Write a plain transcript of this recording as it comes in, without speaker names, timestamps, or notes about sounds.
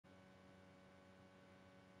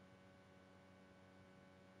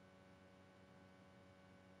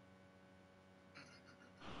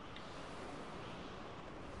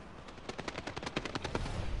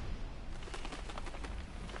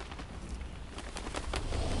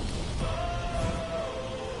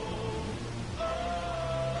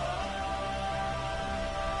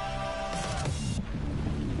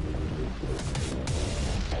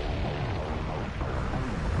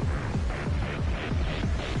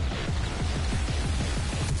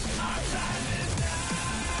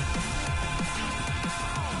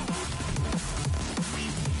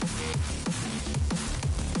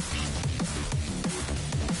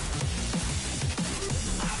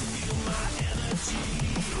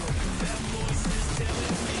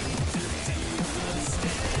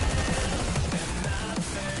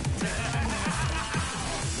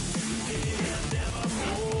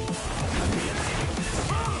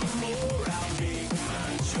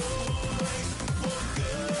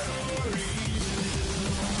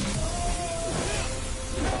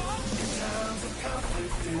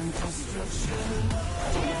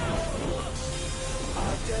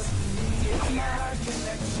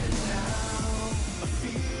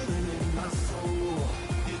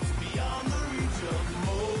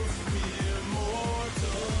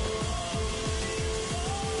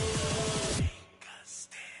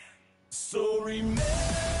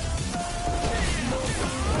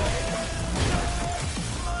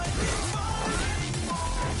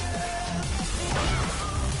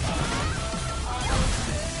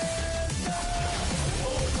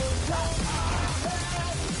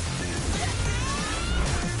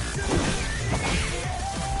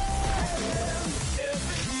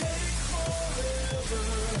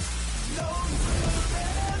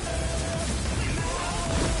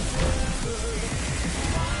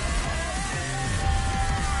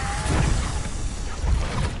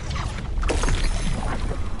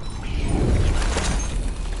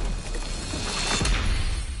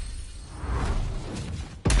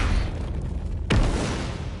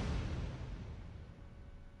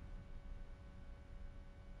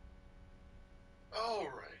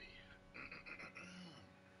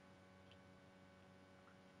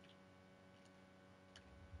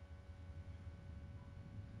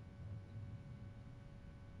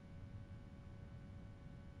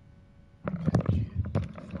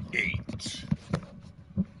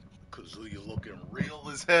Kazuya looking real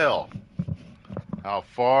as hell. How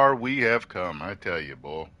far we have come, I tell you,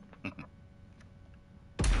 boy.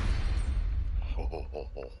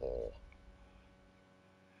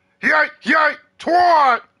 Yay,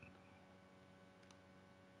 twat!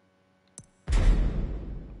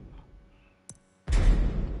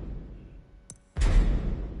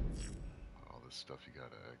 All this stuff you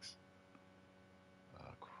gotta X.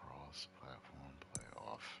 Cross-platform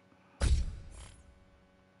playoff.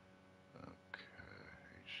 Okay,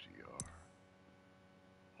 HDR.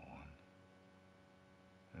 On.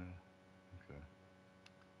 Yeah, okay.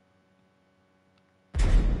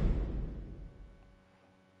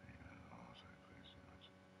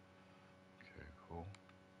 Okay, cool.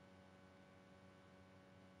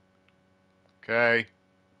 Okay.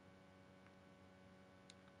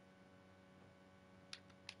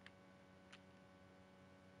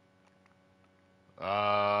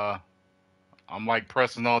 I'm like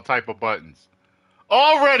pressing all type of buttons.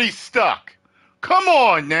 Already stuck. Come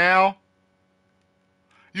on now.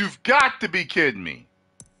 You've got to be kidding me.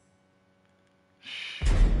 Does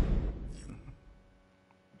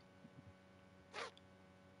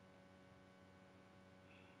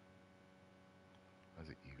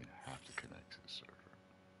it even have to connect to the server?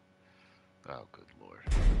 Oh, good Lord.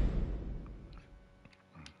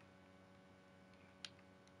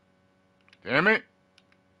 Damn it.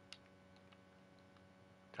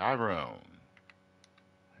 Tyrone.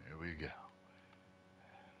 Here we go.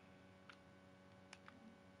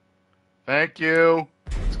 Thank you.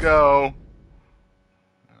 Let's go.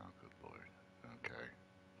 Oh, good Lord. Okay.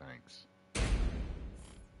 Thanks.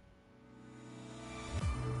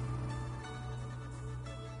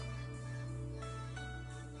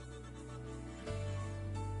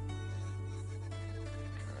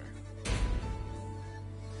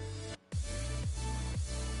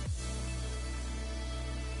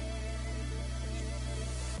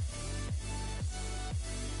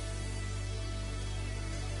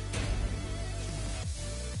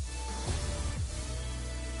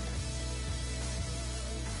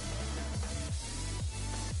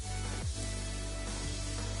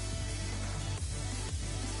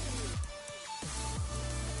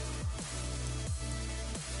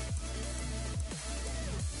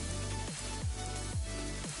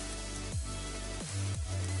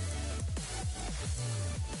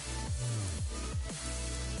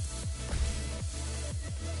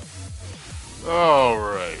 All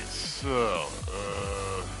right, so,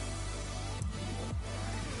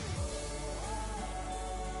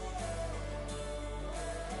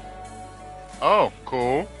 oh,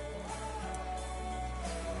 cool.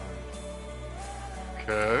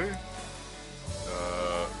 Okay.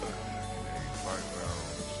 5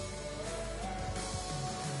 rounds.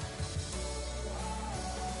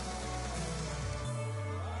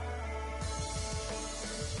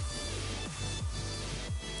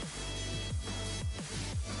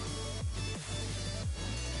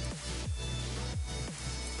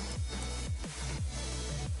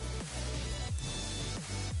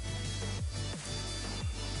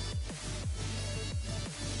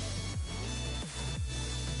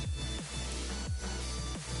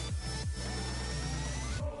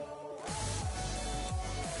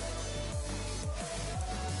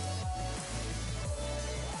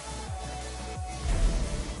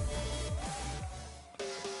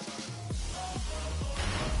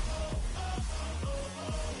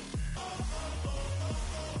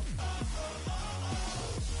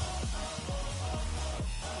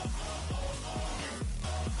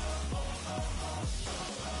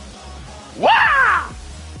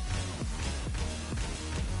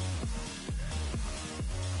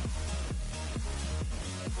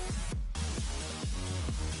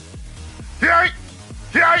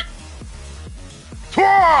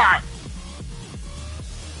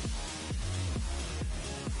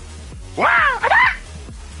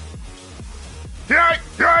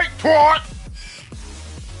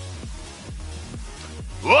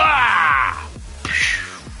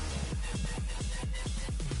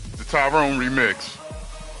 Tyrone remix.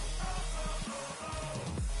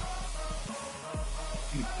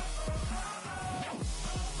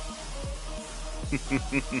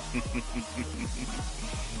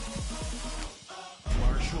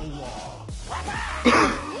 Martial law.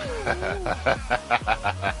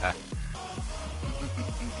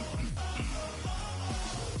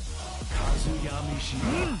 Kazuyami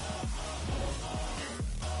Shima.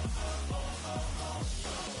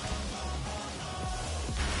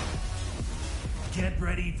 Get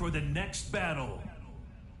ready for the next battle.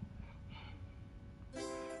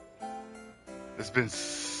 It's been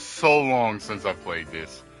so long since I played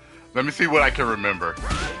this. Let me see what I can remember.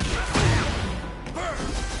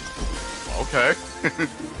 Okay.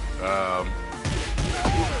 Okay.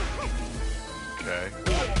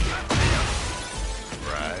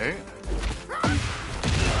 Right.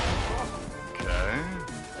 Okay.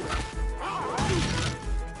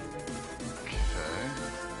 Okay.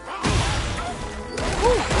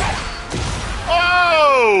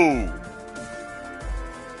 Oh!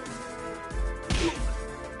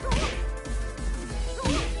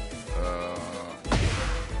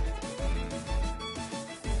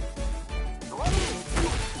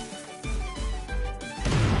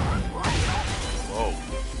 Whoa.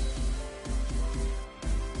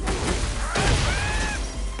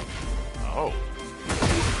 Oh.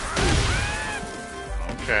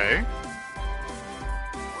 Okay.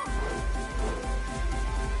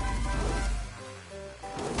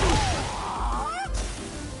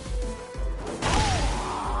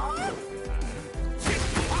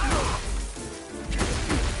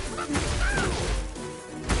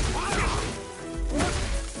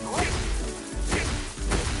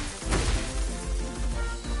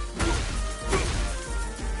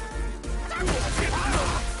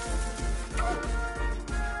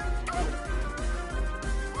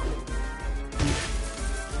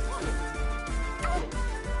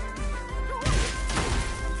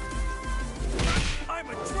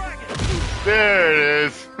 There it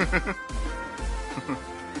is.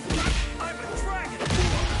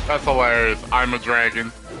 That's hilarious. I'm a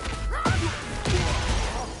dragon.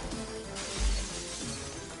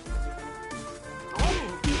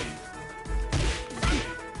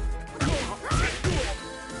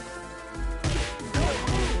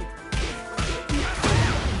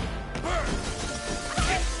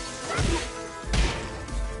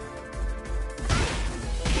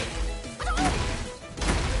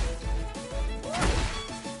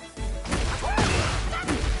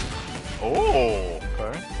 Oh,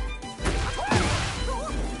 okay.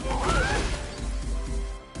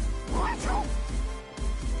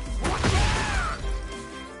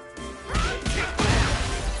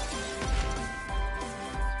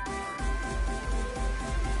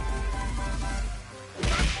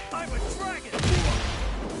 I'm a dragon.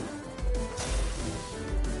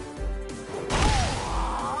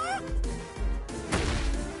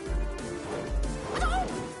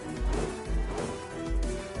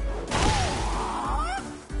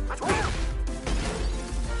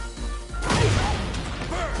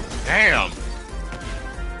 Damn.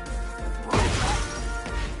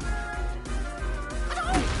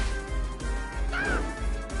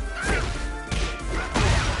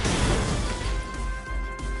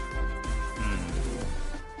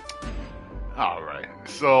 All right.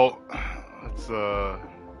 So let's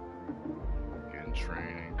get in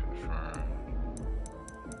training, confirm.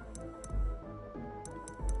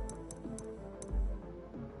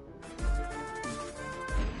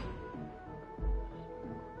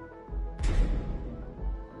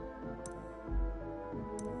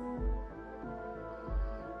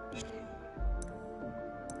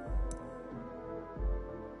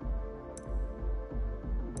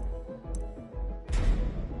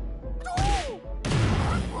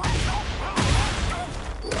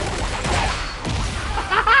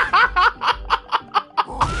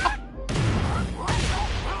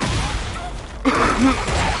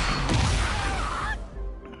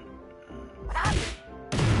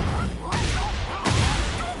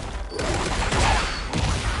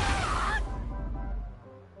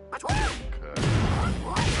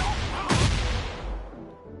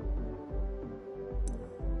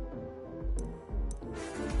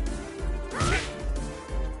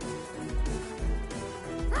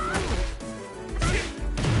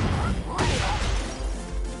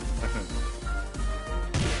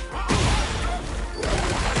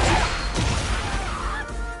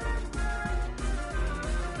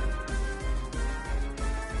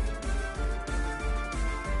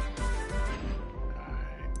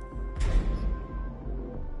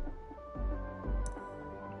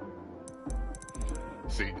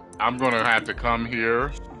 See, I'm gonna have to come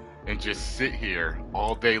here and just sit here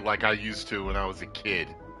all day like I used to when I was a kid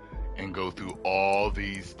and go through all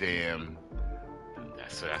these damn.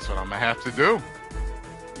 That's what I'm gonna have to do.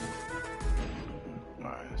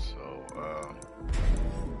 Alright, so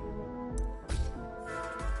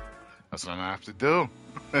that's what I'm gonna have to do.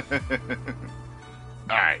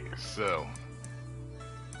 Alright, so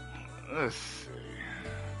let's see.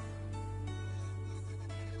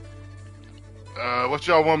 What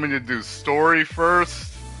y'all want me to do? Story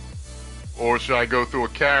first? Or should I go through a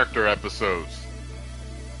character episodes?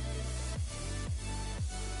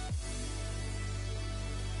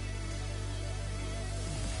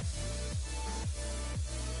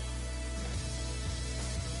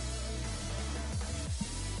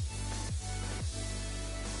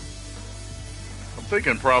 I'm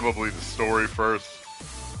thinking probably the story first.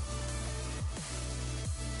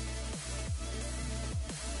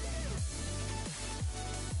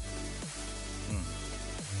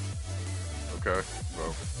 Okay, so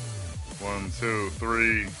 1, 2,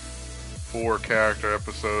 3, 4 character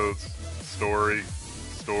episodes, story.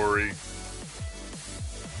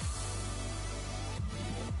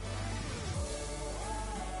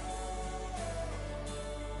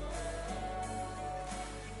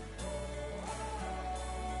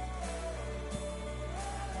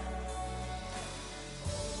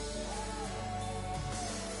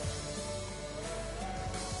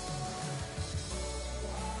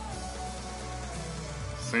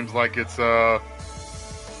 Seems like it's kind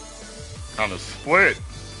of split.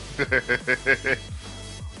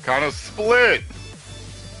 Kind of split.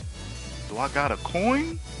 Do I got a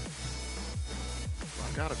coin? Do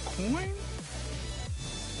I got a coin? I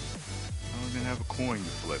don't even have a coin to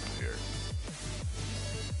flip here.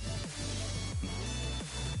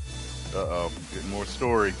 Uh-oh, getting more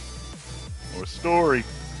story. More story.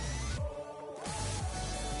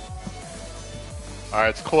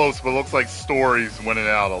 Alright, it's close, but looks like story's winning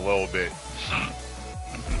out a little bit.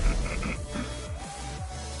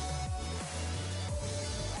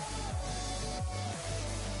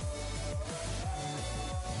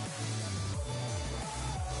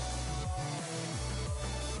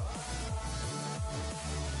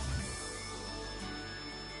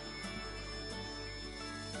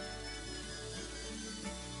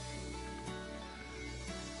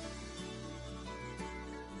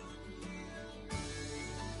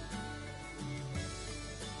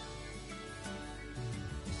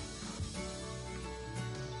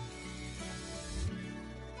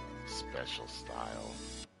 Special style.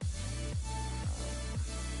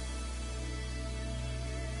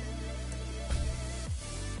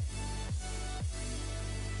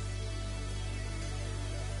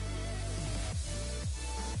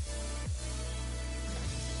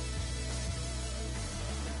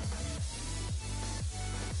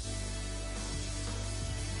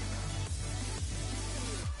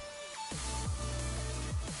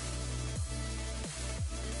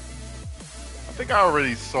 I think I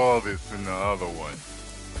already saw this in the other one.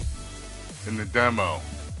 In the demo.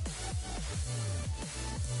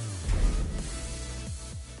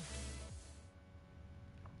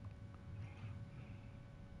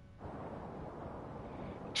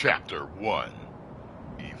 Chapter 1.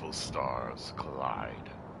 Evil Stars Collide.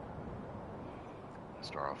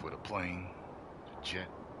 Start off with a plane, a jet.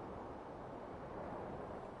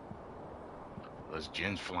 There's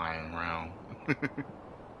Jins flying around.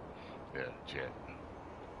 Yeah, jet.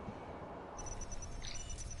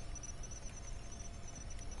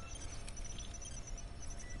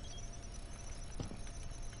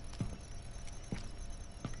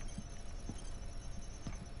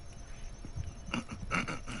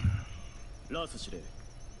ラース司令、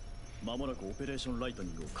間もなくオペレーションライト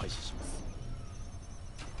ニングを開始します。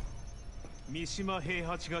三島平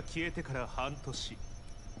八が消えてから半年、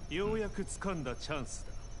ようやく掴んだチャンス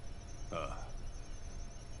だ。ああ、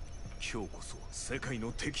今日こそ世界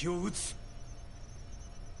の敵を撃つ。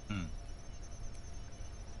全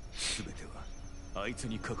てはあいつ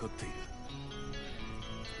にかかっている。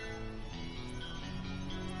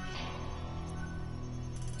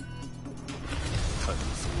頼む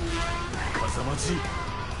ぞ、風間じい。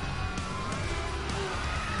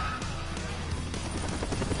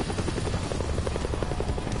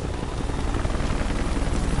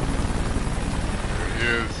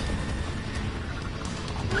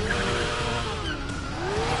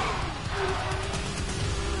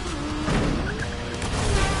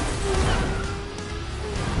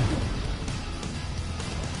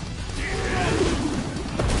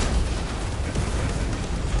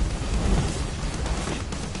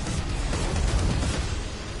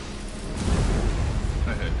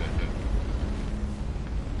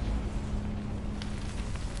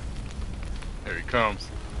comes.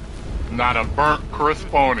 Not a burnt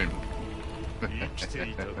crisp on him. 生きて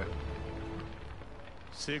いたか。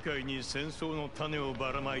世界に戦争の種を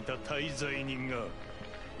ばらまいた大罪人が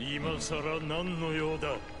今さら何の用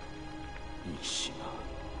だ。西島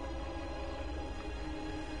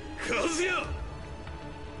和也。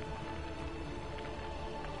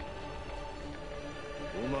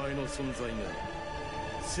お前の存在が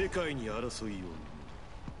世界に争いを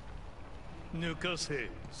抜か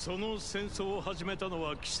せ。その戦争を始めたの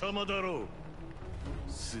は貴様だろう。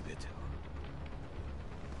全ては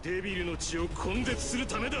デビルの血を根絶する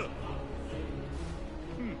ためだ。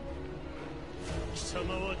貴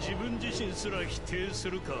様は自分自身すら否定す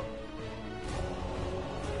るか。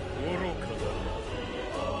愚かだ。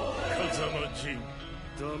風間仁、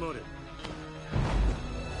黙れ。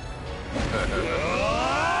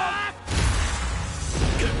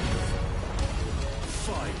フ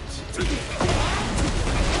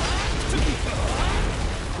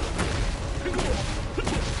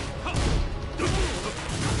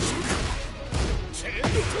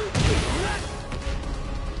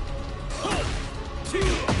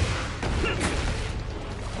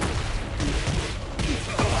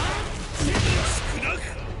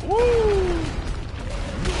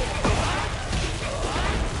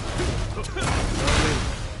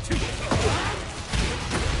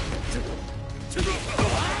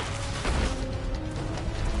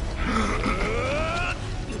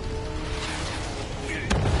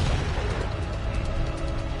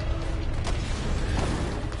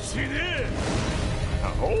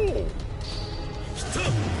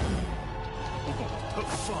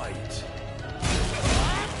ァイト。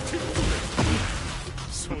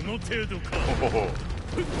その程度か。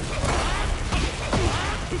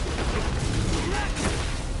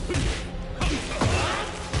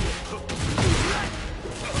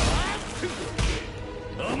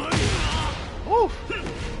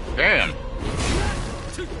Damn.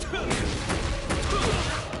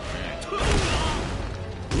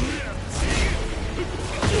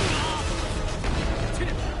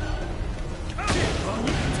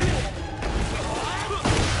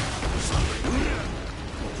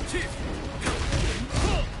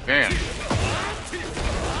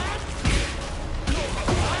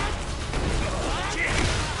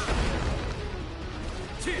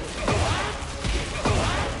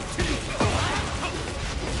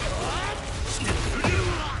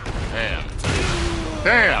 Damn.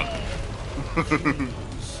 Damn.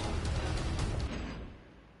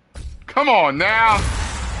 Come on now.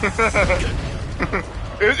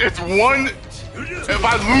 It's one. If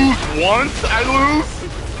I lose once, I lose.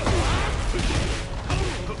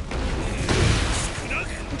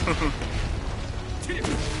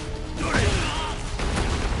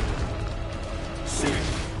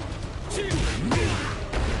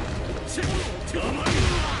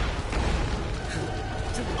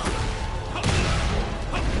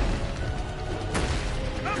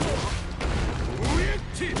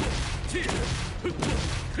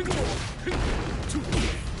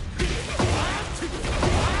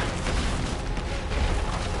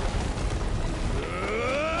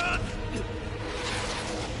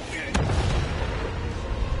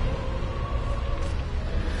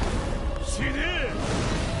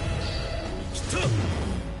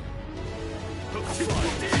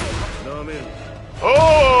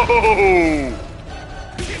 Oh!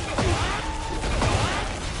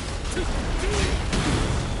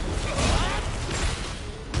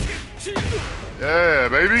 Yeah,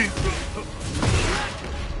 baby.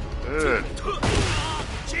 Good.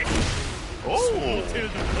 Oh.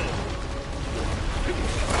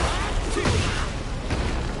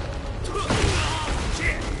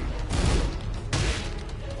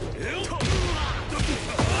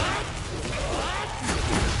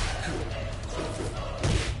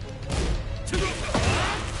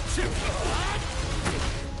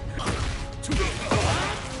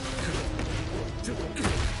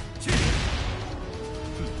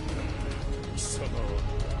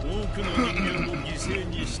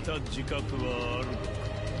自覚はあるのか。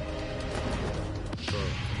さ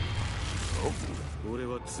あ、俺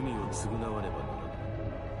は罪を償わねばなら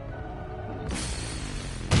ない。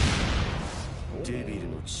デビル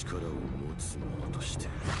の力を持つ者として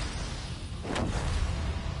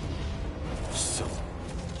貴様、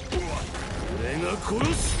俺が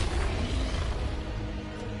殺す。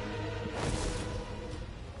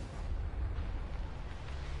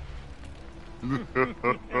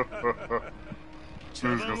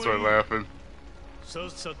Who's gonna start laughing? さっ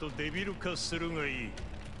さとデビル化するがいい。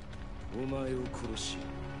お前を殺し、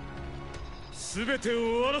すべてを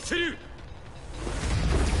終わらせる。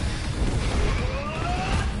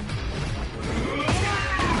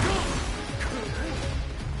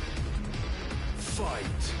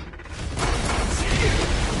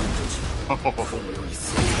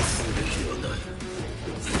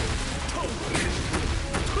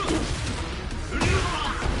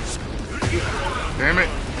Damn it!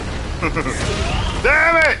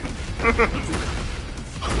 Damn it!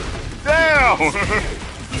 Damn!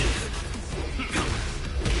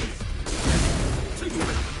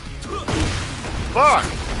 Fuck!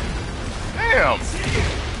 Damn!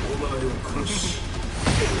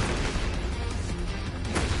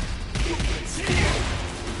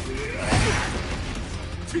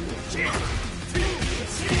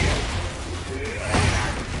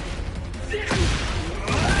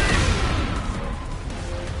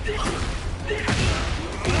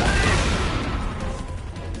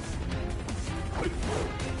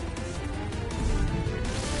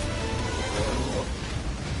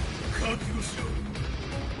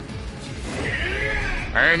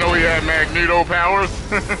 I didn't know he had Magneto powers.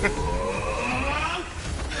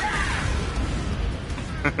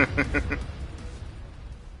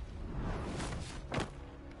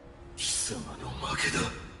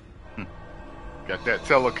 Got that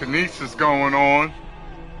telekinesis going on.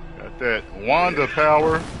 Got that Wanda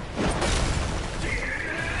power.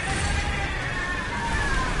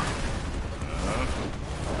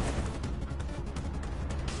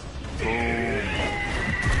 Boom.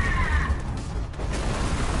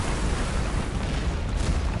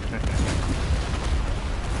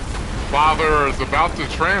 Father is about to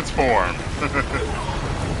transform.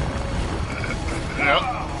 Yep.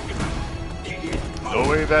 No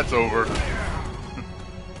way that's over.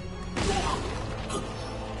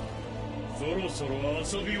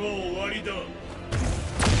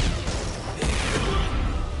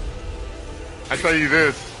 I tell you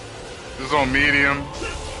this is on medium.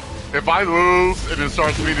 If I lose and it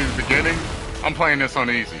starts me to the beginning, I'm playing this on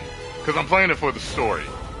easy. Because I'm playing it for the story,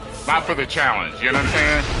 not for the challenge, you know what I'm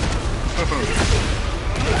saying?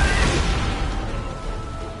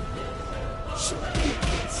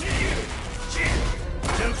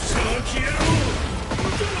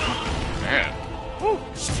 Man. Woo.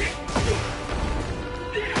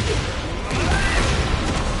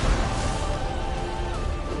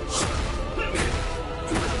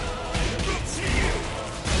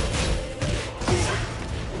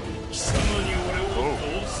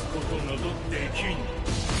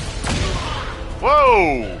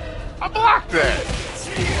 Whoa! I blocked that!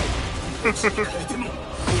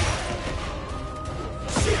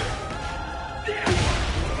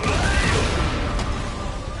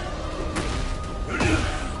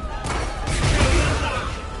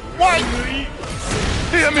 What?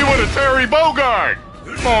 He hit me with a Terry Bogard!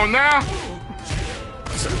 Come on now!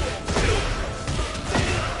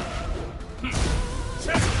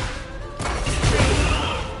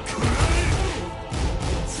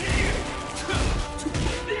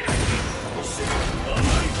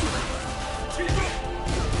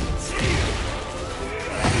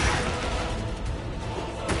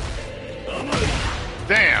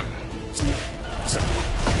 Damn.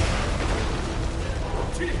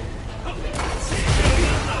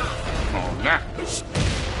 Oh, nah.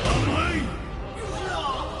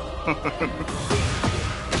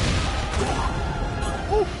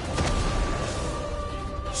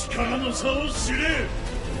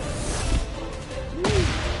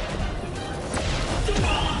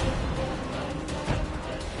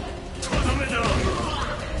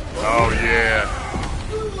 Oh, yeah.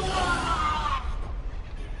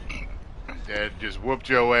 Dad just whooped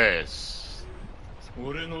your ass.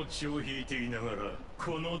 俺の血を引いていながら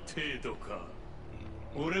この程度か。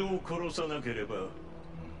俺を殺さなければ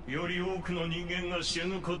より多くの人間が死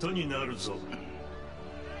ぬことになるぞ。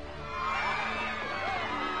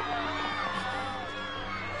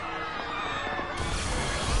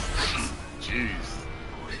Jeez.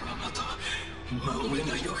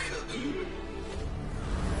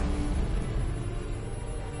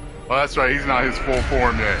 Oh, that's right. He's not his full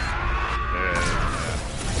form yet. Yeah.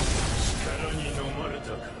 力に飲まれ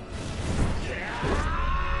たか。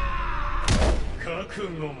覚悟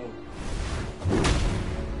も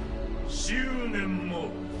執念も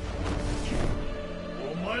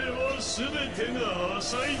お前は全てが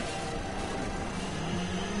浅い。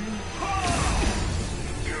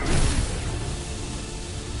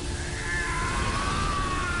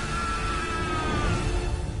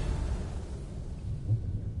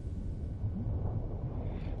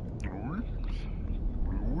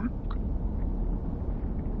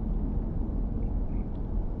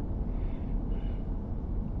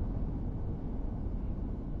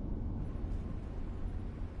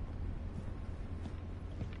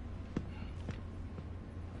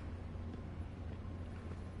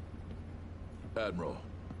Admiral,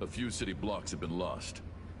 a few city blocks have been lost.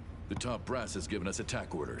 The top brass has given us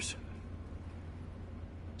attack orders.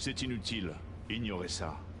 C'est inutile. Ignorez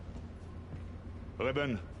ça.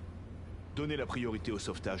 Reben, donnez la priorité au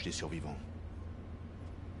sauvetage des survivants.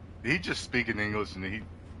 Did he just speak in English and he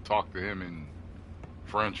talked to him in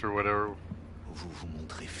French or whatever? Vous vous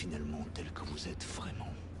montrez finalement tel que vous êtes vraiment.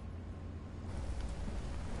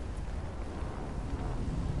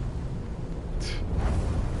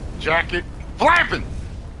 Jacket flapping!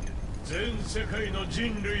 全世界の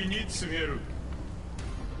人類に告げる。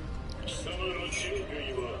貴様ら人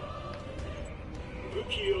類は武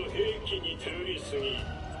器や兵器に頼りすぎ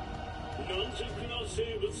軟弱な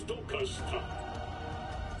生物と化した。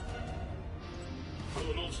こ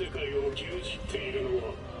の世界を牛耳っているの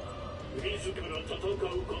は自ら戦う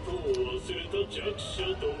ことを忘れた弱者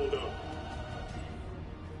どもだ。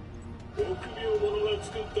臆病者が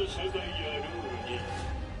作った社会やルールに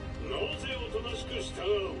なぜおとなしく従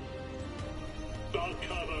う。バカ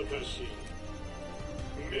バカしい。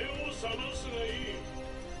目を覚ますがいい。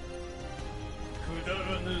くだ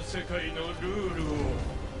らぬ世界のルールを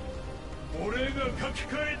俺が書き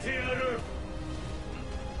換えてやる。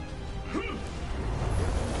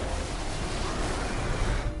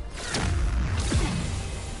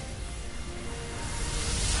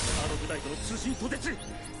あの部隊との通信途絶。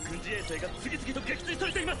軍事衛星が次々と撃墜さ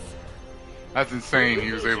れています。 That's insane.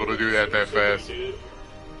 He was able to do that fast.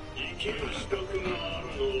 生きる資格がある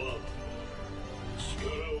のは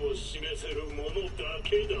力を示せる者だ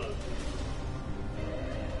けだ。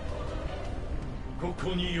ここ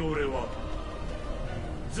に俺は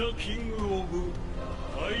ザ・キング・オブ・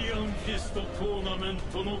アイアンフィストトーナメン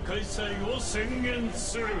トの開催を宣言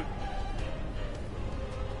する。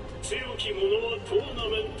強き者はトーナ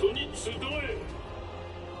メントに集え。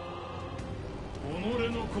己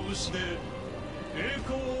の拳で栄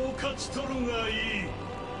光を勝ち取るがいい。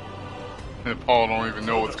 And Paul don't even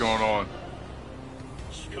know what's going on.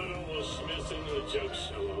 力を示せぬ弱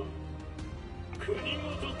者は国ご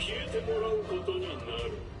と消えてもらうことにな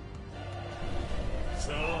る。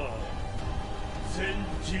さあ全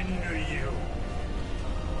人類よ、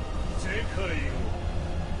世界を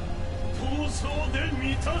闘争で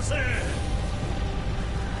満たせ。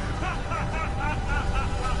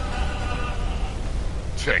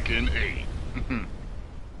Tekken 8.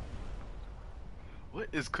 What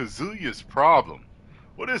is Kazuya's problem?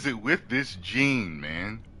 What is it with this gene,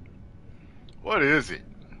 man? What is it?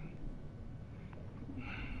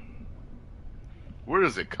 Where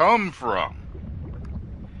does it come from?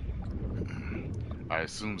 I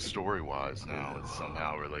assume story-wise now it's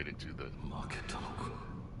somehow related to the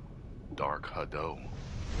Dark Hado.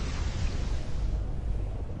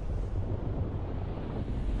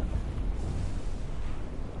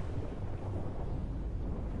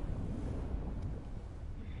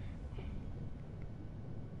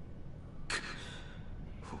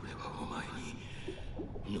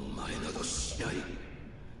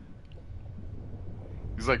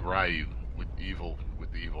 He's like Ryu with the evil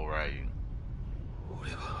Ryu.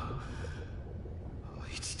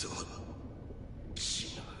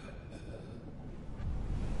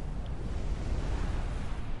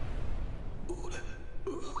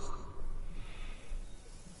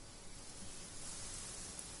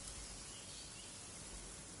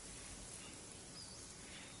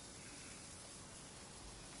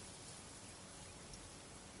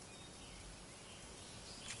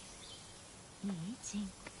 Jin,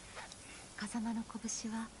 風間の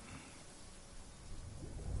拳は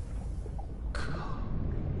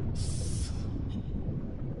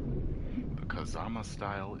The Kazama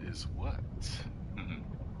style is what?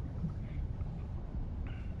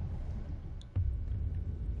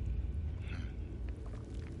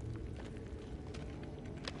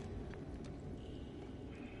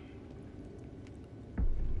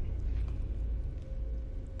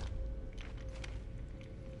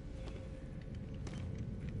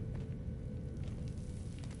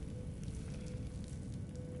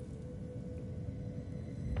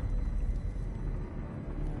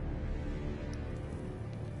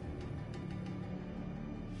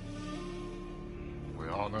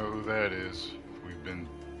 Know who that is. If we've been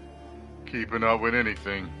keeping up with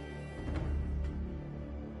anything.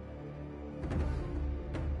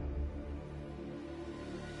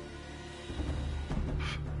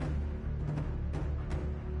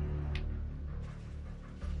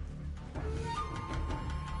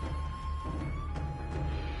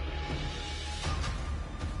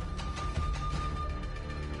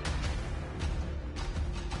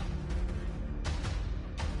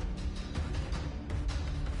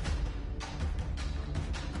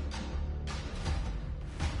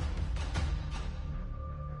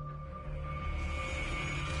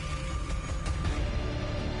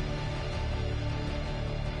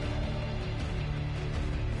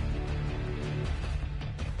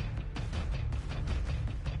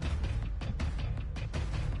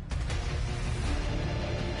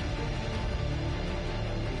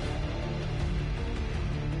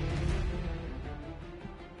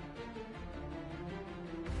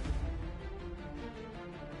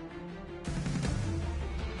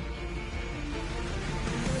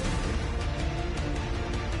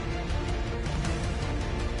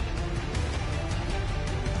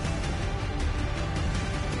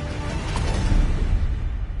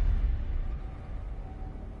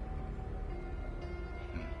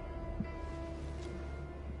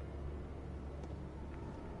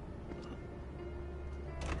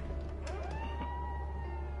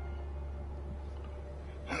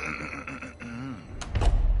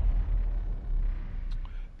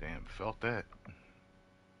 felt that.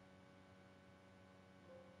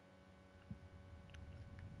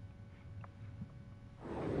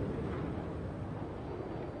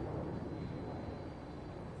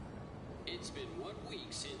 It's been 1 week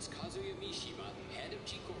since Kazuya Mishima, head of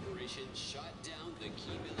G Corporation, shot down the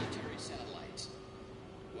key military satellites.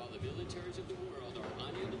 While the militaries of the world are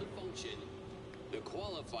unable to function, the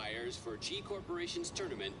qualifiers for G Corporation's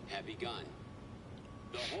tournament have begun.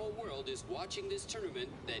 The whole world is watching this tournament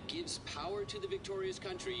that gives power to the victorious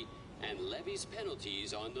country and levies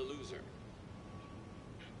penalties on the loser.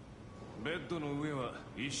 ベッドの上は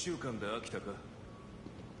1週間で飽きたか？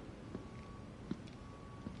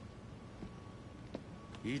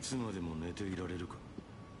いつまでも寝ていられるか？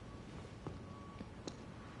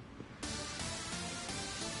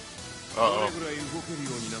どれぐらい動ける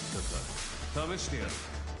ようになったか試してやる。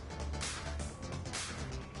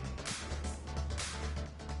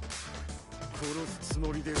殺すつ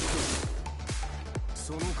もりで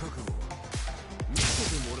その覚悟見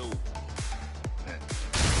せてもらおう。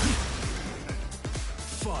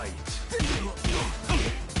ファイト。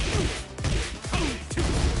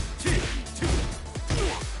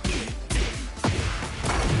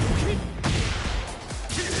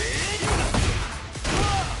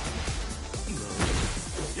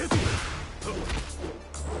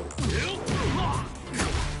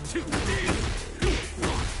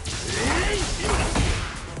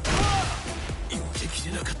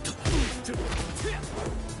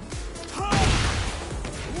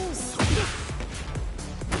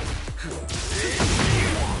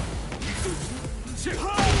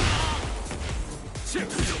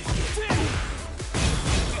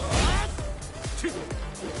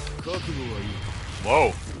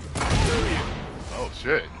Whoa. Oh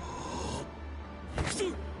shit.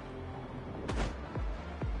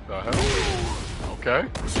 The hell? Okay.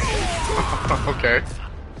 Okay.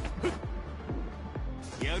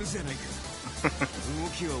 やるじゃないか。動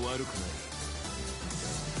きは悪くない。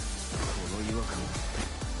この違和感。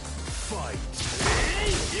ファイト。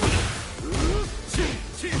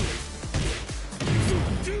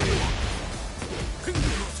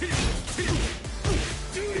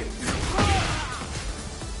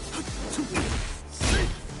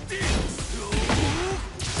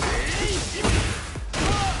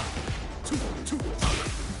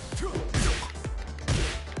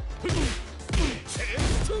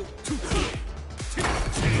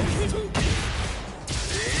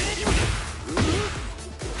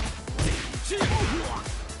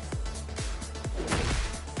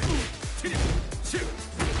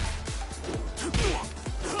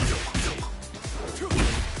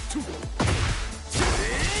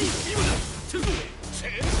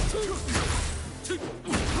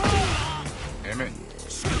Damn it.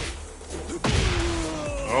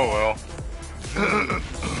 Oh well.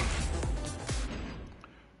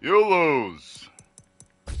 You lose.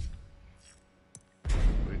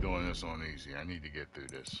 We're doing this on easy. I need to get through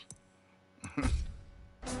this.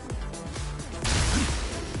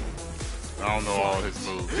 I don't know all his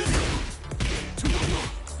moves.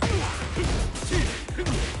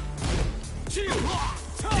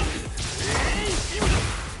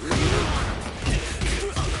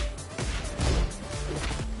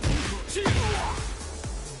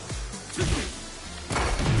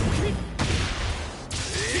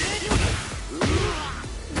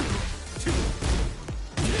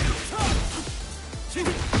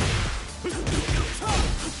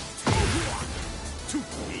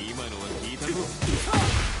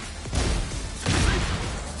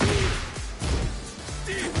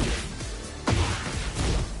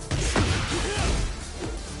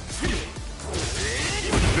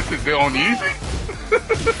 Is it on easy?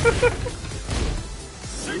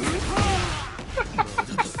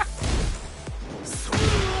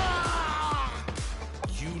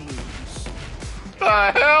 You lose.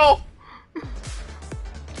 The hell?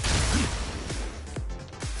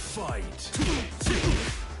 Fight.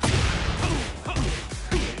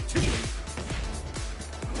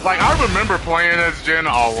 Like, I remember playing this gen a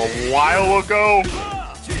while ago.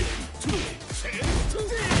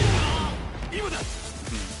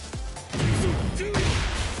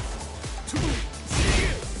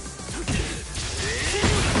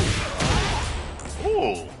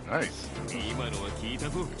 Ooh, nice.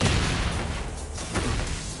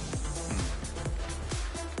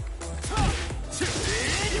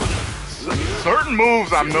 Certain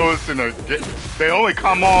moves I'm noticing they only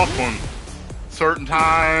come off on certain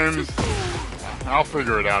times. I'll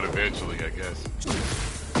figure it out eventually, I guess.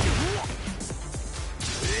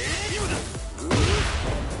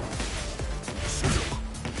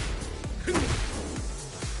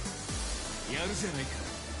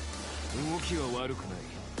 動きは悪くない。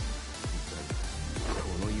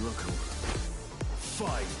この違和感はファ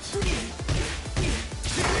イト。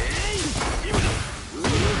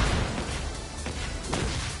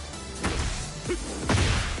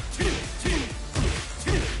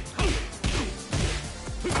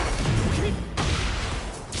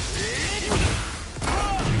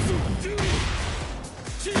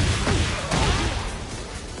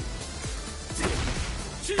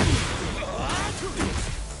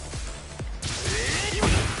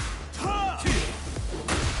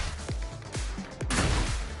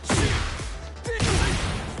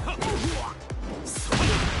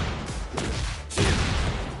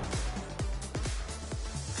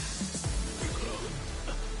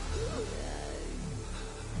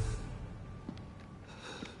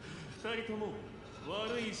二人とも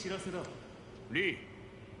悪い知らせだ。リー、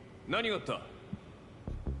何があった？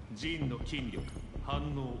ジンの筋力、反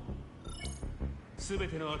応、すべ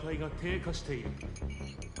ての値が低下している。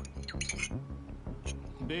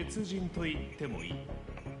別人と言ってもいい。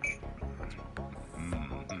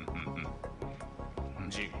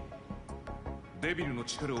ジン、デビルの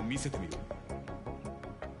力を見せてみろ。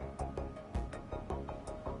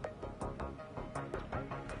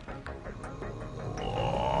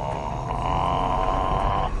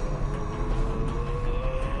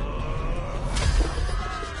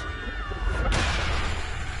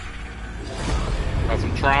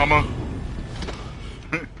Trauma.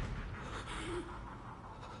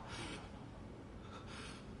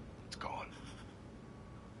 It's gone.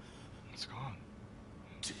 It's gone.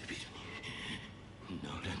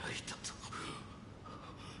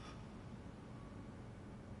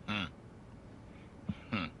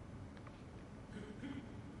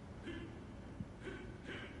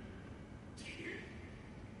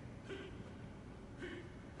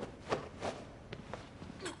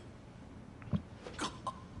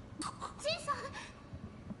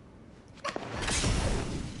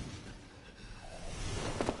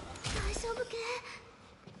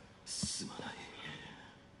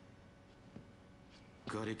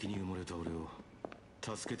瓦礫に埋もれた俺を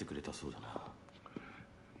助けてくれたそうだな。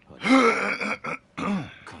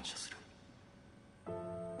感謝する。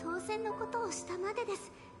当然のことをしたまでで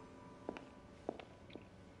す。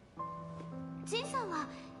ジンさんは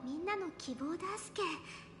みんなの希望だすけ。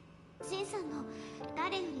ジンさんの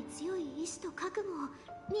誰より強い意志と覚悟を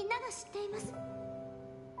みんなが知っています。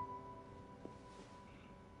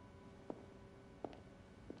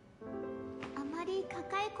あまり抱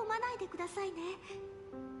え込まないでくださいね。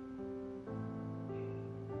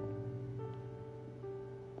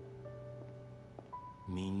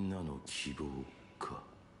みんなの希望か。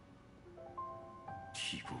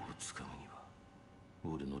希望をつかむには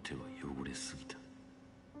俺の手は汚れすぎた。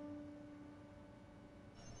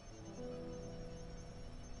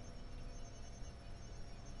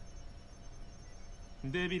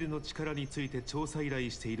デビルの力について調査依頼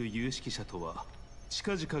している有識者とは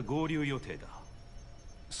近々合流予定だ。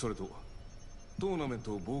それとトーナメン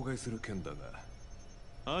トを妨害する件だが、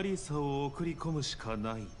アリサを送り込むしか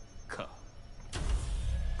ないか。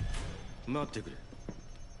待ってくれ。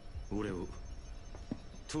俺を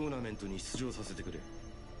トーナメントに出場させてくれ。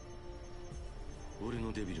俺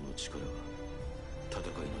のデビルの力は戦い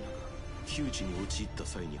の中窮地に陥った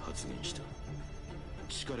際に発現した。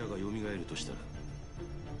力が蘇るとしたら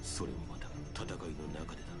それもまた戦いの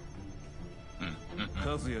中でだ。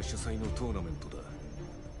カズヤ主催のトーナメントだ。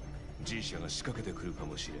G 社が仕掛けてくるか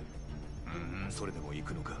もしれん。それでも行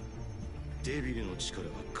くのか。デビルの力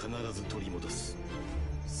は必ず取り戻す。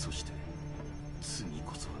そして次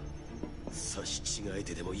こそは刺し違え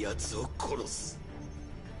てでも奴を殺す。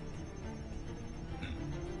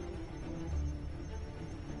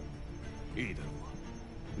いいだろ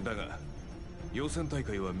う。だが予選大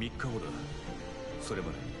会は3日後だ。それ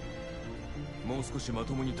までもう少しま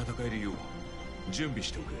ともに戦えるよう準備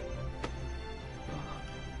しておけ。あ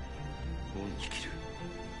あ、恩に着る。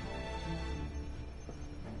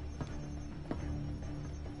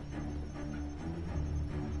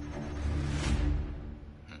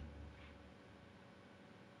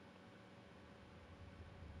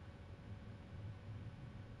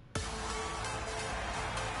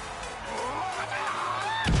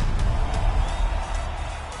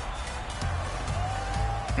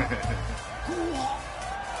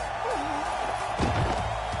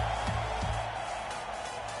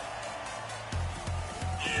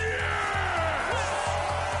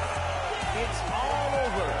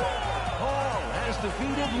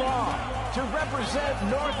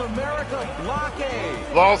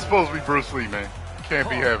Law's supposed to be Bruce Lee, man. Can't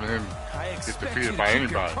be having him get defeated by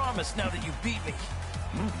anybody. Promise now that you beat me.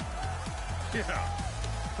 Yeah.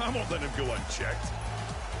 I won't let him go unchecked.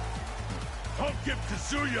 I'll give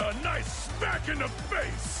Kazuya a nice smack in the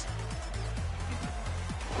face!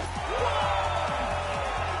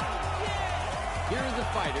 Here are the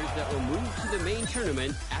fighters that will move to the main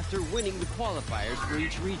tournament after winning the qualifiers for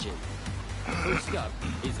each region. First up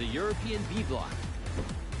is the European B block.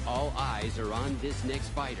 All eyes are on this next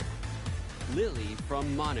fighter, Lily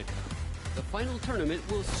from Monaco. The final tournament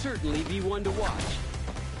will certainly be one to watch.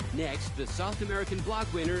 Next, the South American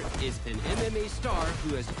block winner is an MMA star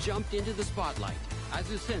who has jumped into the spotlight,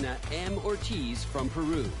 Azucena M. Ortiz from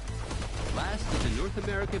Peru. Last is the North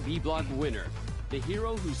America B block winner. The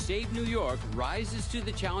hero who saved New York rises to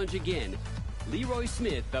the challenge again, Leroy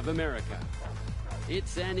Smith of America.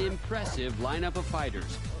 It's an impressive lineup of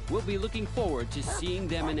fighters. We'll be looking forward to seeing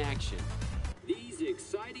them in action. These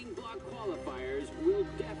exciting block qualifiers will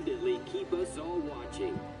definitely keep us all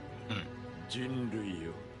watching. 人類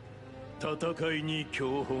よ、戦いに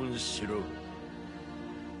教本しろ。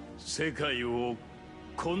世界を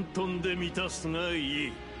混沌で満たすがい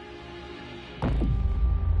い。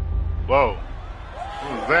Whoa.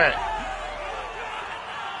 What was that?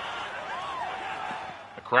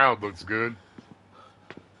 The crowd looks good.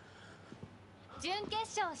 準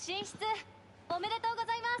決勝進出おめでとうご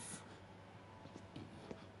ざいます。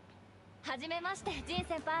はじめまして、ジン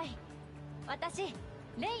先輩。私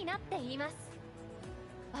レイナって言います。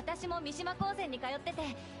私も三島高専に通ってて、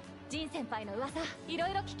ジン先輩の噂いろ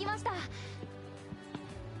いろ聞きました。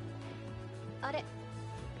あれ、完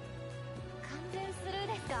全スルー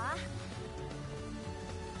ですか？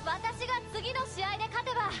私が次の試合で勝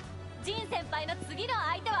てば、ジン先輩の次の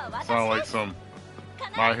相手は私です。 Sound like some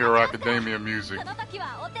My Hero Academia music. その時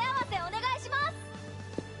はお手合わせお願いします。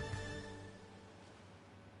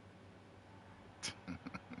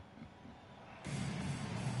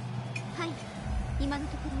はい、今の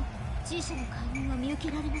ところ G 社の介入は見受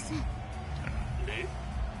けられません。で、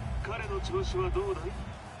彼の調子はどうだ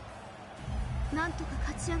い？なんとか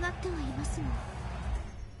勝ち上がってはいますが、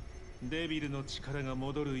デビルの力が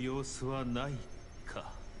戻る様子はない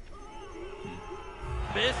か。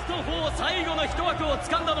ベスト4最後の一枠を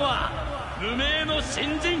掴んだのは無名の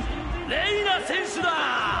新人レイナ選手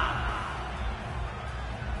だ。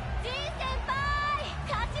ジン先輩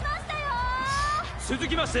勝ちましたよ。続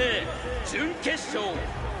きまして準決勝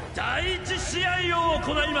第一試合を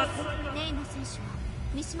行います。レイナ選手は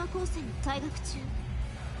三島高専に退学中。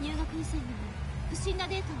入学以前にも不審な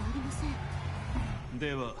データはありません。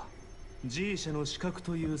では G 社の資格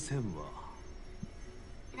という線は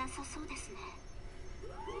なさそうですね。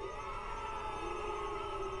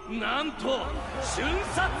なんと瞬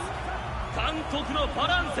殺、韓国のファ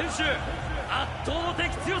ラン選手、圧倒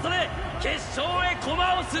的強さで決勝へ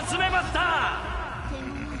駒を進めました。手強い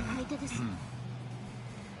相手です。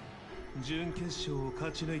準決勝を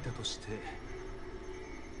勝ち抜いたとして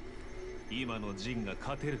今のジンが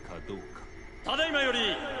勝てるかどうか。ただいまよ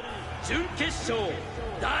り準決勝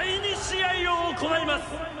第2試合を行います。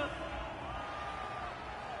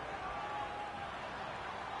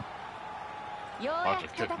ようやく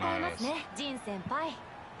戦えますね、ジン先輩。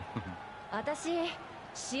私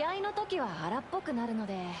試合の時は荒っぽくなるの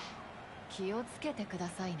で気をつけてくだ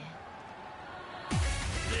さいね。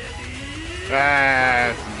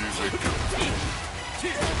That's music.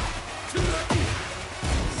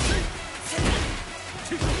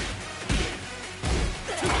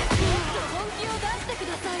 本気を出してく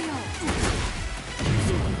ださいよ。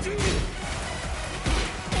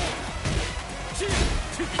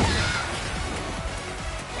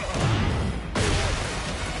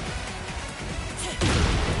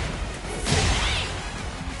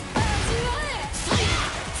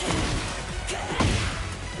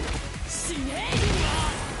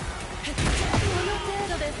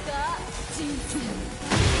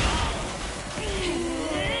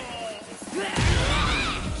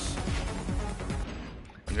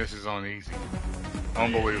This is on easy.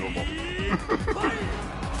 Unbelievable.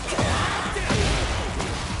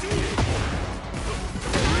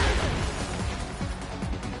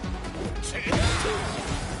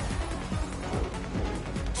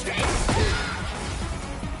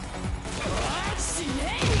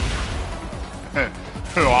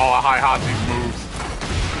 All the high Hachi's moves.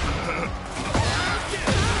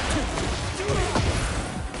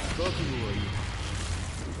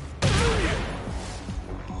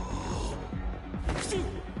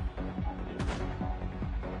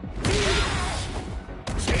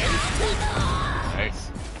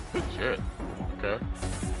 Nice. Shit. Okay.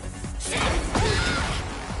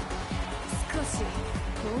 少し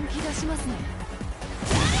本気出しますね。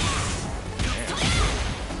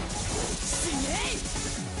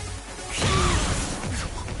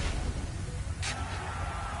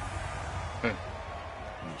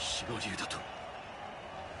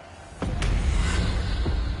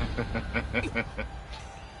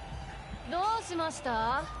どうしまし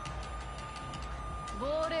た？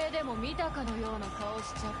亡霊でも見たかのような顔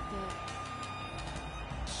しちゃって。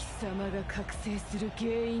貴様が覚醒する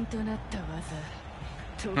原因となった技、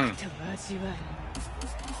とくと味わ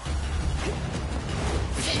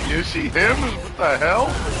え。Is she him? What the hell?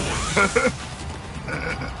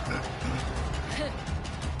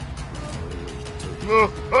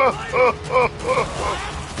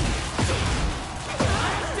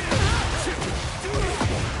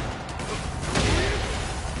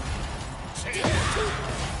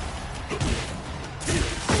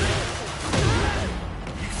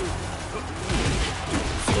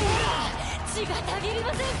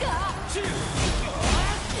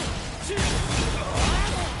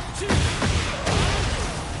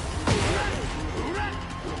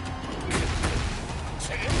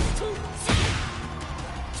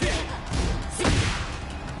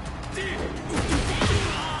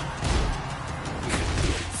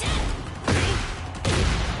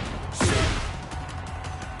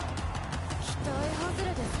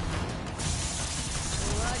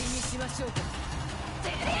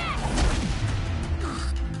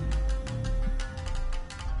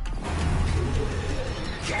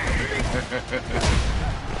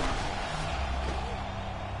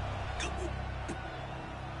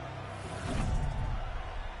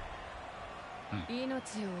命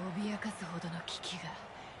を脅かすほどの危機が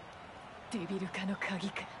デビル化の鍵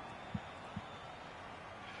か。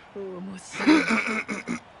面白い。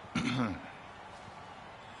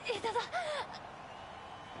枝だ。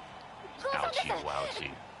ゴーさんです。ゴ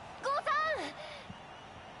ーさん。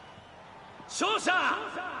勝者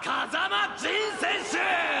風間仁選手。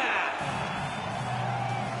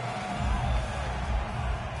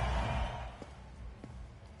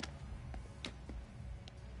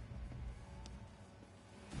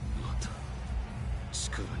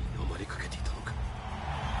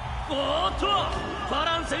おっと、バ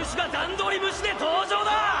ラン選手が段取り無視で登場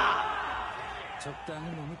だ。 적당히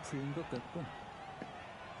몸이 풀린 것 같군.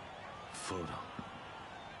 파라.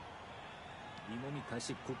 이 몸이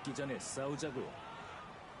다시 굳기 전에 싸우자고.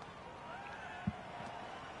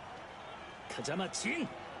 가자마 진.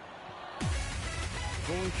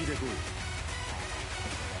 본気でgo.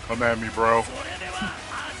 Come at me, bro.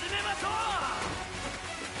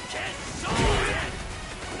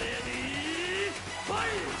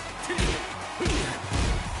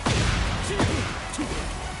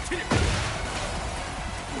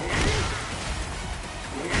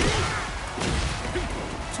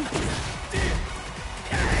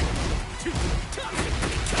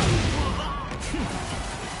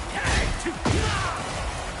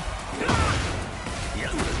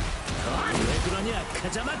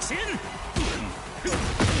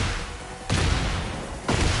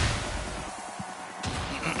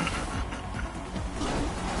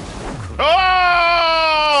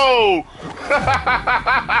 Oh!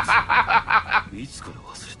 いつから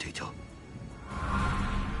忘れていた。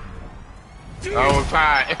 I was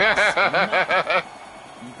hot.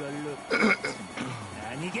 이걸로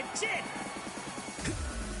아니겠지?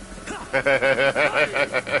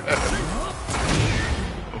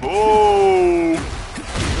 Oh!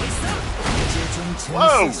 이제 좀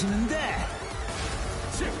Whoa! 재밌어지는데.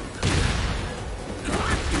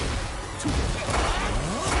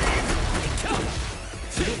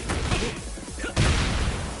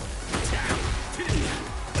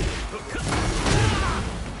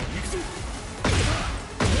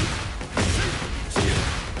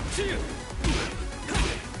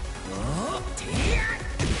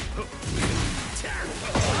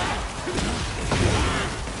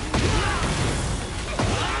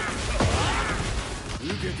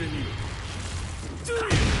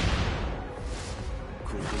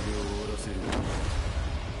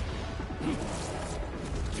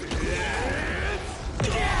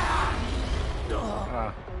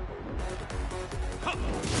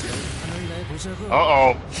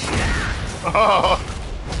 Uh-oh. Oh.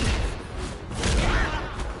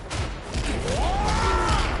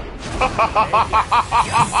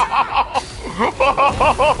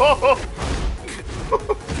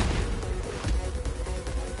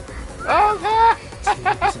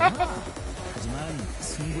 하지만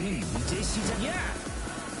승부는 이제 시작이야.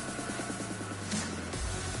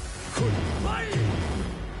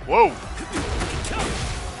 Whoa.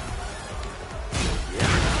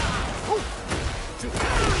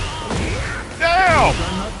 Damn!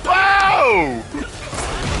 Wow!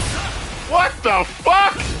 What the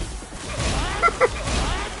fuck?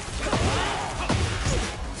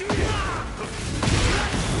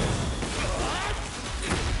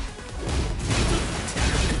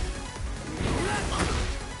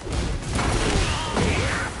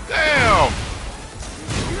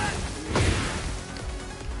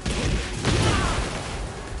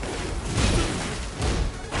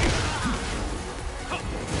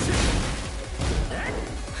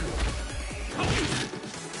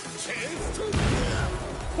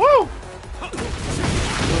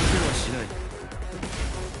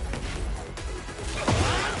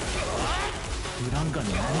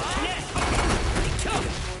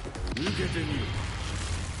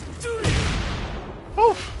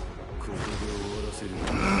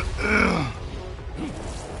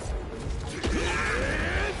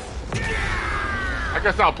 I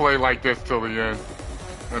guess I'll play like this till the end.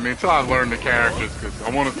 I mean, until I learn the characters, because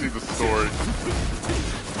I want to see the story.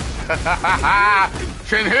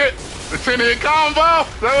 10 hit! The 10 hit combo!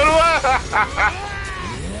 Is that what it was?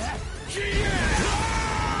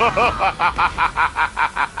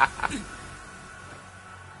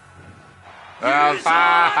 That's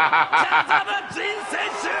ジン選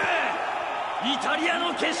手、イタリア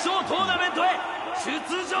の決勝トーナメントへ出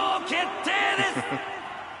場決定で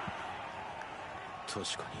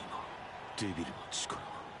す。確かに今デビルの力が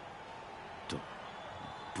だ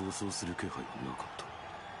暴走する気配はなかった。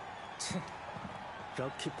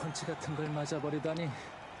 럭키 펀치 같은 걸 맞아버리다니.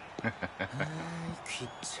 아,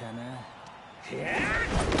 귀찮아.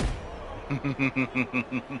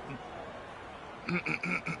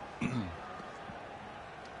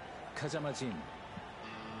 가자마진,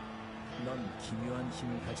 넌 기묘한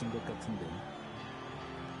힘을 가진 것 같은데.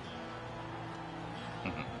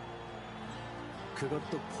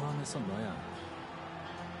 그것도 포함해서 너야.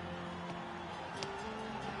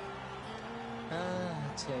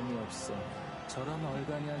 아, 재미없어. 저런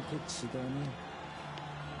얼간이한테 지다니.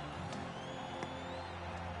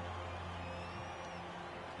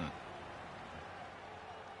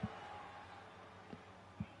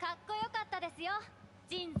 가까웠다ですよ,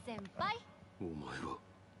 진先輩. お前は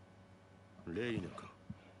レイナか。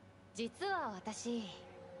実は私、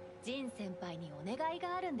ジン先輩にお願い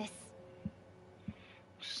があるんです。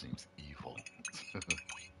 Seems evil.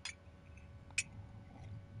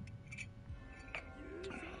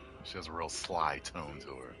 She has a real sly tone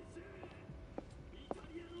to her.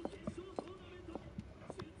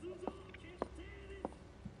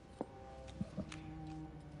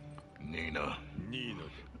 Nina.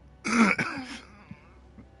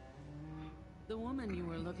 The woman you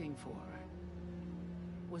were looking for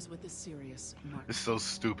was with a serious mark. It's so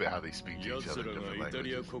stupid how they speak to each other in different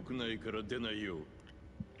languages.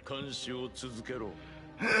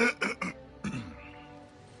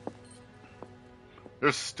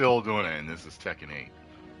 They're still doing it, and this is Tekken 8.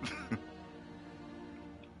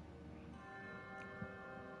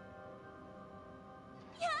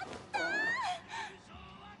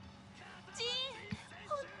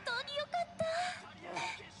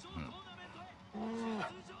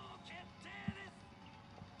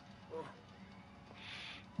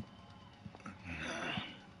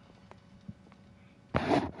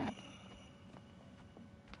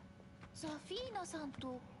 ザフィーナさん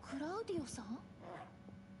とクラウディオさん?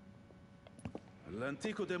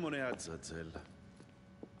 L'antico demone Azazel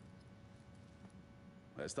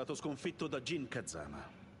è stato sconfitto da Jin Kazama.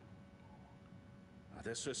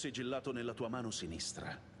 Adesso è sigillato nella tua mano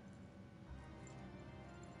sinistra.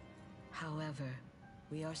 However,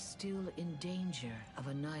 we are still in danger of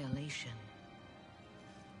annihilation.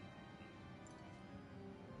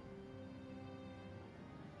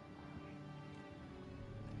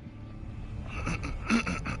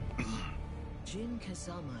 Jin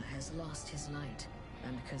Kazama has lost his light,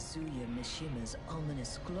 and Kazuya Mishima's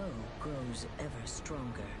ominous glow grows ever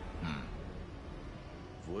stronger.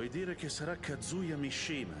 Vuoi dire che sarà Kazuya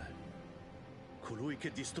Mishima, colui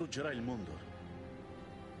che distruggerà il mondo?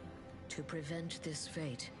 To prevent this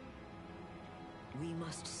fate, we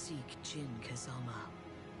must seek Jin Kazama.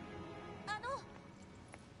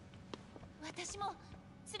 私も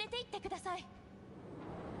連れて行ってください。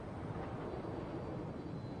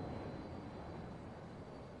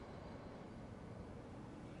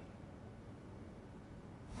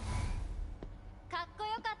かっこ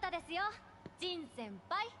よかったですよ、ジン先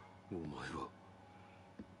輩。お前は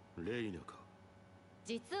レイナか。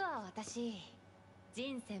実は私、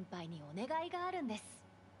ジン先輩にお願いがあるんです。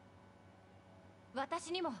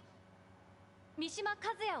私にも三島和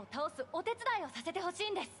也を倒すお手伝いをさせてほし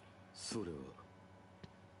いんです。それは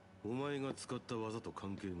お前が使った技と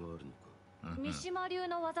関係があるのか。三島流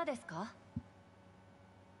の技ですか？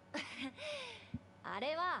あ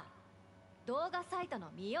れは動画サイトの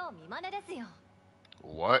見よう見まねですよ。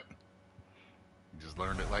What? You just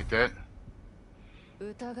learned it like that?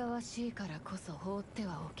 疑わしいからこそ放って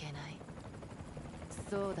はおけない。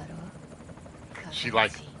そうだろう。 She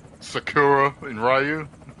like Sakura in Ryu?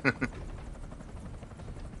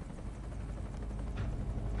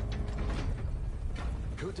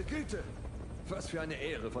 Gute Güte! Was für eine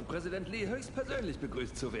Ehre, von Präsident Lee höchstpersönlich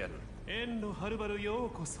begrüßt zu werden. 遠路はるばるよう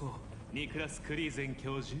こそ、ニクラス・クリーゼン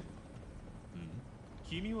教授。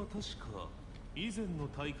君は確か以前の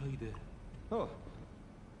大会で。Oh,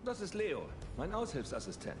 das ist Leo, mein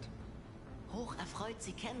Aushilfsassistent. Hoch erfreut,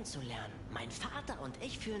 Sie kennenzulernen. Mein Vater und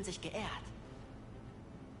ich fühlen sich geehrt.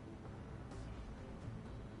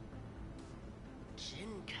 Jin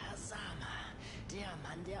Kazama, der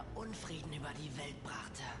Mann, der Unfrieden über die Welt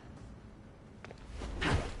brachte.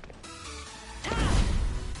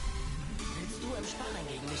 Willst du im Sparring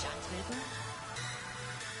gegen mich antreten?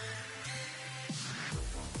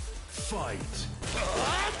 Fight!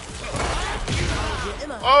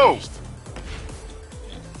 Oh!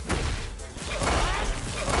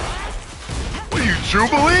 What are you,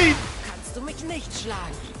 Jubilee? Kannst du mich nicht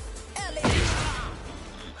schlagen? Erledigt!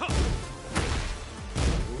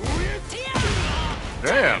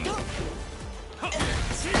 Damn!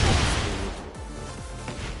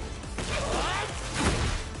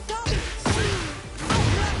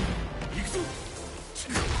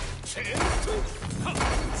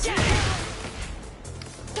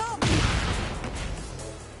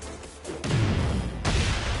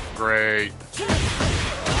 Great.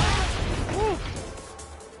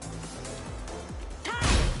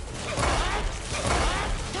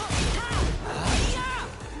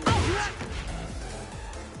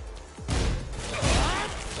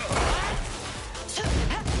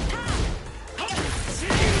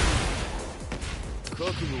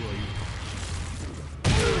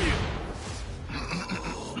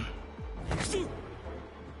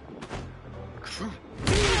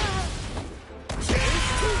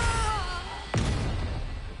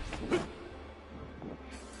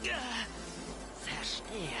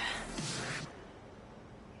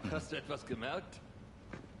 Hast du etwas gemerkt?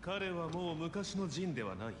 彼はもう昔のジンで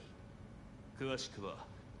はない。詳しくは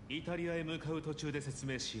イタリアへ向かう途中で説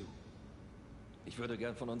明しよう。Ich würde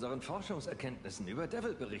gern von unseren Forschungserkenntnissen über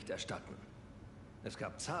Devil Bericht erstatten. Es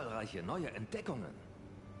gab zahlreiche neue Entdeckungen.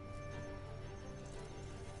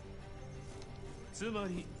 つま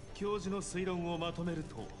り教授の推論をまとめる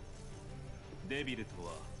と、デビルと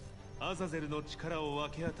はアザゼルの力を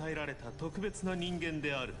分け与えられた特別な人間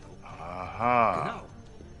であると。Aha. Genau.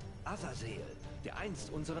 Azazel, der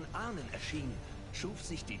einst unseren Ahnen erschien, schuf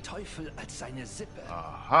sich die Teufel als seine Sippe.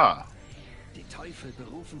 Aha. Die Teufel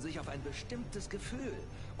berufen sich auf ein bestimmtes Gefühl,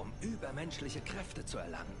 um übermenschliche Kräfte zu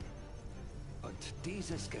erlangen. Und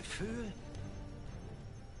dieses Gefühl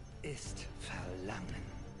ist Verlangen.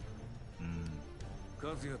 和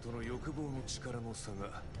也との欲望の力の差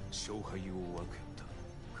が勝敗を分けた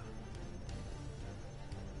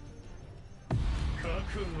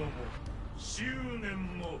覚悟も執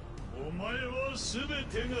念もお前は全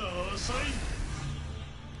てが浅い。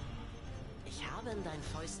 Ich habe in deinen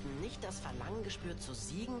Fäusten nicht das Verlangen gespürt, zu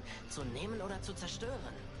siegen, zu nehmen oder zu zerstören.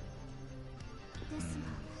 ですが、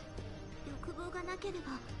欲望がなけれ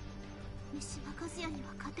ば三島和也に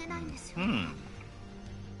は勝てないんですよね。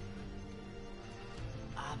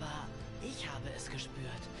Aber ich habe es gespürt.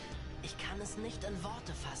 Ich kann es nicht in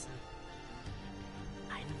Worte fassen.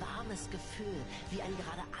 Ein warmes Gefühl, wie ein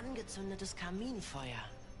gerade angezündetes Kaminfeuer.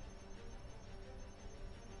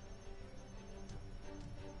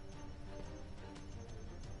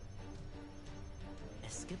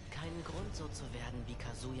 Es gibt keinen Grund, so zu werden wie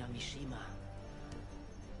Kazuya Mishima.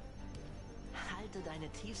 Halte deine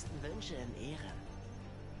tiefsten Wünsche in Ehren.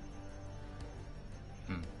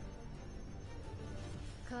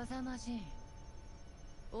 Kazama-jin,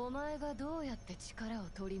 お前がどうやって力を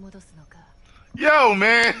取り戻すのか。 Yo,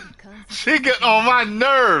 man! She getting on my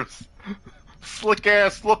nerves! Slick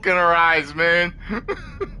ass look in her eyes, man.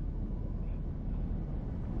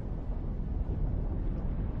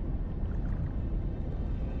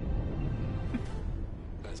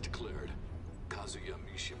 As declared, Kazuya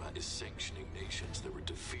Mishima is sanctioning nations that were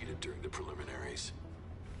defeated during the preliminaries.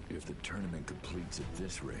 If the tournament completes at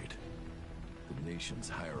this rate, the nation's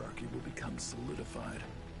hierarchy will become solidified.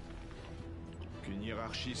 Qu'une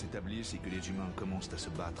hiérarchie s'établisse et que les humains commencent à se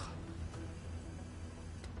battre.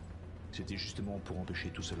 C'était justement pour empêcher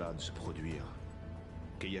tout cela de se produire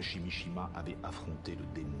qu'Eihachi Mishima avait affronté le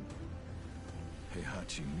démon.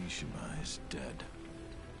 Heihachi Mishima is dead.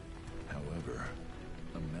 However,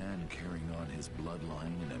 a man carrying on his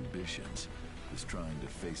bloodline and ambitions is trying to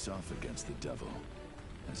face off against the devil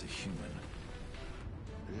as a human.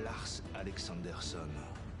 Lars Alexanderson,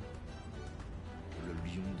 le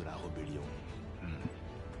lion de la rébellion.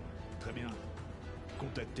 Très bien.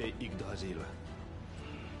 Contactez Yggdrasil.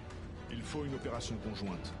 Il faut une opération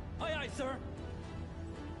conjointe. Aye, aye, sir.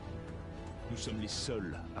 Nous sommes les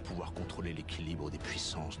seuls à pouvoir contrôler l'équilibre des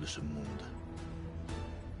puissances de ce monde.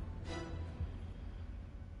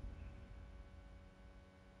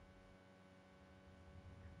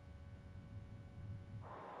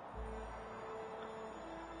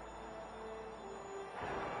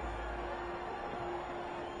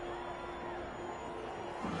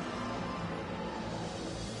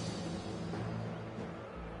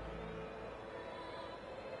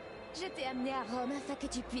 Je t'ai amené à Rome afin que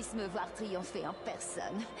tu puisses me voir triompher en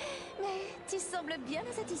personne. Mais tu sembles bien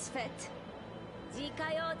insatisfaite. 自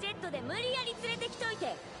家用ジェットで無理やり連れてきとい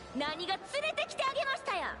て何が連れてきてあげまし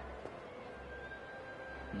たや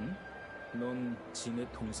응? 넌 진의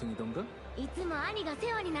동생이던가? いつも兄が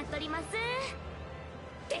世話になっとりますっ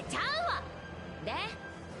てちゃうわで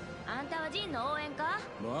あんたはジンの応援か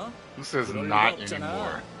뭐? Who says not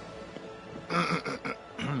anymore?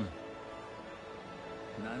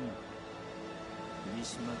 난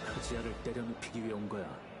미시마 카즈야를 때려눕히기 위해 온 거야.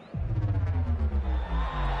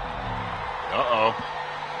 Uh-oh.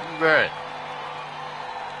 Who's that?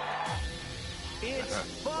 It's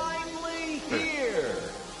finally here!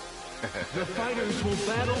 The fighters will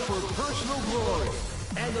battle for personal glory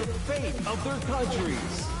and the fate of their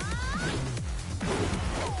countries.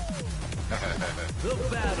 The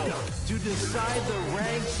battle to decide the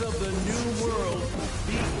ranks of the new world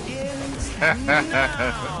begins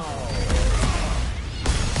now!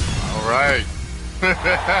 All right.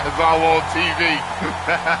 It's all on TV.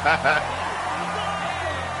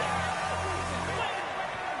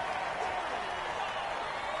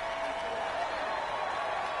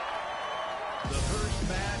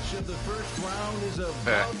 The first round is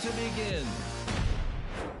about to begin.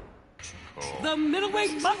 The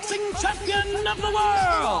middleweight boxing champion of the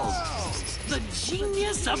world, the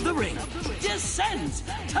genius of the ring, descends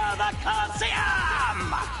to the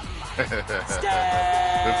Coliseum. That's the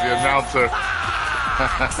announcer.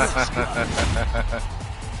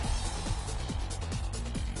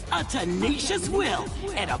 A tenacious will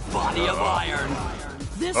and a body of iron.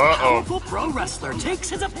 This powerful pro wrestler takes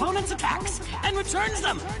his opponent's attacks and returns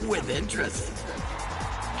them with interest.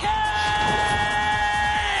 King!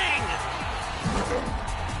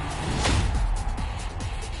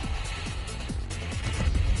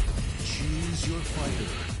 Choose your fighter.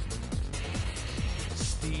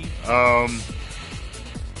 Steve.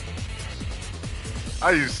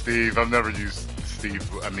 I use Steve. I've never used Steve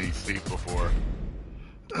before.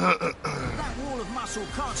 That wall of muscle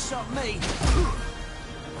can't stop me.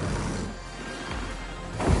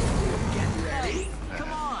 Get ready.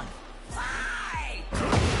 Come on. Fight.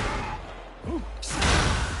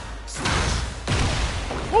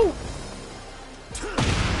 Woo.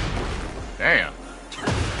 Damn.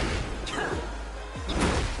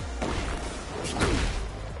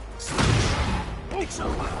 It's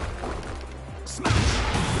over. Smash.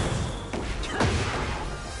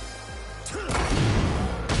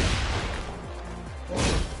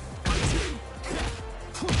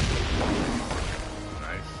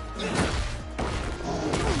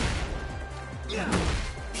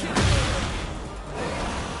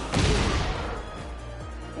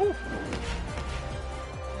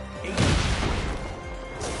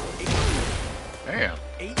 Damn.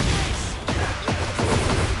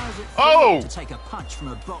 Oh! To take a punch from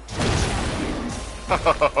a boxing champion.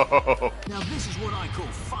 Now this is what I call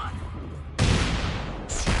fun.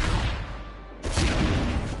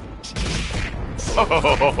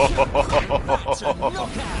 That's a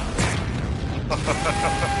knockout.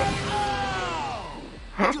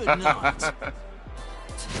 Good night.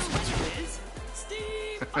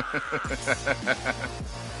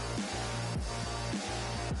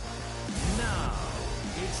 Now,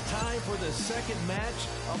 it's time for the second match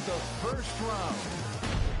of the first round.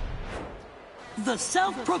 The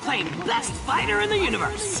self-proclaimed best fighter in the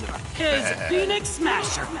universe, his Phoenix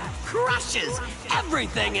Smasher, crushes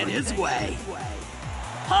everything in his way.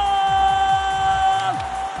 Paul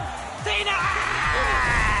Phoenix!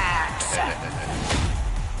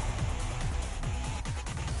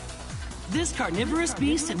 This carnivorous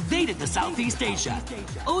beast invaded the Southeast Asia,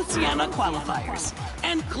 Oceania qualifiers,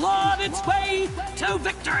 and clawed its way to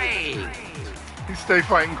victory! He stay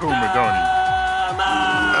fighting Kuma, don't he?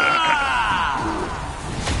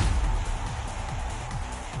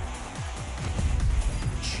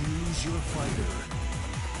 Choose your fighter.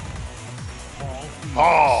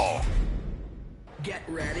 Oh! Get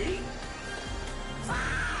ready.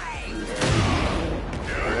 Fight!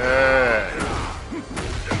 Yeah.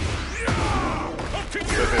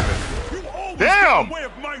 Damn! Way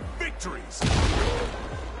of my victories.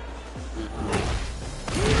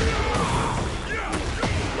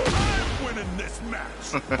 I'm winning this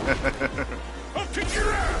match. I'll kick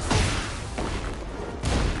your ass.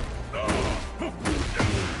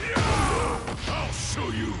 I'll show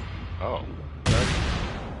you. Oh.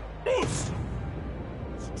 Boost.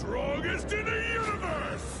 Strongest in the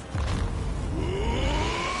universe.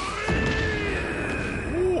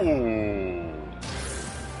 Ooh.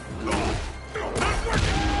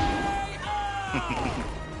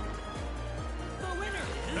 The winner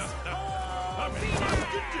is I'm in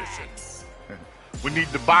condition. We need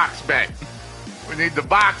the box back. We need the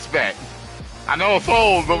box back. I know it's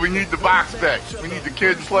old, but we need the box back. We need the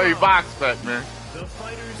Kid and Slave box back, man. The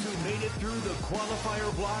fighters who made it through the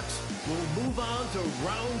qualifier blocks will move on to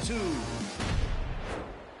round 2.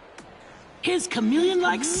 His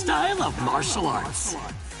chameleon-like style of martial arts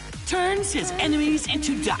turns his enemies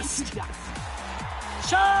into dust.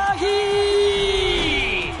 Shahid!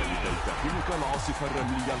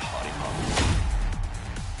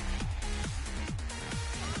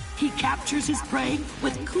 He captures his prey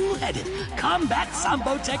with cool-headed combat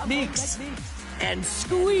sambo techniques and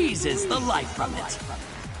squeezes the life from it.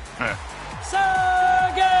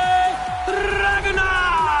 Sergei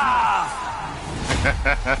Dragunov!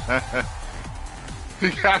 He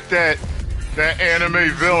got that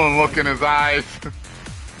anime villain look in his eyes.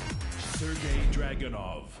 Sergei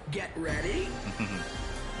Dragunov. Get ready.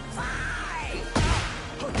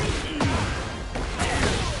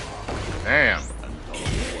 Damn.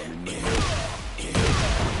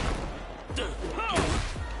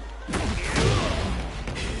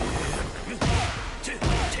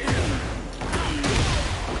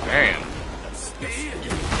 Damn.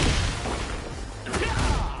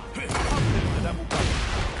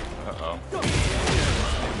 Uh-oh.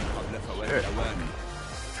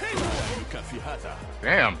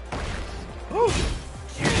 Damn. Woo.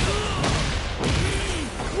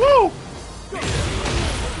 Woo.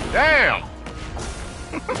 Damn.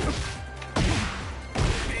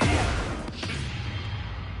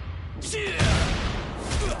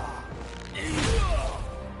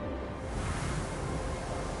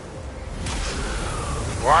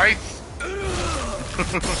 Right?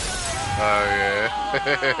 Oh yeah.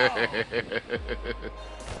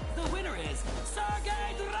 The winner is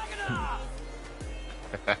Sergei Dragunov.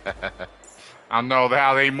 I know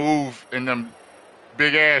how they move in them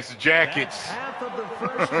big ass jackets. That's half of the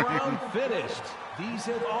first round finished. These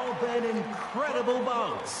have all been incredible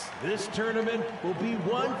bouts. This tournament will be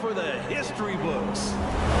one for the history books.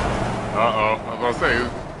 Uh-oh. I was gonna say,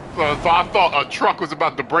 so I thought a truck was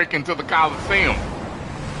about to break into the Coliseum.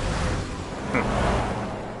 Now,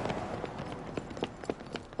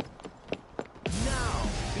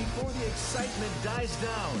 before the excitement dies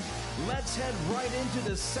down, let's head right into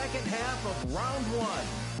the second half of round 1.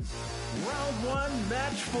 Round 1,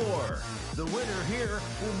 match 4. The winner here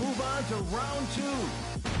will move on to round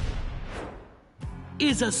 2.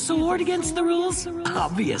 Is a sword against the rules?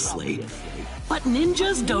 Obviously. But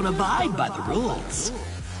ninjas don't abide by the rules.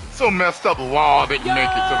 So messed up law that you make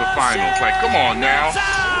it to the finals. Like, come on now.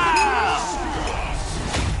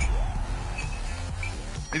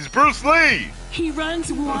 It's Bruce Lee. He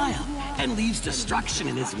runs wild and leaves destruction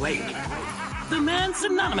in his wake. The man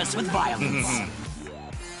synonymous with violence.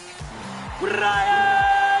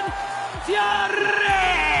 Ryan Fury!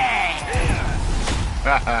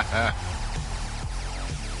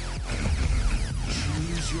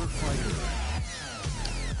 Choose your fighter.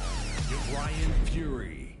 Ryan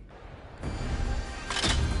Fury.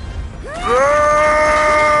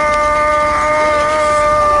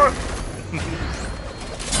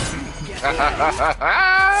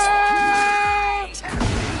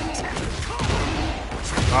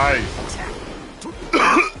 Nice.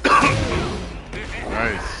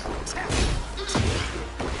 Nice.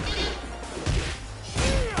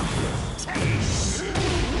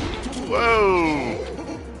 Whoa.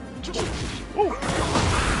 Woo.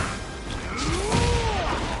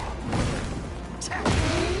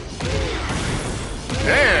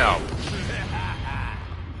 Damn.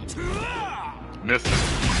 Missed it.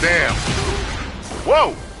 Damn.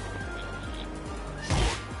 Whoa.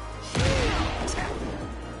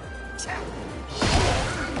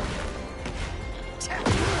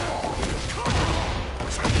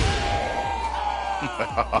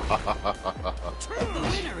 The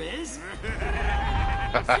winner is...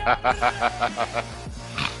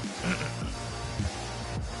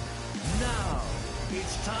 Now,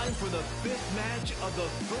 it's time for the 5th match of the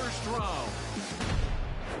first round.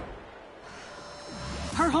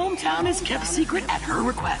 Her hometown is kept secret at her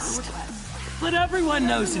request. But everyone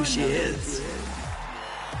knows who she is.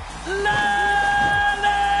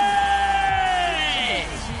 Lale!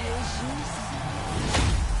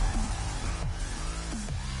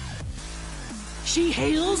 She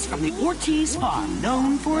hails from the Ortiz farm,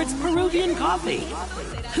 known for its Peruvian coffee.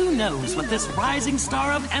 Who knows what this rising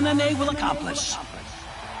star of MMA will accomplish?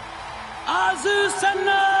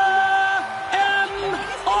 Azucena M.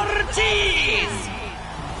 Ortiz!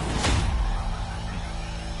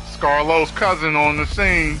 Scarlo's cousin on the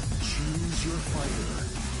scene. Choose your fighter.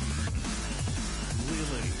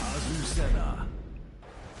 Lily Azucena.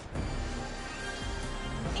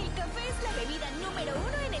 Es la bebida número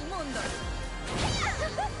 1 en el mundo.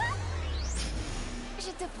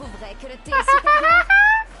 Je te prouverai que le thé est supérieur.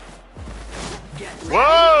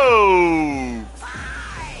 Whoa!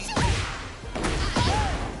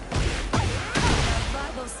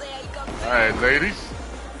 All right, ladies.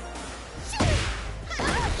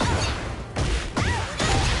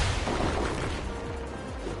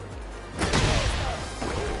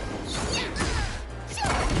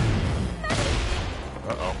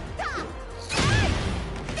 Uh-oh.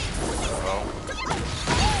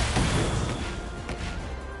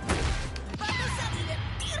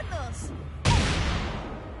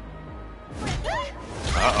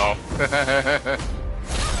 Uh-oh.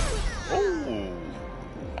 Oh.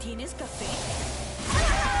 ¿Tienes café?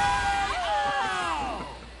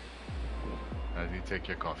 How do you take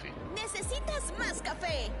your coffee? Necesitas más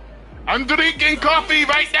café. I'm drinking coffee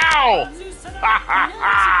right now! De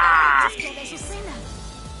su cena.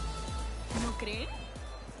 ¿No creen?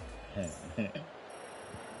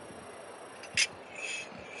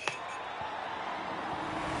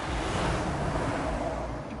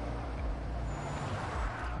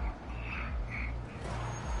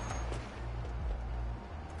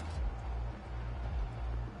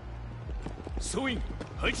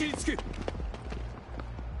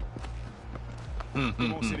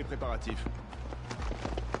 Commencez les préparatifs.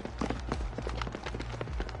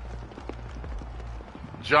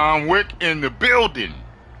 John Wick in the building.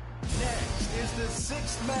 Next is the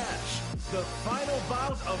sixth match, the final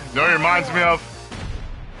bout of. No, it reminds me of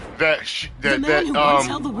that the man who once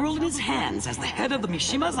held the world in his hands as the head of the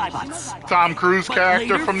Mishima Zaibatsu. Tom Cruise But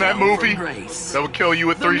character later from that fell movie from grace. that would kill you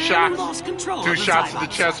with The 3 man shots, who lost control 2 of the shots to the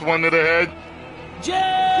Zaibatsu. chest, 1 to the head. He's a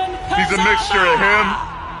Kazama! mixture of him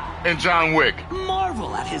and John Wick.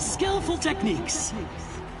 Marvel at his skillful techniques.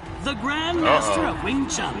 The Grand Master of Wing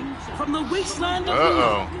Chun from the wasteland of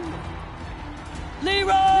Uh-oh.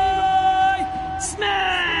 Leroy Smith!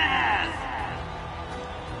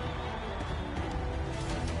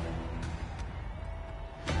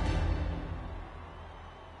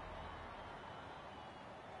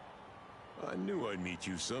 I knew I'd meet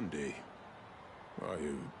you someday. I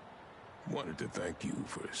wanted to thank you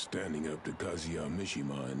for standing up to Kazuya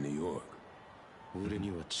Mishima in New York. 俺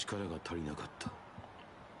には力が足りなかった。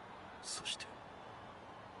そして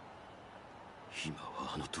今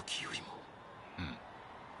はあの時よりも。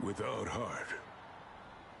Without heart,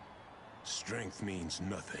 strength means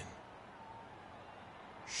nothing.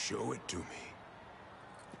 Show it to me.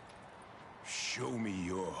 Show me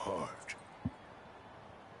your heart.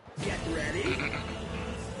 Get ready.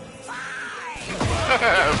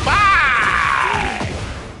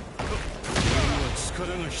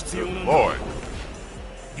 Boy.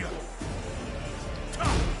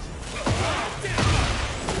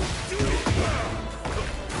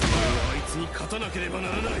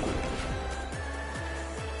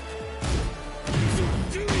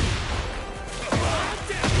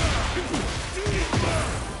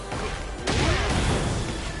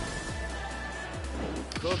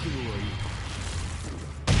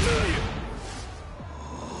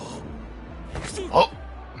 Oh.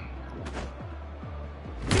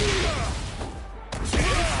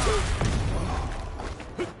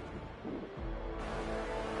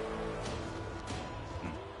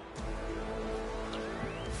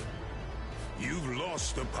 You've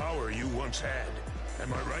lost the power you once had.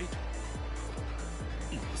 Am I right?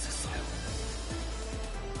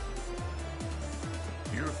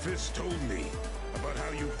 Your fist told me about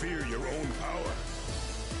how you fear your own power.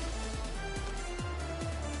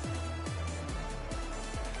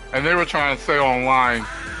 And they were trying to say online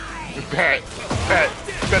that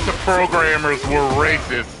the programmers were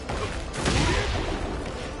racist.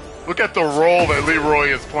 Look at the role that Leroy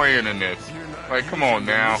is playing in this. Like, come on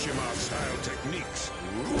now.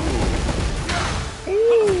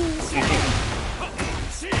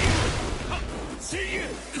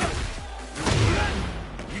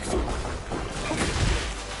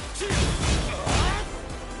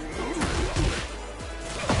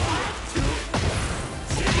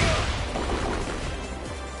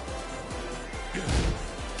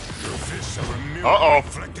 Uh-oh.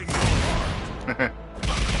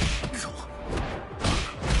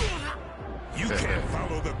 You can't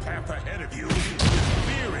follow the path ahead of you.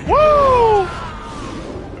 Woo!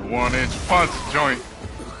 The 1-inch punch joint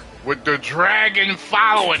with the dragon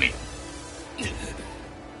following it.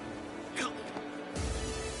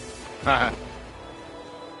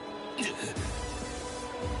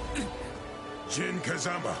 Jin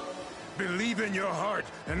Kazama, believe in your heart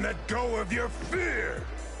and let go of your fear.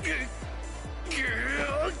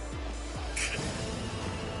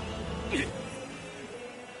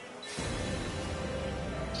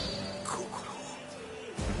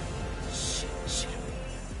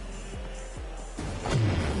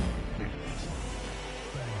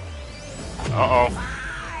 Uh-oh.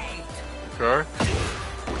 Okay.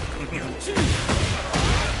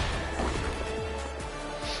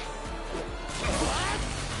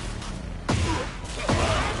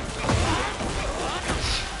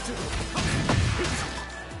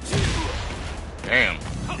 Damn.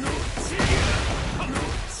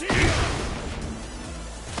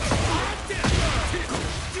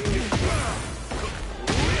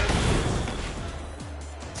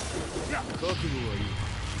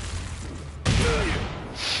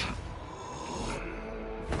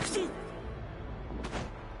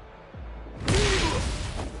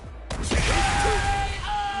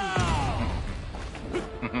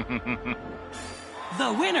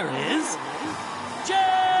 The winner is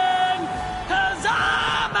Jen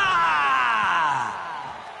Kazama!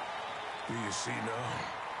 Do you see now?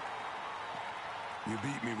 You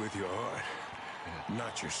beat me with your heart,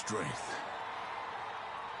 not your strength.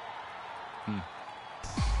 Hmm.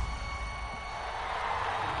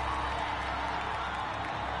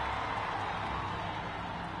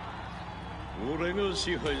 俺が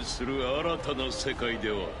支配する新たな世界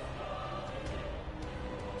では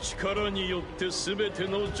力によって全て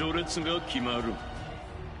の序列が決まる。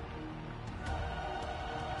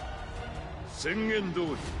宣言通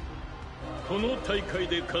りこの大会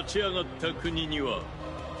で勝ち上がった国には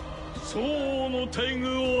相応の待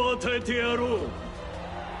遇を与えてやろう。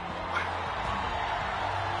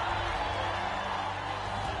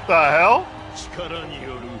The hell? 力に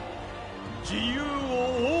よる自由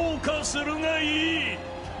を謳歌するがいい。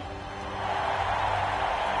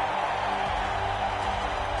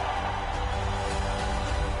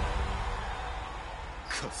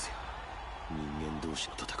カズヤ、人間同士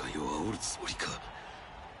の戦いを煽るつもりか。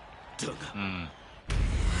だが、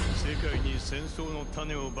世界に戦争の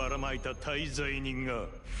種をばらまいた大罪人が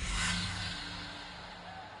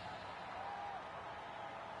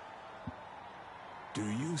Do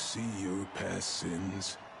you see your past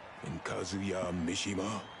sins in Kazuya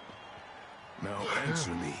Mishima? Now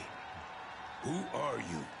answer me. Who are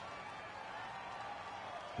you?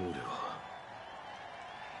 俺は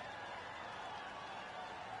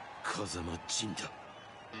風間仁だ。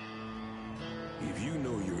If you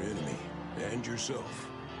know your enemy and yourself,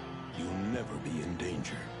 you'll never be in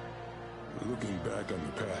danger. Looking back on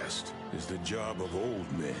the past is the job of old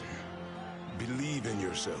men. Believe in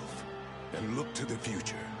yourself and look to the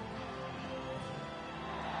future.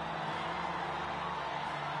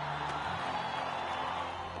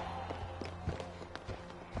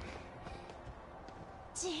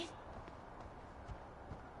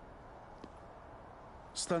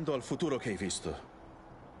 Stando al futuro che hai visto,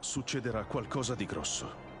 succederà qualcosa di grosso.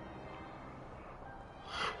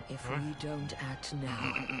 If we don't act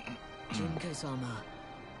now, Jin Kazama,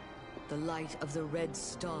 the light of the Red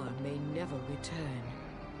Star may never return.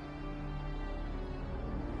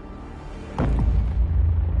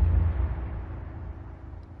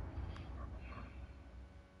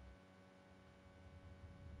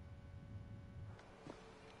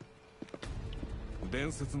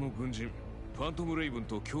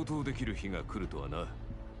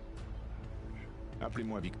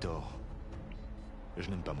 Appelez-moi Victor. Je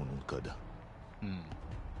n'aime pas mon nom de code.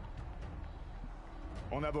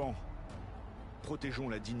 En avant. Protégeons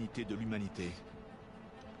la dignité de l'humanité.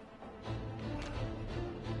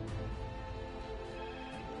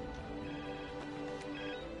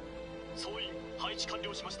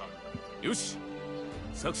 Yoshi,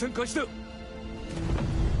 作戦開始だ。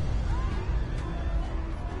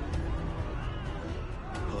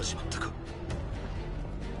始まったか。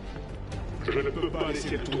Je ne peux pas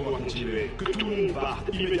laisser le tournoi continuer. Que tout le monde parte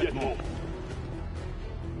immédiatement.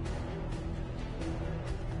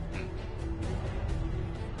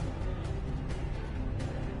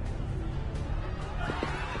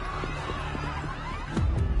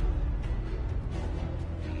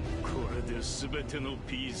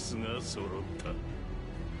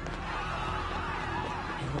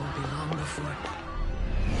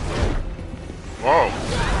 Whoa.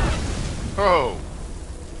 Oh.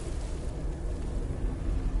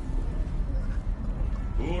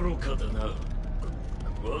 愚かだな。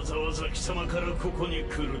わざわざ貴様からここに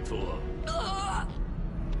来るとは。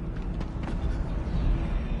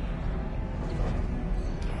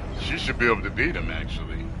She should be able to beat him,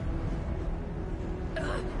 actually. I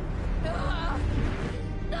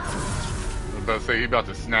was about to say, he about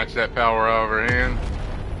to snatch that power out of her hand.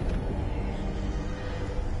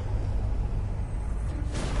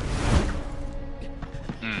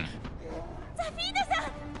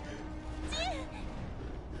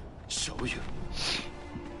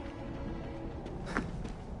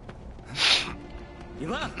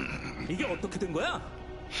 이봐, 이게 어떻게 된 거야?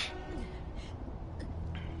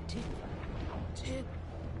 Did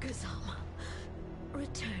Kazama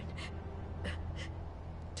return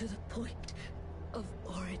to the point of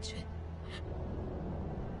origin?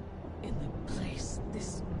 In the place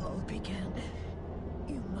this all began,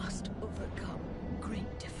 you must overcome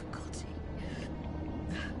great difficulty.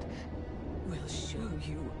 That will show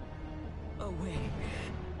you a way,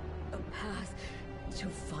 a path to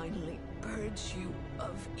finally purge you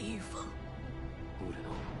of evil. 俺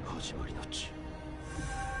の始まりの地。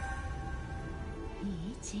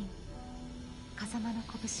いいジン。風間の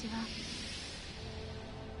拳は。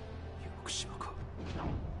よくしばか。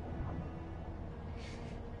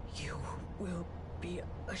You will be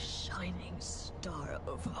a shining star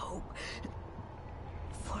of hope.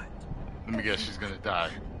 For Let me guess, she's gonna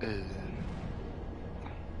die.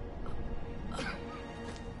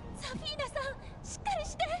 Safina san, しっかり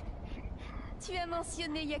して. Tu as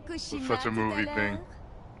mentionné Yakushima Such a movie tout à thing. l'heure.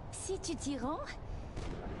 Si tu t'y rends,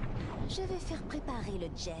 je vais faire préparer le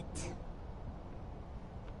jet.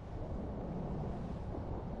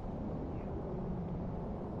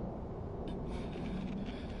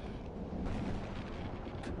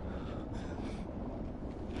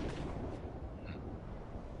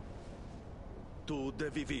 Tu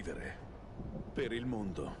devi vivere. Per il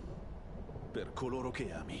mondo. Per coloro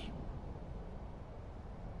che ami.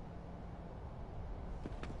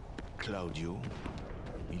 Claudio?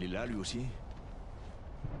 Il est là lui aussi?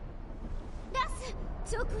 ラス、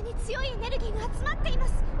上空に強いエネルギーが集まっていま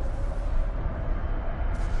す。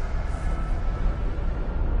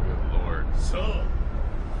Good lord. さあ、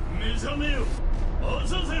目覚めよ、ア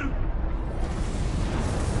ザゼル。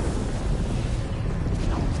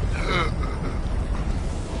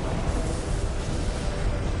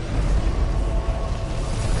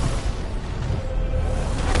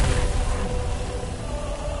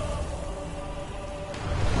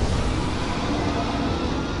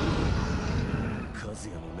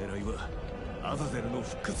アザゼルの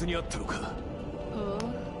復活にあったのか。ほう、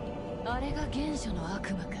あれが原初の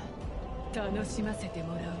悪魔か。楽しませて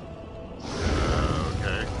もらう。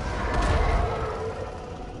Okay.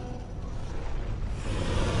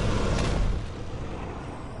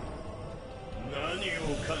 何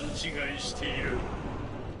を勘違いしている。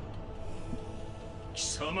貴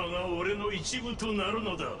様が俺の一部となる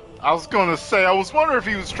のだ。I was gonna say, I was wondering if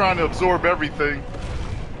he was trying to absorb everything.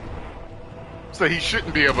 So he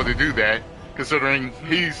shouldn't be able to do that, considering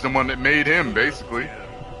he's the one that made him, basically.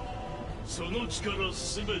 その力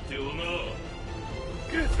すべてをな。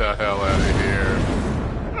 Get the hell out of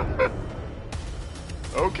here.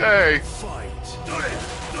 Okay.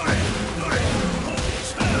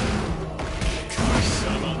 貴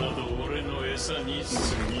様など俺の餌に過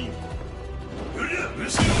ぎん。うりゃ、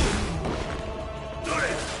飯よ。どれ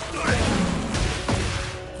どれ。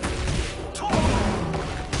と。う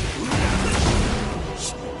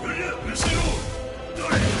りゃ、飯よ。ど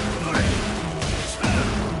れどれ。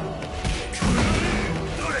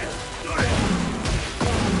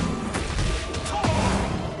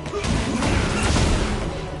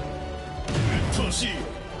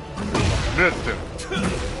Missed him.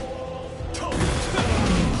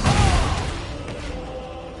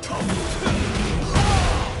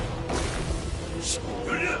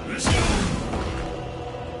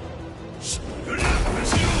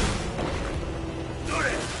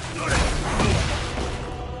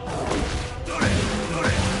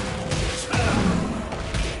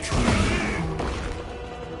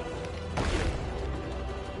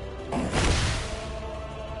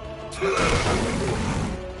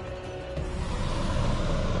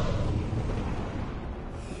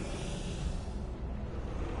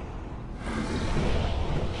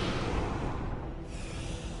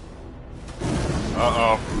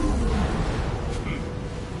 Uh-oh.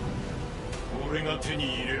 俺が手に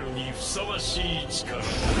入れるにふさわしい力。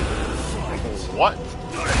What?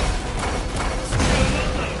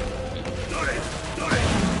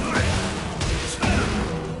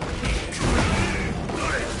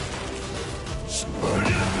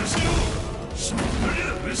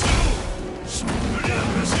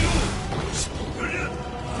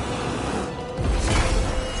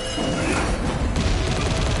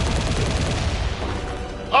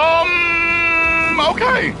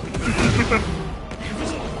 はい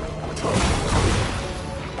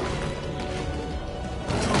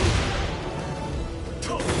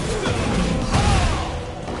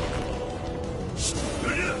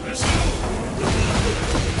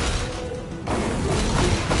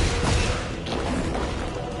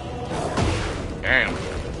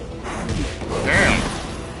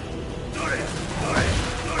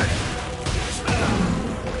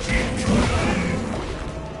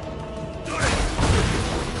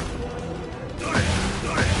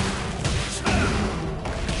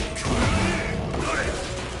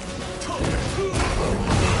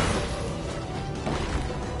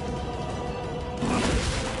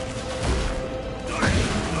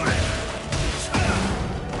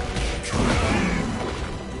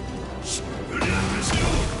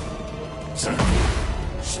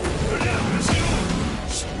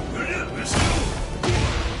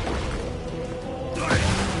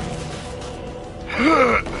Get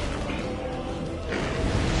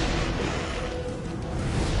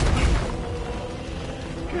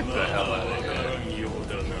the hell out of here.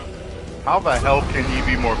 How the hell can he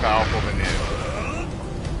be more powerful than him?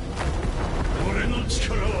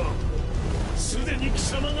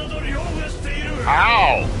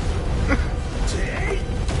 Ow!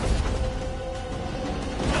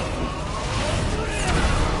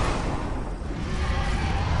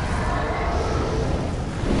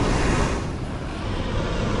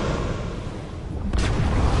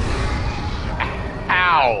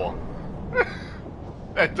 Ow!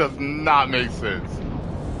 That does not make sense.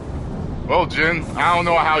 Well, Jin, I don't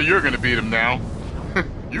know how you're gonna beat him now.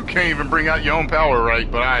 You can't even bring out your own power right,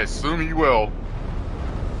 but I assume you will.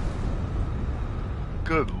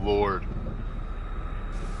 Good lord.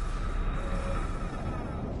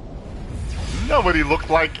 You know what he looked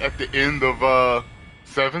like at the end of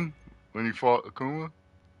 7 when he fought Akuma?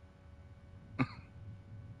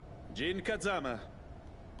 Jin Kazama,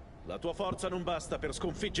 la tua forza non basta per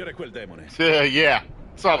sconfiggere quel demone. Yeah,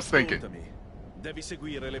 that's what I was thinking. Ascoltami, devi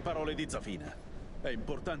seguire le parole di Zafina. È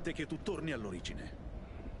importante che tu torni all'origine.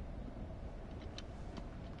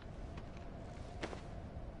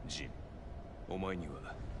 Jin, お前には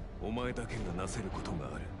お前だけがなせることが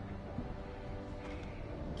ある。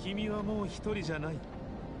君はもう一人じゃない。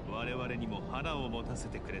我々にも花を持たせ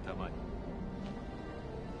てくれたま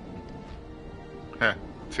え。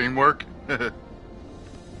Teamwork? わ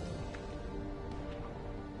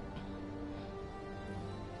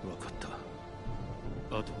かった。あ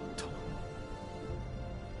とは頼む。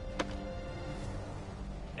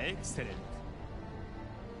エクセレン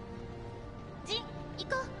ト。ジン、行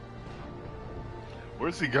こう。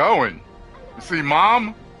Where's he going? You see,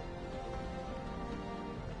 Mom?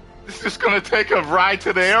 This is just gonna take a ride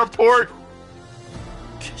to the airport?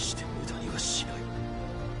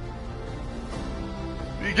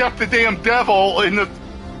 You got the damn devil in the...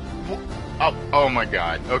 Oh my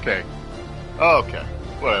god. Okay. Okay.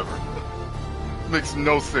 Whatever. Makes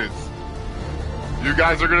no sense. You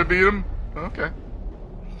guys are gonna beat him? Okay.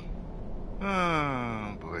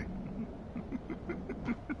 Oh boy.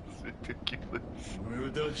 It's ridiculous.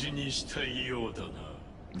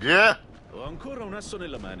 Yeah. Ho ancora un asso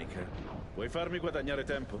nella manica. Vuoi farmi guadagnare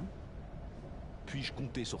tempo? Puis-je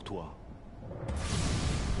compter sur toi?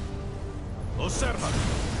 Osserva!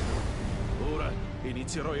 Ora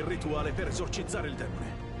inizierò il rituale per esorcizzare il demone.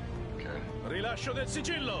 Okay. Rilascio del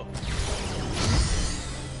sigillo!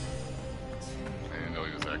 I didn't know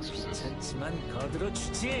he was exorcist.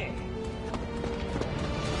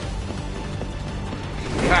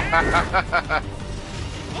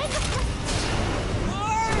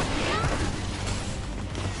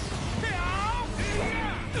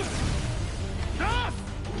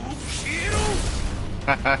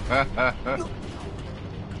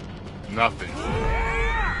 Nothing.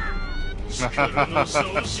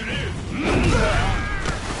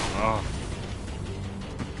 Oh.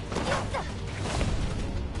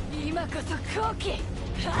 今こそ好機。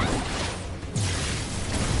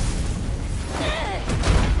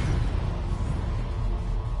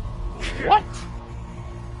What?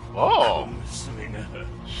 Oh.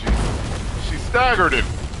 She staggered him.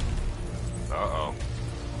 Uh-oh.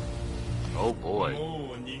 Oh boy.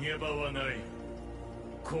 もう逃げ場はない。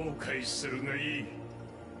後悔するがいい。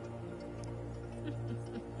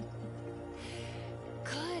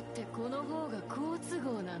かえってこの方が好都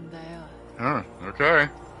合なんだよ。Okay.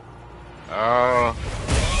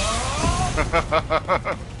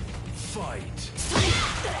 Fight.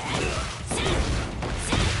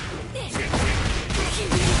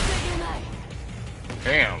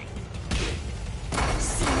 Damn.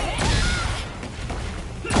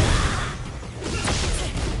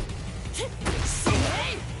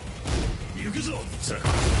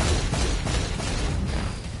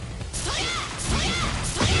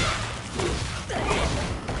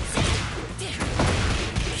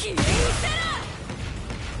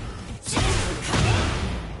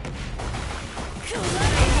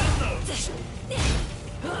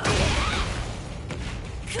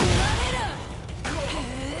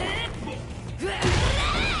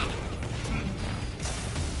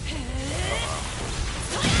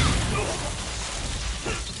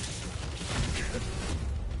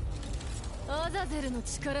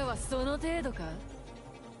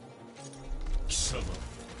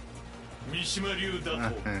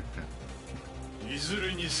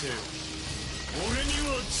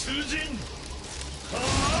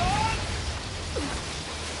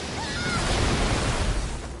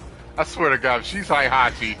 I swear to God, if she's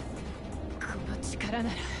Heihachi.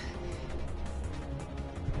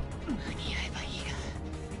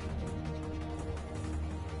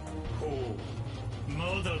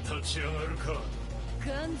 だ立ち上がるか。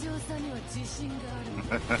頑丈さには自信が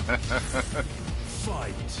ある。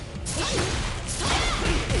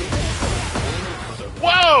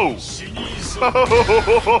Whoa!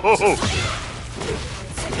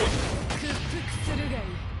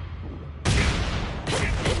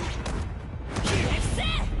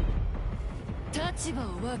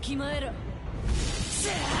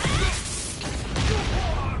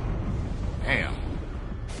 Damn.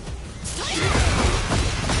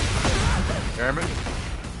 Damn it.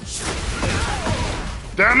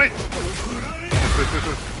 Damn it!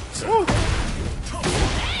 Woo.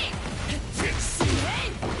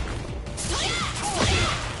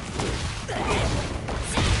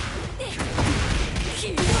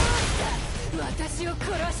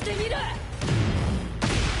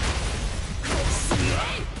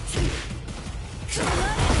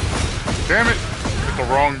 Damn it! Hit the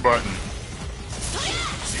wrong button.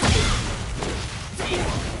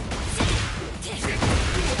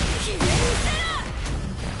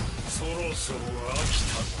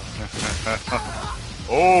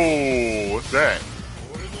 Oh, what's that?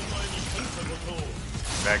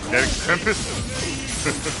 Magnetic Tempest?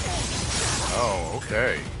 Oh,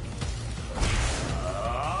 okay.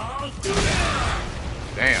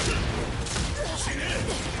 Damn.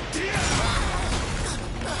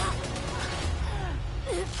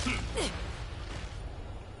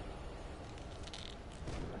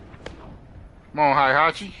 Come on,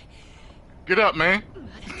 Heihachi. Get up, man.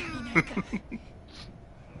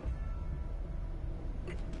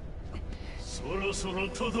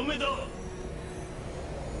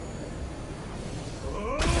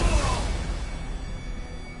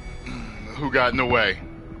 Who got in the way?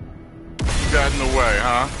 Who got in the way,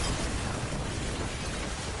 huh?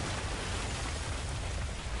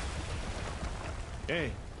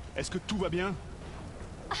 Hey, est-ce que tout va bien?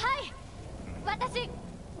 Hi. 私、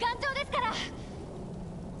頑丈ですから。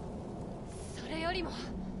それよりも。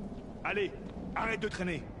Allez, arrête de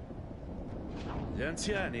traîner. Gli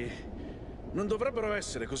anziani non dovrebbero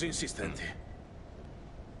essere così insistenti.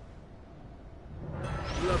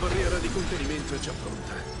 La barriera di contenimento è già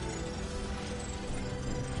pronta.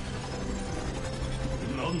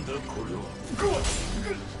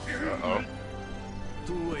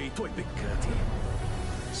 Tu e i tuoi peccati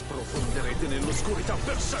sprofonderete nell'oscurità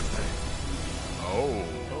per sempre. Oh.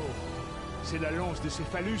 C'est la lance de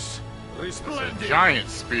Céphalus. It's a giant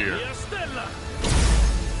spear.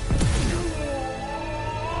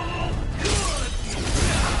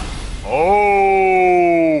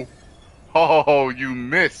 Oh! Oh, you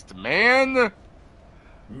missed, man!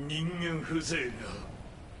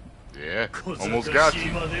 Yeah, almost got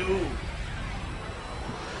you.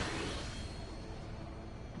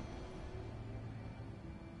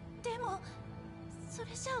 でも、それ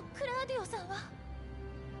じゃあクラウディオさんは。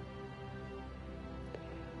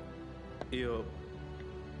Io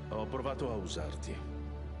ho provato a usarti.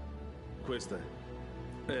 Questa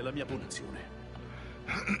è la mia punizione.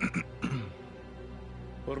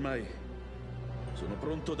 Ormai sono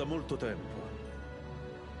pronto da molto tempo.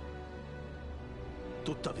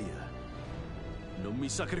 Tuttavia, non mi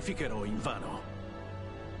sacrificherò in vano.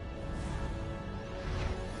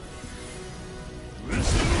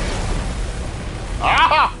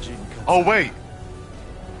 Ah! Oh, wait.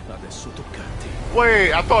 Adesso toccati.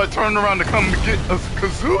 Wait, I thought it turned around to come to get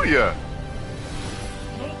Kazuya.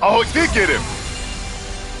 Oh, it did get him.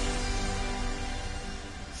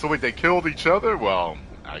 So wait, they killed each other? Well,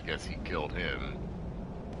 I guess he killed him.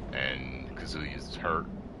 And Kazuya's hurt.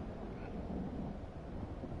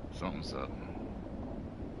 Something's up.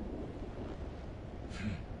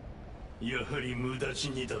 やはり無駄死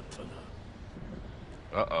にだった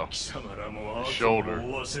な。Uh-oh. 貴様らもあとを Shoulder.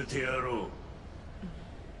 追わせてやろう。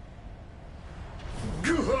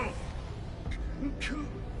ク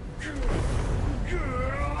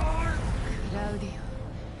ラウディ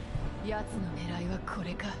オ、奴の狙いはこ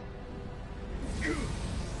れか。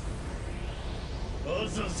ア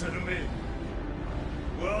ザセルメ、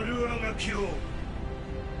悪あがきを。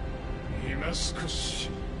今少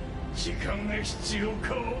し時間が必要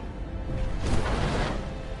か。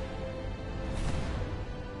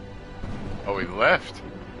Oh, he left.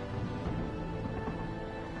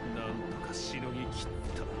 なんとかしのぎ切っ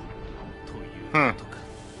たということか。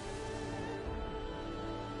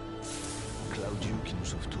Claudio qui nous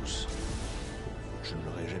sauve tous. Je ne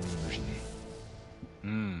l'aurais jamais imaginé.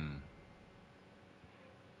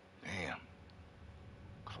 Damn.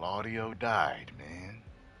 Claudio died, man.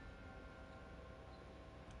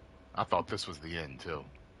 I thought this was the end, too.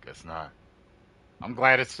 Guess not. I'm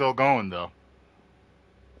glad it's still going, though.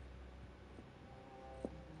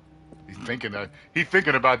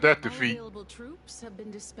 thinking about that defeat. All available troops have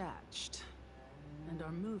been dispatched and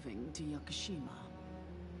are moving to Yakushima.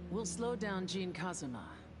 We'll slow down Jin Kazuma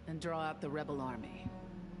and draw out the rebel army.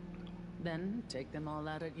 Then take them all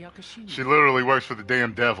out at Yakushima. She literally works for the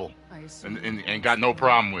damn devil and got no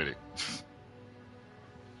problem with it.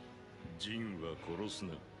 Jin wa korosu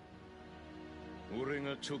na. Ore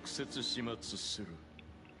ga chokusetsu shimatsu suru.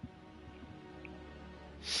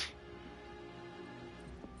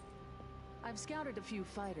 I've scouted a few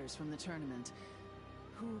fighters from the tournament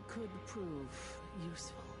who could prove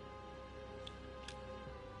useful.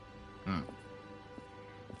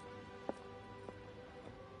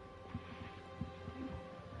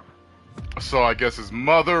 So I guess his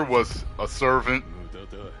mother was a servant.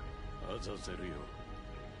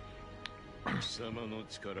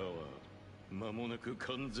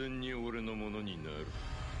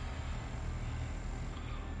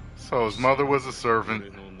 So his mother was a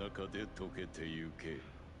servant.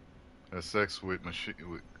 Had sex with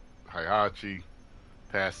Heihachi,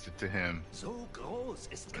 passed it to him.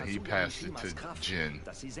 He passed it to Jin.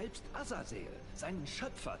 Dass sie selbst Azazel, seinen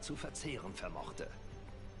Schöpfer, zu verzehren vermochte.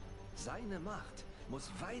 Seine Macht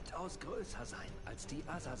muss weitaus größer sein als die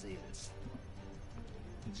Azazels.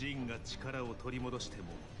 Jinが力を取り戻しても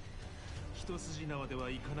一筋縄では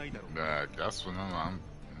いかないだろう。That's what I'm.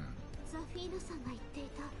 ザフィーナさんが言ってい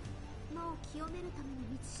た魔を清めるための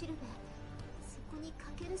道しるべ、そこに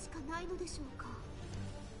かけるしかないのでしょうか。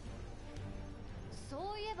そ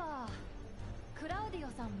ういえばクラウディ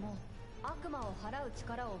オさんも悪魔を払う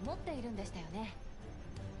力を持っているんでしたよね。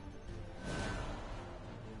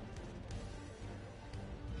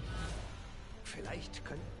Vielleicht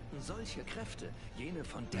könnten solche Kräfte jene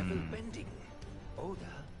von Devil bändigen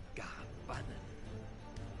oder gar bannen.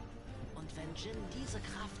 Und wenn Jin diese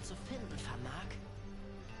Kraft zu finden vermag?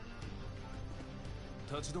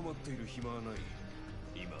 立ち止まっている暇はない。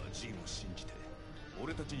今はジンを信じて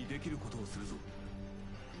俺たちにできることをするぞ。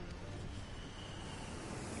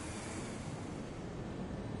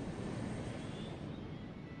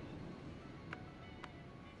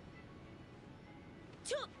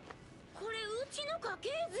これうちの家系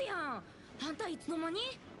図やん。あんたいつの間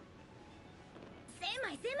に？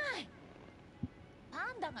狭い狭い。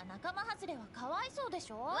パンダが仲間外れはかわいそうで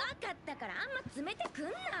しょ。わかったからあんま詰めてくん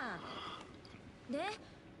な。で、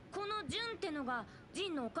このジュンってのがジ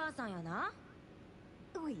ンのお母さんやな。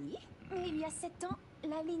Oui, mais il y a 7 ans,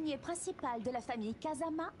 la lignée principale de la famille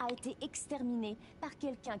Kazama a été exterminée par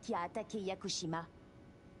quelqu'un qui a attaqué Yakushima.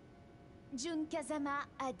 Jun Kazama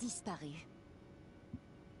a disparu.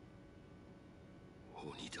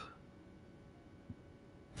 鬼だ。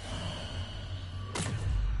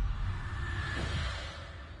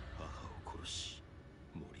母を殺し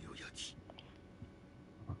森を焼き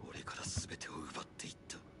俺から全てを奪っていっ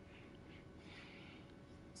た。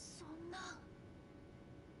そんな。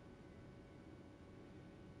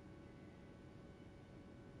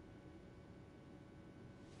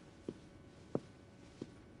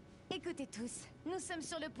Écoutez tous, nous sommes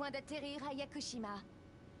sur le point d'atterrir à Yakushima.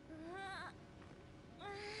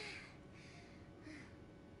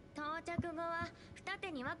 到着後は二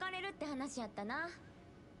手に分かれるって話やったな。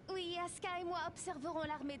Oui, Asuka et moi observerons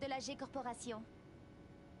l'armée de la G Corporation.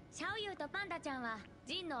 シャオユーとパンダちゃんは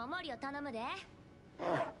ジンのお守りを頼むで。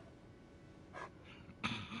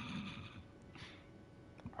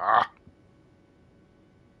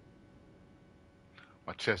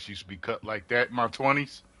My chest used to be cut like that in my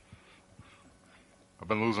 20s. I've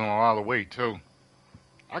been losing a lot of weight too.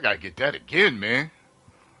 I gotta get that again, man.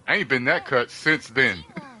 I ain't been that cut since then.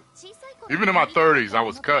 Even in my 30s, I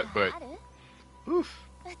was cut, but oof,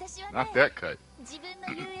 not that cut. 自分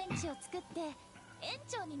の遊園地を作って園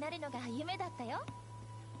長になるのが夢だったよ。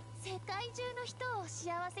世界中の人を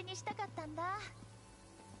幸せにしたかったんだ。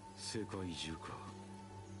世界中か。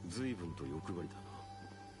随分と欲張りだ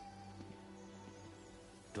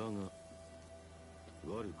な。だが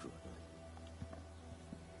悪くは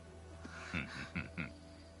ない。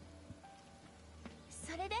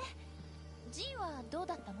それでジンはどう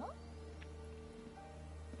だったの？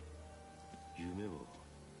夢は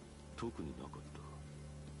特になかった。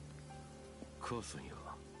母さんや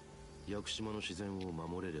屋久島の自然を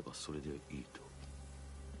守れればそれでいいと、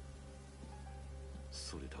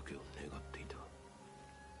それだけを願っていた。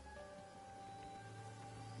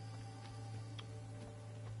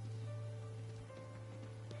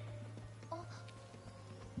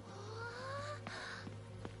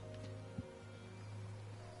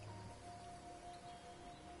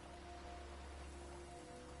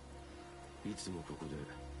いつもここで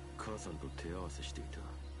母さんと手合わせしていた。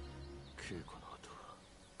稽古の後は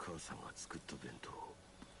母さんが作った弁当を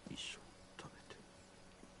一緒に。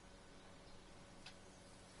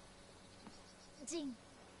ジン、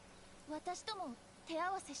私とも手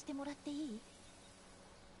合わせしてもらっていい？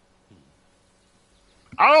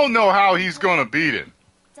 I don't know how he's gonna beat him.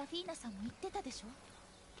 ザフィーナさんも言ってたでしょ。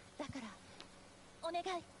だからお願い。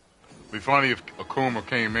 Be funny if Akuma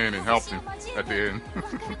came in and helped him at the end.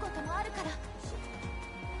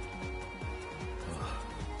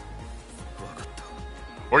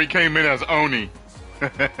 Or he came in as Oni.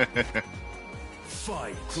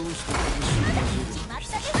 Fight.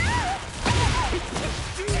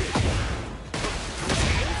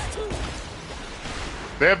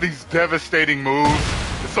 They have these devastating moves.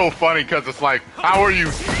 It's so funny because it's like, how are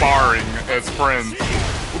you sparring as friends?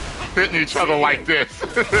 Hitting each other like this.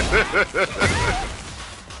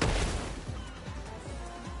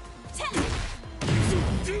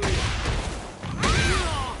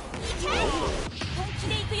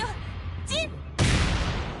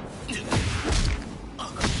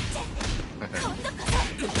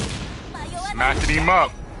 Smacking him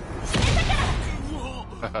up.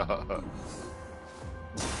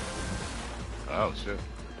 Oh shit.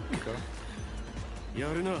 Okay.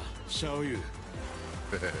 やるな、シャオユ。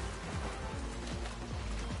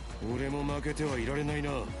俺も負けてはいられない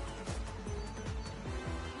な。ま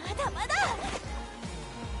だまだ。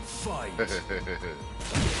Fight.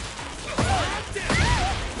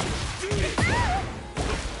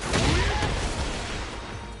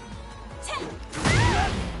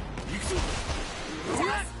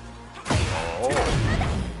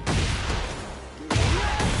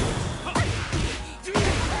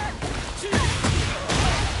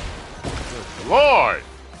 Lord!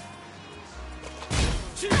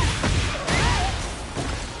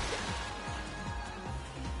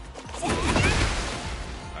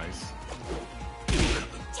 Nice.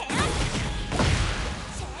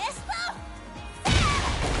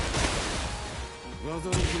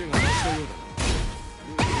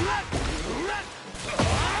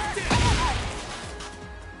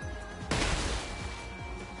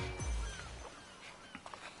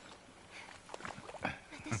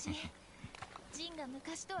 Jin が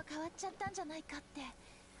昔とは変わっちゃったんじゃないかって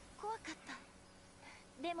怖かった。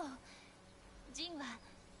でもジンは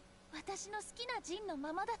私の好きなジンの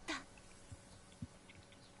ままだった。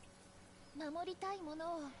守りたいもの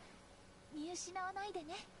を見失わないで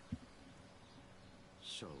ね。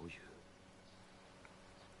シャオユ。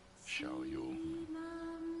シャオユ。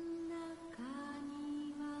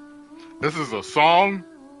This is a song?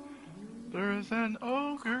 There's an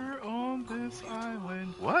ogre on this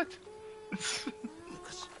island. What?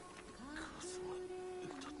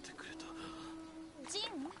 ジ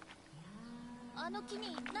ン？あの木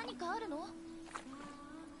に何かあるの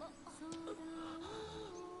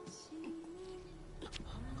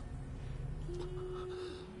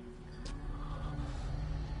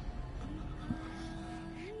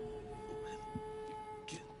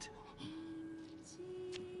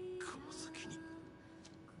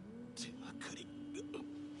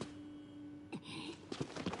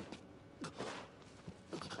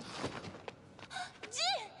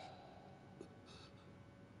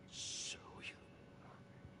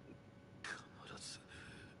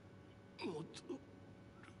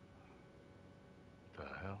？The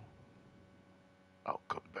hell? I'll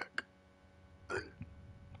come back.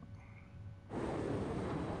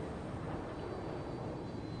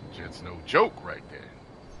 Just no joke right there.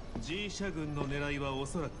 G 社軍の狙いはお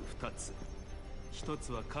そらく2つ。一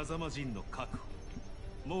つは風間陣の確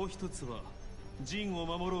保。もう一つは陣を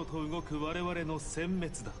守ろうと動く我々の殲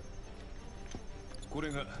滅だ。こ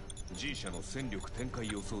れが G 社の戦力展開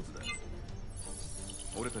予想図だ。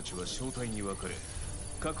俺たちは小隊に分かれ、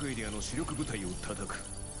各エリアの主力部隊を叩く。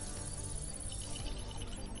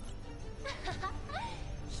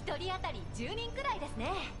一人当たり10人くらいです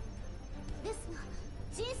ね。ですが、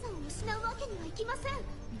ジンさんを失うわけにはいきません。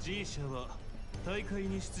G 社は大会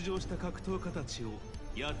に出場した格闘家たちを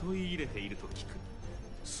雇い入れていると聞く。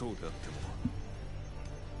そうであって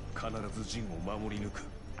も必ず陣を守り抜く。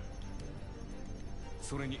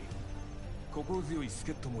それに心強い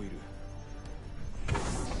助っ人もいる。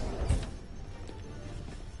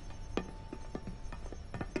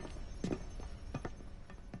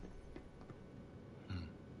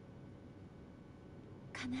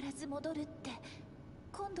必ず戻るって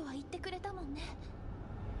今度は言ってくれたもんね。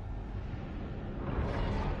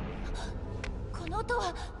この音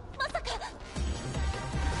はまさか。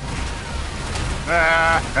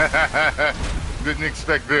Didn't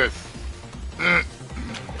expect this.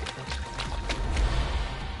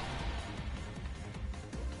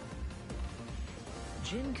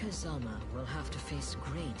 Jin Kazama will have to face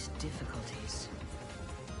great difficulties.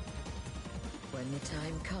 When the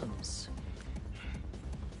time comes,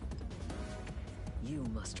 You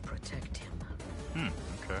must protect him.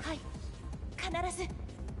 Okay. はい、必ず。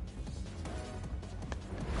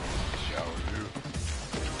 Shall do.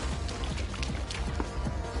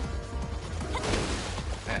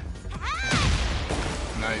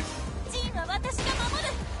 Nice. ジンは私が守る。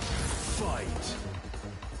 Fight.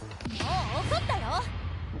 もう怒ったよ。はい。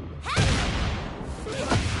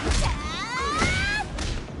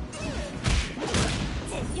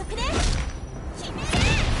全力で決める。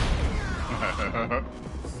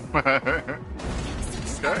 Okay,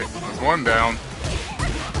 that's one down.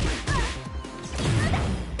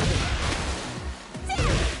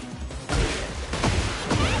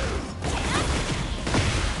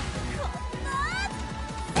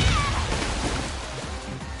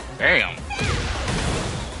 Damn.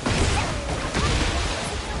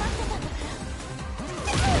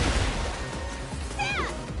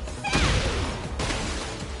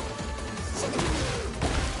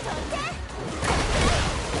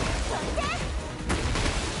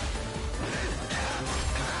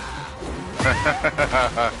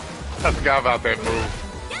 I forgot about that move.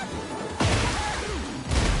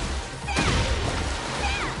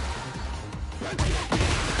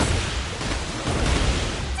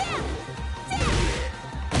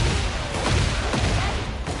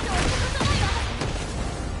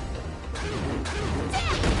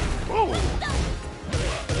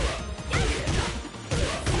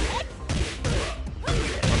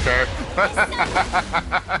 Okay.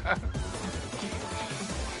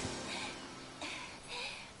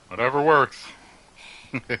 Whatever works.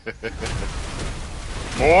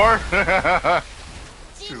 More?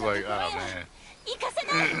 She's like, oh man.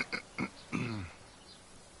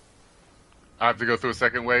 I have to go through a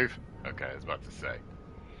second wave? Okay, I was about to say.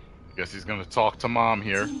 Guess he's gonna talk to mom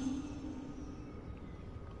here.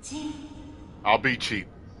 I'll be cheap.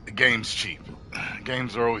 The game's cheap.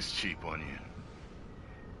 Games are always cheap on you.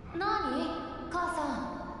 何？母さ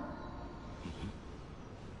ん。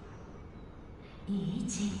いい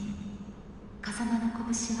ジン。風間の拳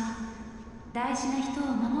は大事な人を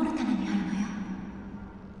守るためにあるのよ。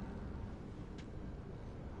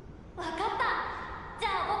わかった。じゃ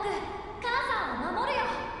あ僕、母さんを守るよ。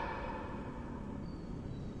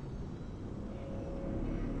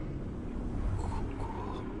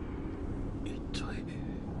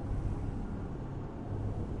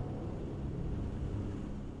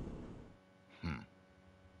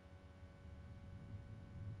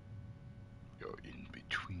You're in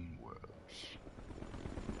between worlds.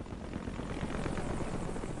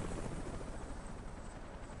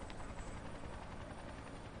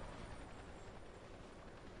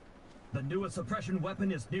 The newest suppression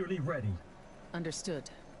weapon is nearly ready.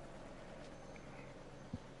 Understood.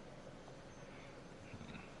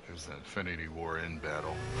 There's the Infinity War in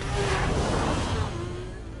battle.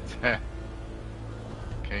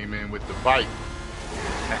 Came in with the bite.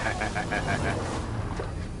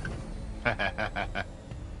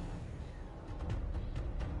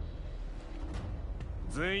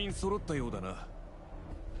 全員揃ったようだな。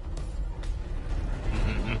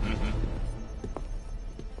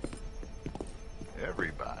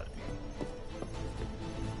Everybody.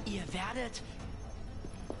 Ihr werdet...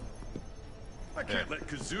 I can't let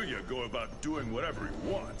Kazuya go about doing whatever he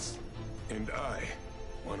wants. And I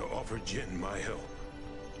want to offer Jin my help.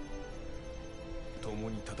 共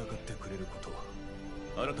に戦ってくれること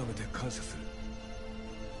改めて感謝する。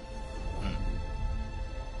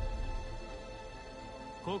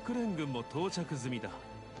国連軍も到着済みだ。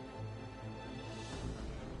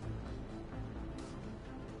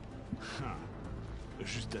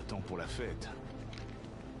Juste à temps pour la fête.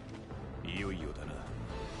 いよいよだな。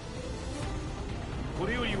こ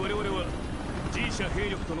れより我々は G 社兵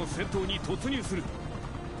力との戦闘に突入する。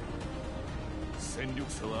戦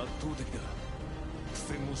力差は圧倒的だ。苦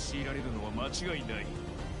戦を強いられるのは間違いない。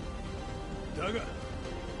だが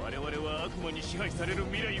我々は悪魔に支配される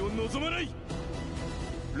未来を望まない。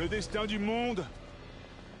 Le destin du monde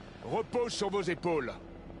repose sur vos épaules.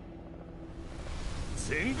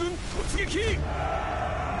 全軍突撃! Here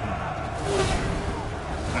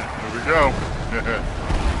we go.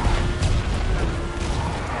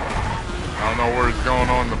 I don't know where it's going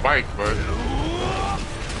on the bike, but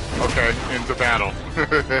okay, into battle.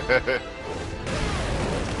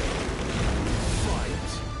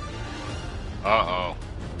 Uh-oh.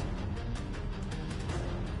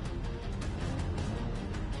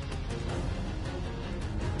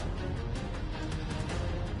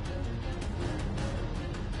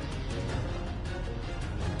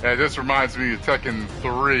 Yeah, this reminds me of Tekken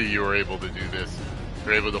 3. You were able to do this.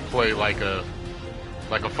 You're able to play like a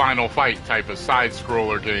Final Fight type of side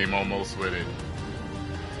scroller game almost with it.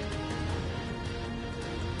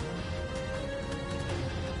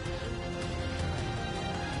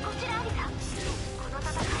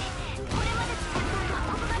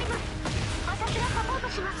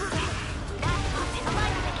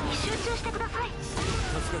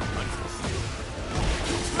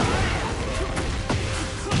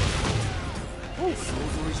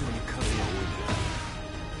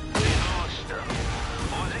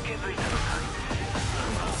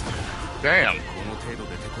 Damn.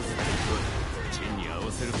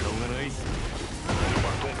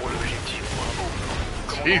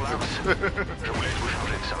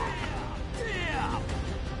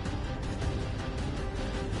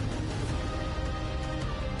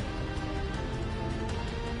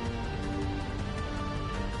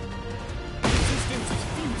 Resistance is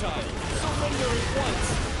futile. Surrender at once.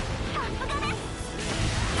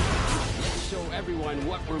 Let's show everyone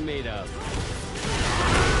what we're made of.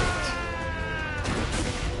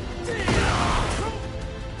 There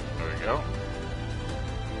we go.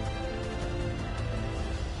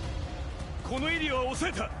 このエリアは抑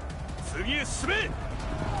えた。次へ進め。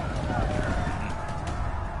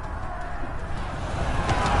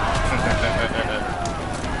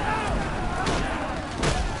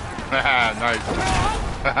Nice.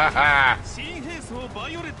 新兵装バ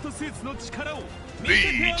イオレットスーツの力を。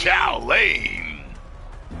 Lee Chow Lane.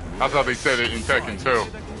 That's how they said it in Tekken 2.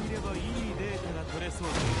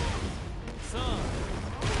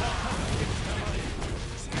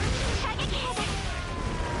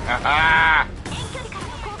 Haha!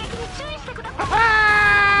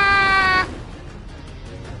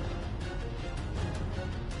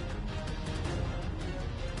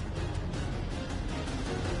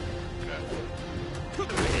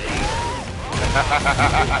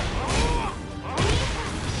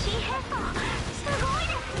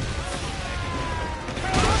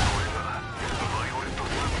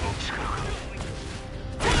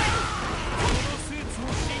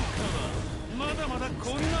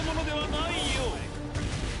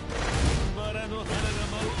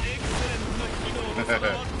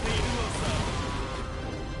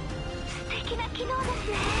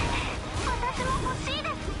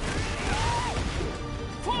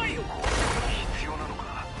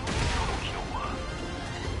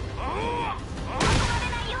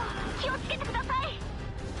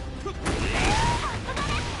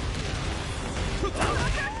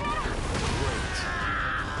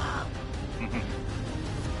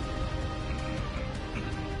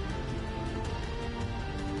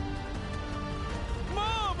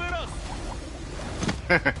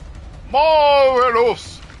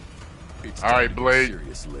 Marvelous! Alright, Blade.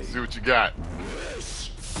 See what you got.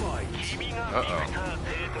 Uh-oh.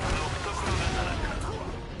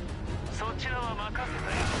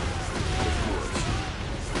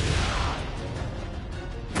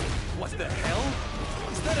 What the hell?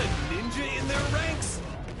 Is that a ninja in their ranks?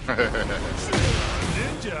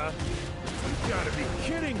 Ninja? You gotta be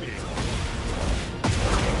kidding me.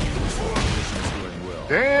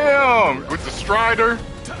 Damn! With the Strider.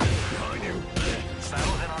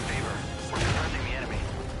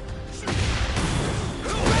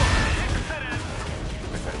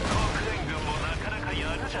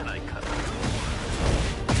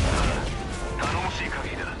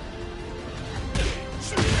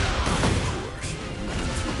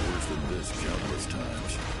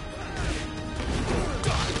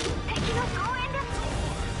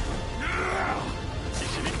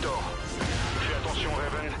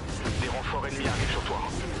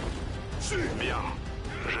 Bien.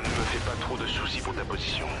 Je ne me fais pas trop de soucis pour ta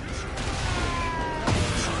position.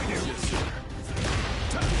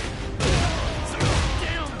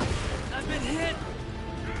 Damn! I've been hit!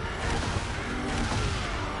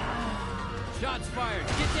 Shots fired!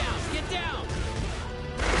 Get down! Get down!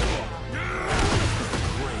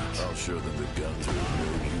 Great. I'll show them the guns are of no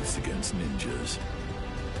use against ninjas.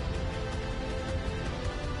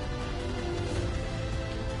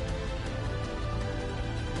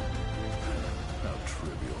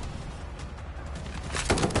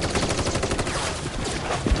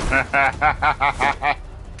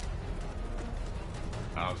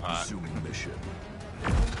 That was hot. Assuming mission.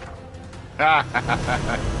 Shit,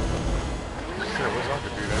 what's up to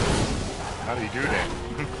do that? How do you do that?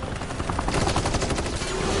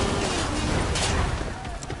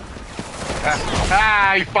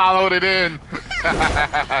 He followed it in.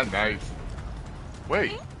 Nice.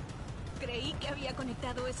 Wait. Creí que había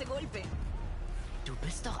conectado ese golpe. Du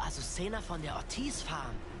bist doch Azucena von der Ortiz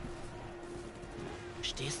Farm.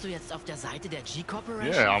 Stehst du jetzt auf der Seite der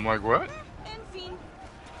G-Corporation? Yeah, I'm like, what? En fin.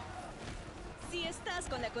 Si estás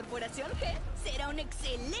con la corporación G, será una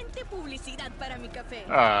excelente publicidad para mi café.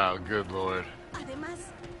 Oh, good lord. Además,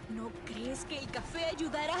 ¿no crees que el café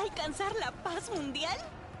ayudará a alcanzar la paz mundial?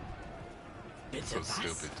 So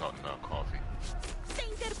stupid talking about coffee. Te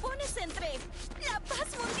interpones entre la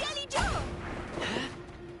paz mundial y yo. Hä?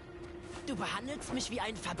 Du behandelst mich wie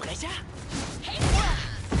ein Verbrecher? Hey,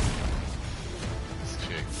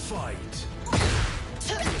 Fight.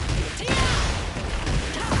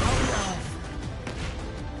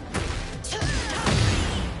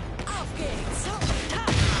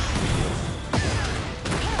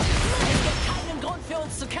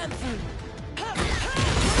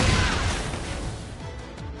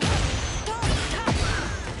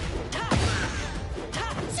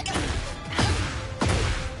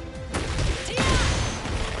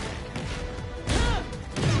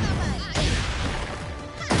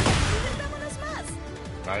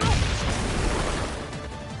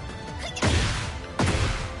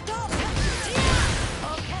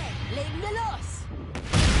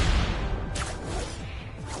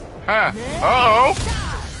 Uh-oh.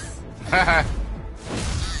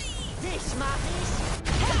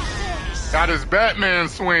 Got his Batman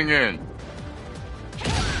swing in.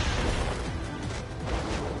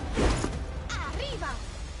 Arriba.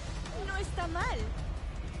 No está mal.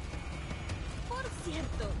 Por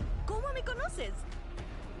cierto, ¿cómo me conoces?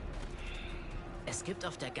 Es gibt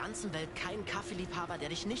auf der ganzen Welt keinen Kaffeeliebhaber, der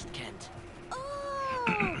dich nicht kennt. Oh,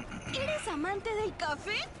 ¿eres amante del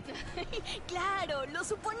café? Claro, lo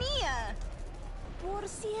suponía. Por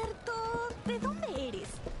cierto, ¿de dónde eres?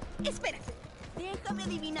 Espera, déjame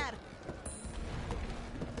adivinar.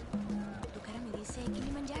 Tu cara me dice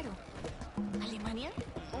Kilimanjaro. ¿Alemania?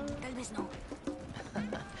 Tal vez no.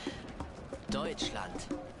 Deutschland.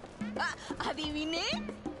 Ah, ¿adiviné?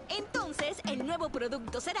 Entonces, el nuevo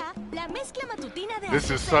producto será la mezcla matutina de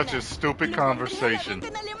This is such a stupid conversation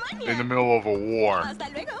in the middle of a war. Hasta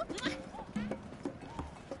luego.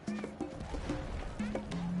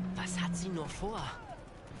 Was hat sie nur vor?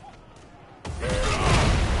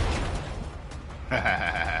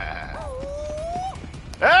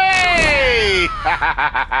 Hey!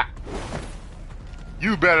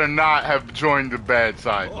 You better not have joined the bad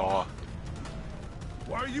side, Law.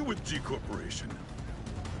 Why are you with G Corporation?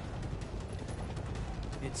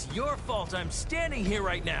 It's your fault I'm standing here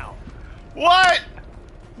right now. What?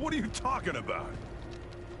 What are you talking about?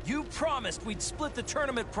 You promised we'd split the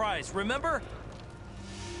tournament prize, remember?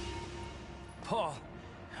 Paul,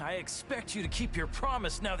 I expect you to keep your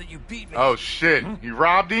promise now that you beat me. Oh shit, you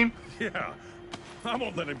robbed him? Yeah, I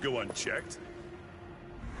won't let him go unchecked.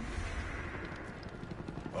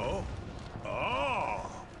 Oh. Oh.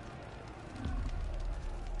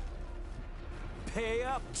 Pay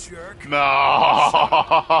up, jerk. No.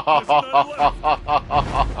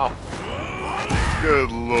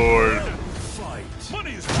 Good lord. Fight.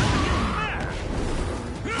 Money is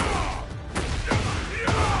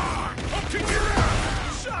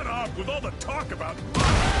Shut up with all the talk about.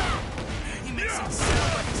 He makes it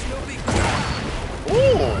sound like it's no big deal.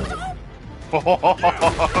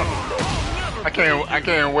 I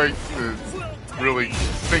can't wait to really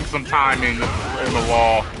sink some time in the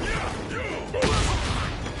law.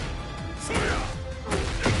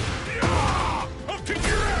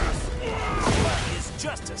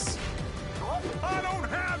 Justice. I don't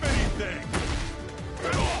have anything.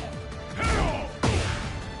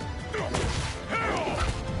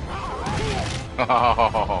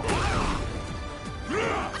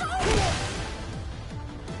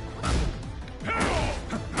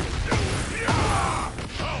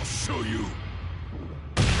 I'll show you.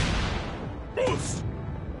 Most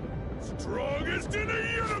strongest in the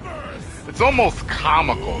universe. It's almost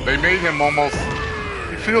comical. They made him almost.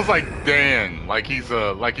 He feels like Dan, like he's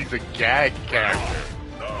a gag character.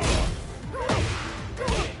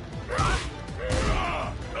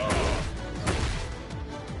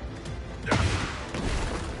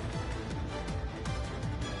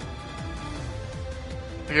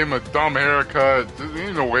 They gave him a dumb haircut.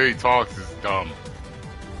 Even the way he talks is dumb.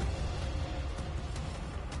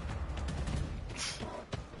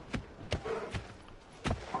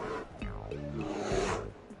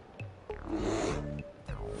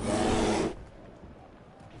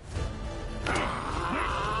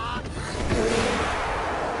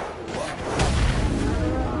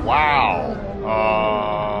 Wow.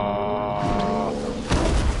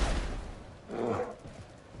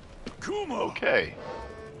 Okay.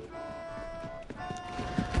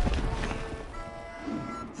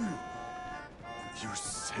 You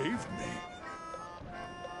saved me.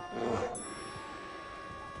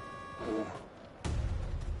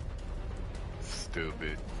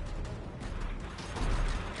 Stupid.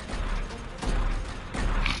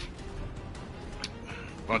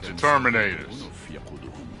 Bunch of Terminators.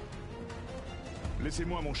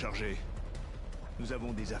 Laissez-moi m'en charger. Nous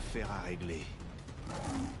avons des affaires à régler.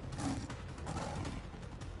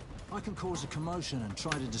 I can cause a commotion and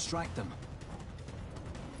try to distract them.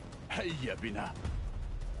 Hey, Yabina.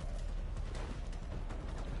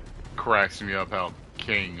 Cracks me up how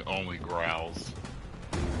King only growls.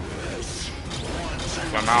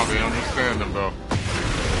 Somehow they understand him though.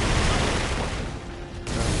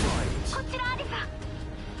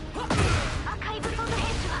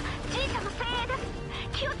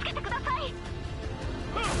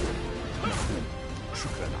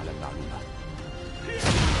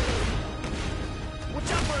 Watch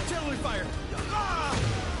out for artillery fire!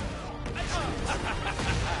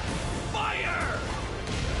 Fire!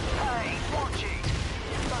 Hey, watch it!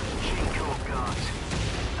 Don't kick your guns.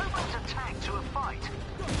 Who wants a tank to a fight?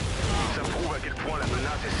 Ça prouve à quel point la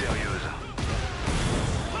menace est sérieuse.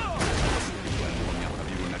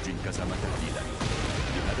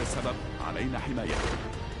 هذا السبب علينا حمايته.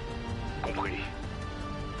 Compris.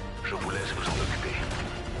 Je vous laisse vous en occuper.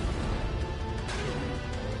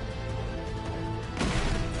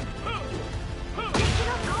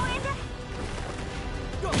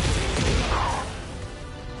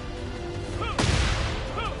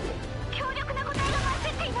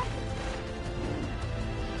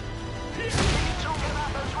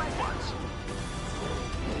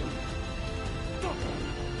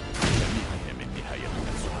 من نهاية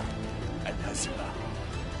نفسها الهزيمة.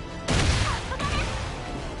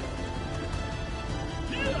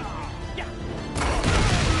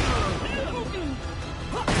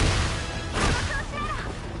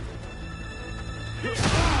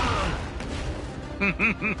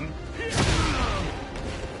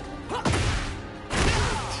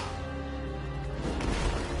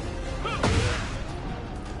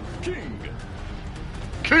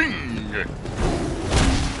 King!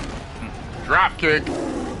 Drop kick!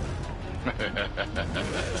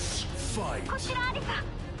 Fight!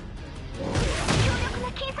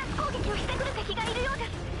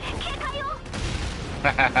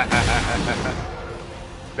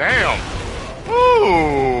 Damn!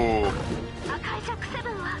 Ooh!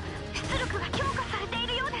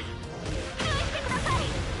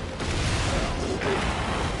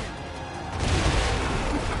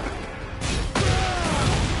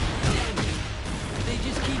 They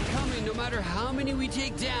just keep coming no matter how many we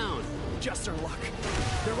take down. Just our luck.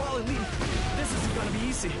 They're all elite. This isn't gonna be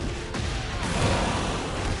easy.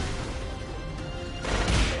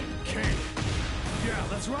 King. Yeah,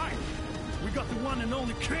 that's right. We got the one and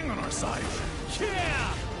only king on our side.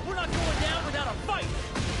 Yeah! We're not going down without a fight!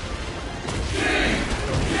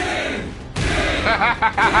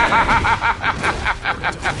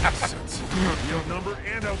 We outnumber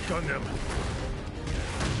and outgun them.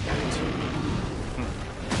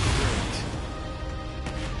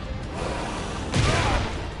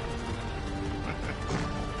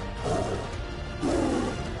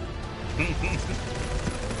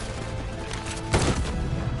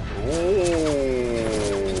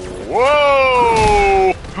 Whoa!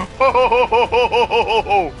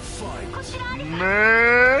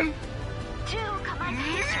 Man!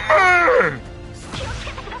 Man!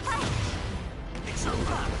 It's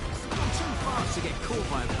over. I'm too fast to get caught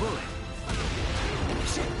by a bullet.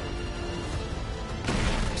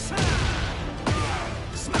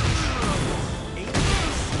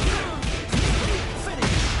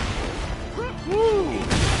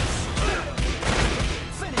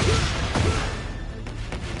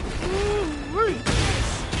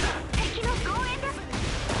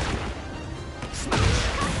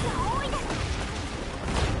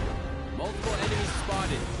 Multiple enemies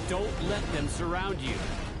spotted. Don't let them surround you.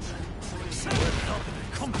 Where the hell did they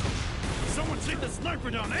come from? Someone take the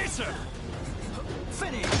sniper down ASAP!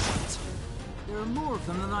 Finished! There are more of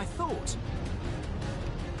them than I thought.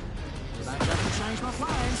 That doesn't change my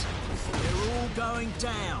plans. They're all going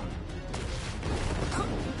down.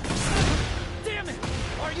 Damn it!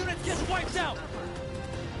 Our unit gets wiped out!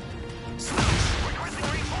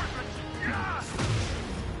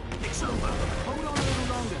 It's over. Hold on a little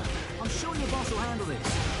longer. I'm sure your boss will handle this.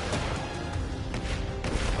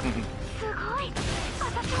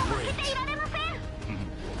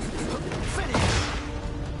 Finish!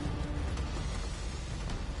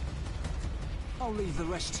 I'll leave the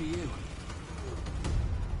rest to you.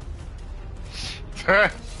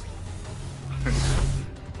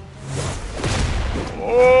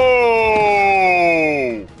 Oh!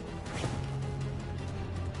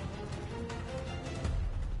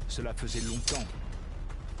 Cela faisait longtemps.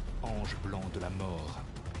 Ange blanc de la mort.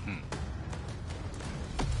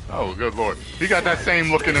 Oh, good lord. He got that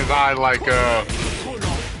same look in his eye like,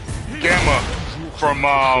 Gamma from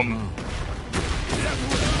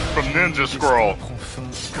Ninja Scroll.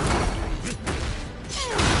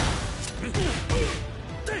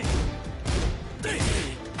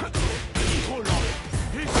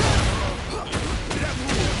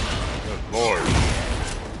 Good lord.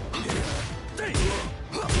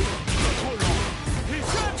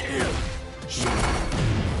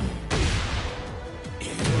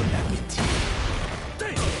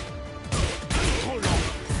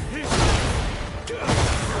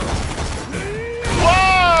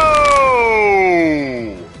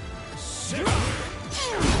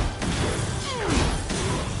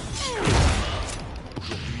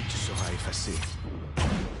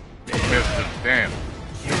 Damn.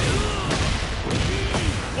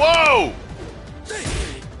 Whoa!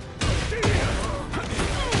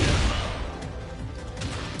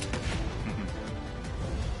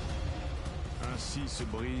 Ainsi se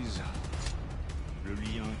brise le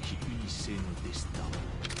lien qui unissait nos destins.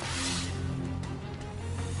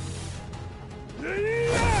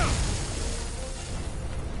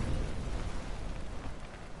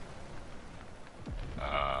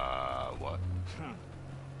 What?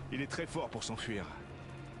 Il est très fort pour s'enfuir.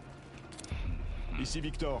 Ici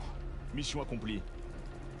Victor, mission accomplie.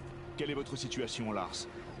 Quelle est votre situation, Lars?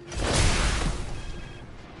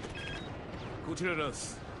 こちらラ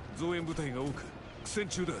ス、増援部隊が多く苦戦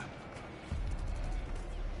中だ。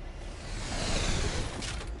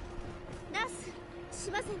ラス、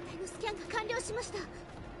島全体のスキャンが完了しました。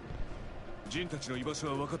ジンたちの居場所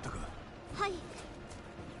は分かったか？はい。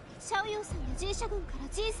シャオヨウさんが G 社軍から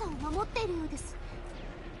ジンさんを守っているようです。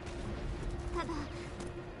ただ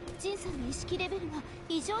ジンさんの意識レベルが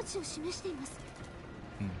異常値を示しています。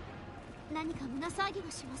何か胸騒ぎが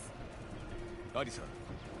します。アリサ、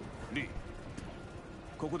リー、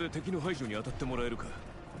ここで敵の排除に当たってもらえるか？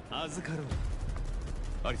預かろう。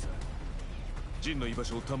アリサ、ジンの居場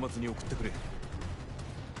所を端末に送ってくれ。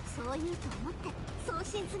そう言うと思って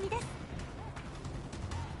送信済みです。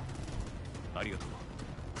ありがとう。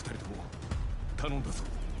二人とも頼んだぞ。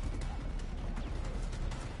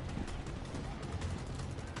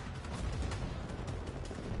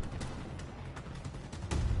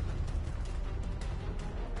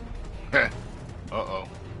Uh-oh.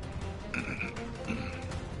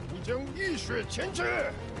 你将浴血前去。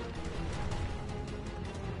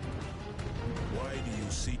Why do you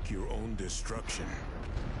seek your own destruction?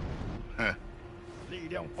 力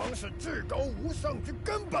量方是至高无上之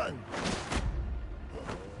根本。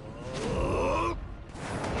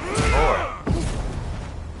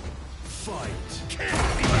Fight.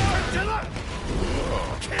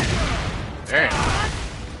 Damn.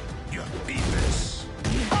 You beat this.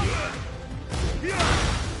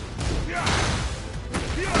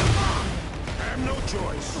 I have no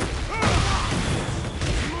choice.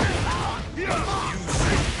 You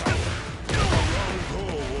say the wrong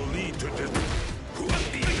goal will lead to death. Who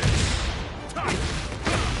beat this?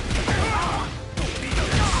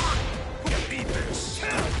 Beat this.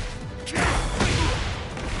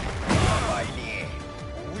 百年，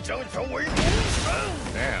吾将成为龙神。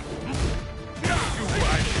Damn. You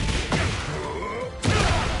right.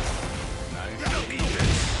 Nice. Beat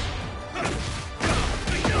this.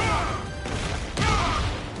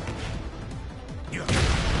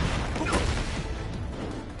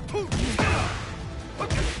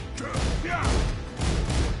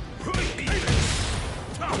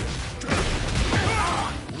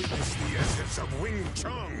 Witness the essence of Wing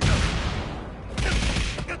Chun.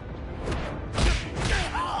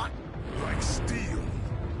 Like steel.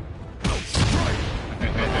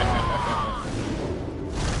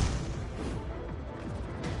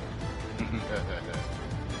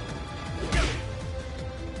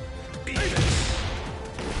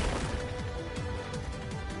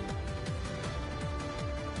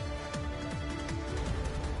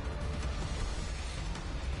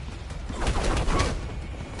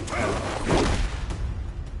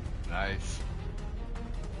 Nice.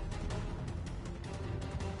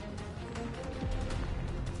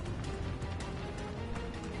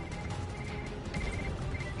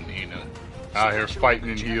 Nina out here fighting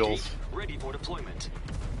in heels. Ready for deployment.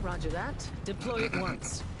 Roger that. Deploy at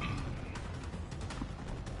once.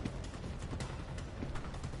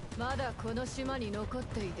 まだこの島に残っ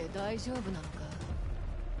ていて大丈夫なのか？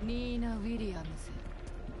ニーナ・ウィリアムズ。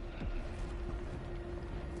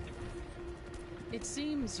It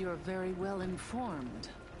seems you're very well informed.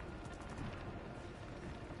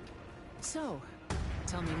 So,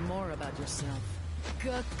 tell me more about yourself.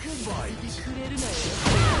 がっかりさせてくれるなよ。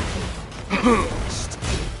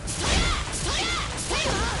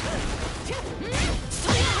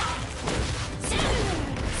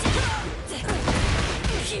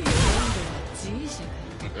君はG社か。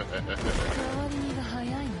変わり身が早い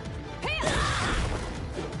な。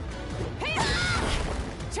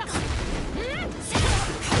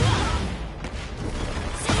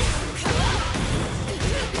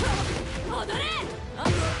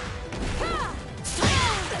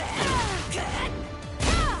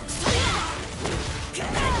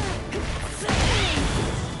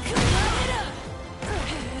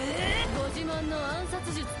ご自慢の暗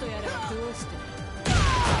殺術とやらはどうして？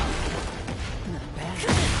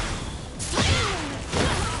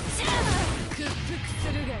屈服す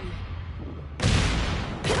るがいい。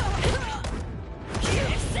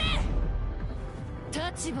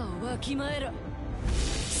立場をわきまえろ。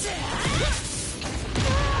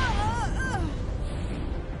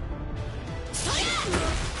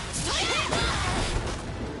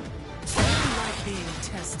Being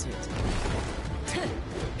tested. ぬ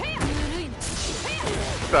るいな。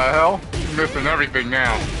the hell? I'm missing everything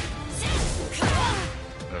now.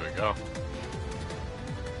 There we go.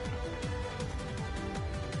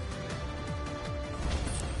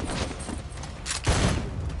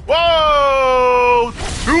 Whoa!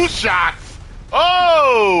 2 shots!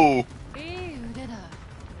 Oh! いい腕だ。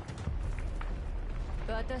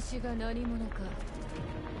私が何者か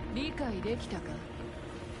理解できたか？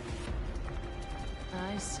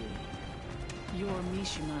 I see. You're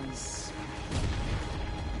Mishima's.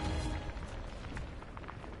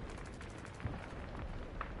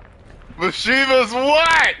 Mishima's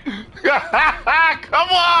what? Come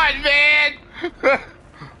on, man!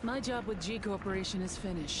 My job with G Corporation is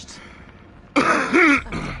finished.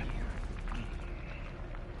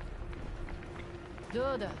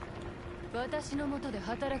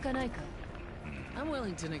 I'm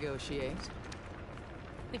willing to negotiate.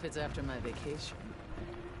 If it's after my vacation.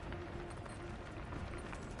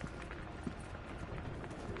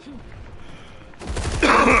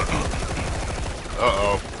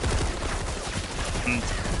 Uh-oh.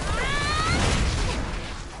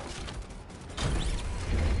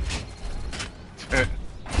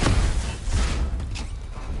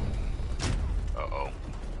 Uh-oh.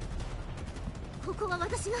 ここは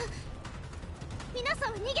私が。皆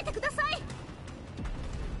さん逃げてください。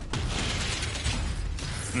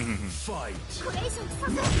Fight. これ以上さ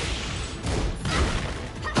せ。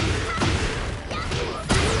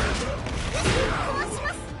壊し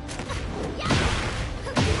ます。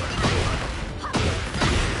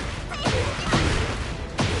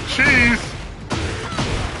 Cheese!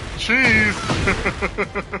 Cheese!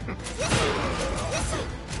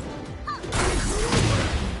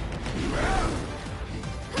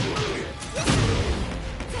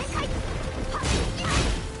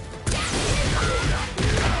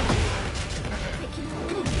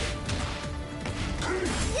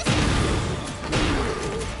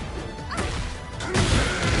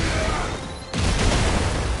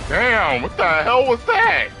 Damn, what the hell was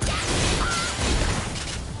that?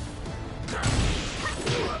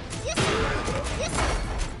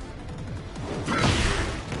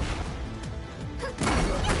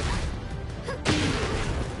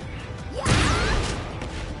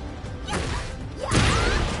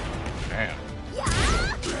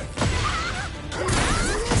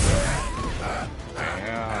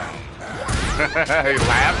 He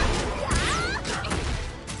laughed.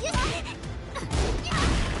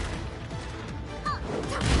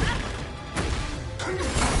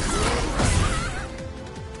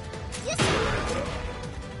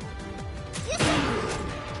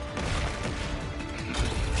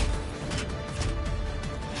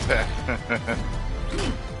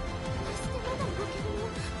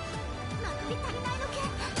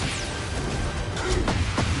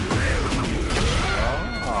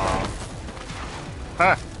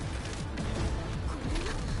 Huh.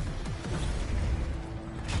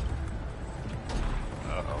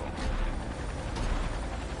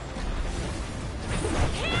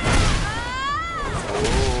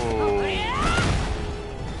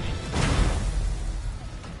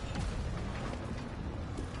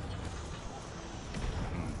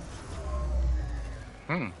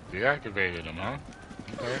 Deactivated him, huh?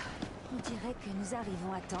 Okay. On dirait que nous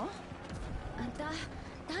arrivons à temps. あんた、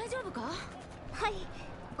大丈夫か？はい、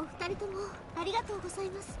お二人ともありがとうござい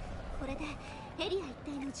ます。これでエリア一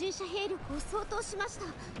帯の従者兵力を相当しました。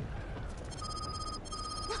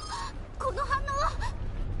この反応は。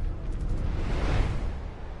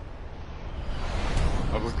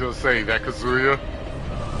I was gonna say that Kazuya.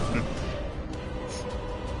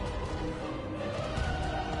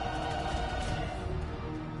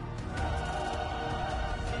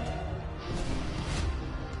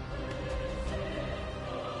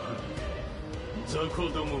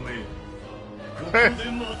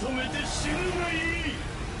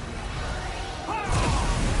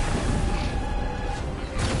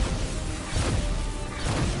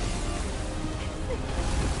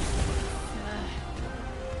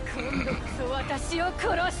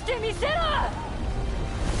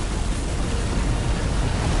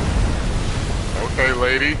 Okay,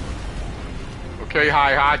 lady. Okay,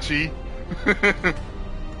 Heihachi.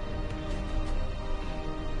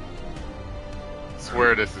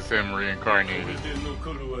 Swear this is him reincarnated. You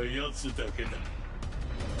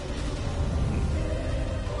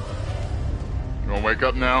gonna wake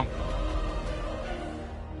up now?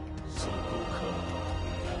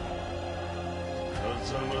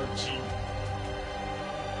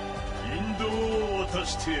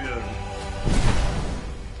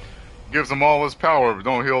 Gives him all his power, but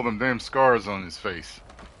don't heal them damn scars on his face.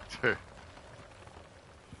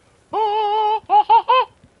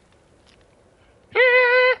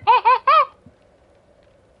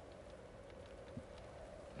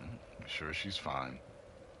 she's fine.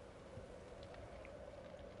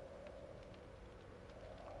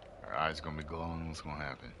 Her eyes gonna be glowing. What's gonna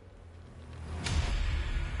happen?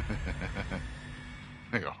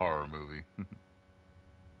 Like a horror movie.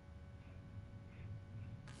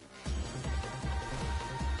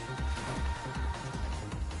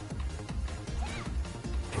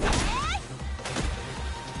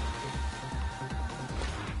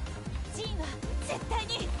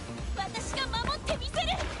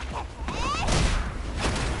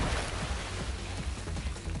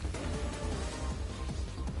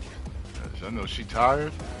 I know she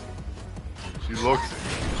tired. She looks it.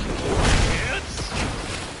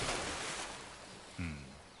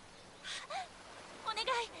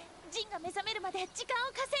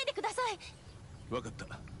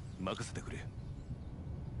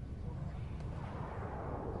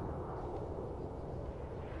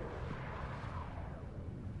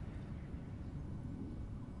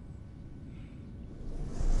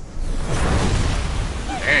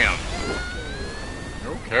 Damn.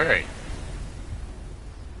 Okay.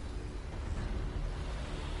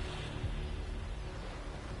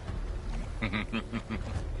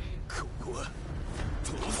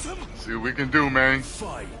 See what we can do, man.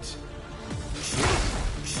 Fight.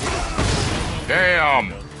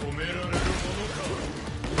 Damn.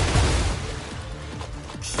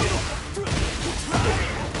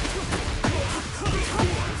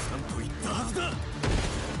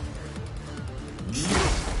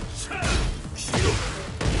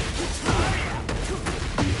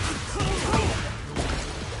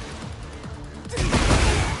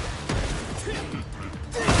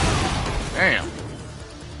 Damn.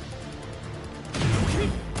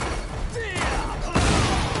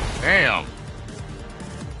 Damn.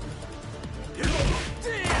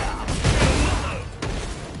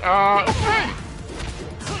 Okay.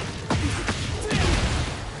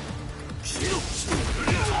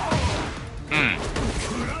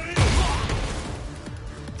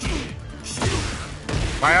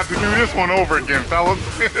 Might have to do this one over again, fellas.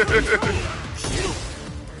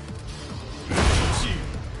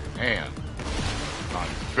 Damn. I'm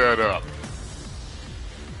fed up.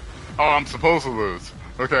 Oh, I'm supposed to lose.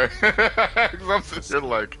 Okay. Because I'm sitting here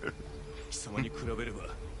like... 貴様に比べれば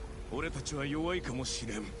俺たちは弱いかもし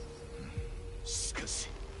れん。しかし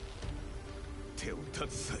手を携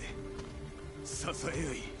え支え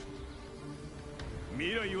合い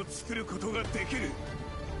未来を作ることができる。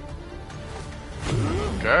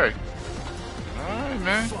 Okay. Alright,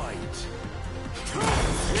 man.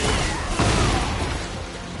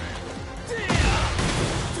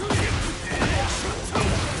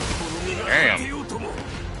 Damn.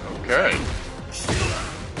 Okay.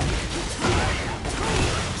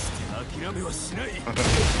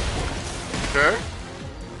 Okay.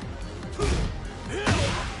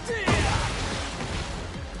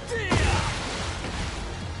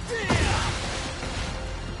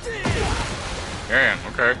 Damn,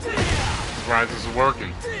 okay. Right, this is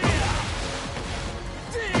working.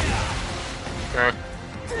 Okay.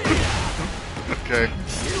 Okay.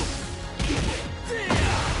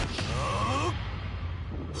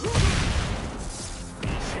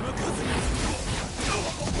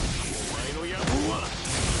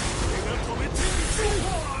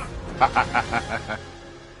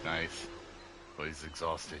 Nice. But he's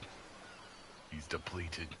exhausted. He's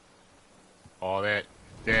depleted. All that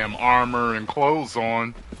damn armor and clothes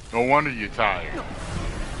on. No wonder you're tired.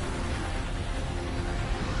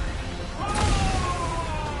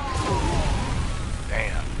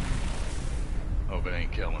 Damn. Hope it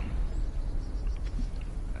ain't kill him.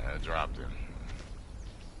 I dropped him.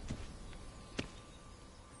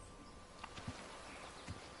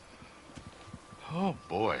 Oh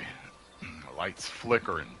boy. The light's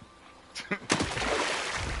flickering.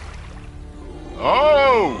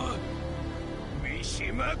 Oh!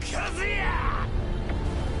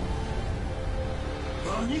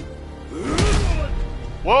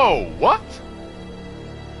 Whoa, what?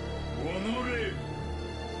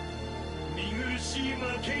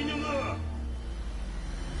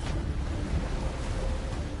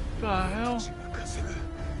 The hell?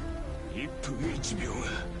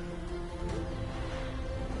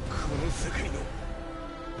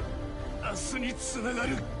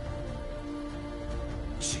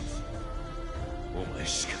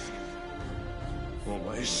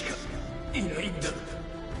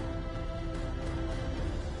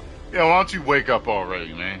 Yeah, why don't you wake up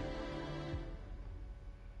already, man?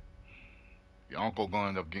 Your uncle gonna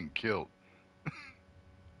end up getting killed.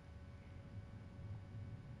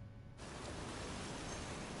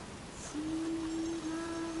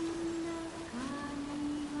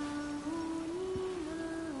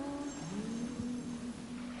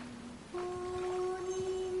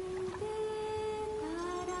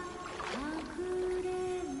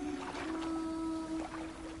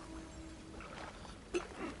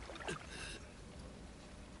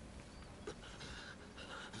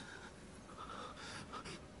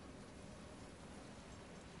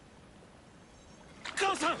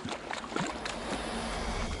 さん。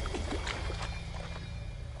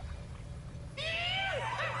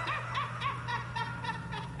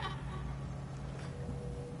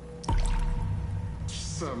貴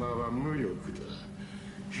様は無力だ。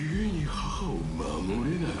故に母を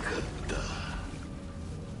守れなかった。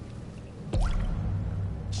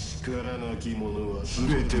力なき者は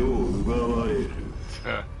全てを奪われる。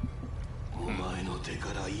お前の手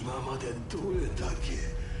から今までどれだけ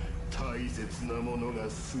大切なものが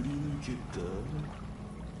すり抜けた？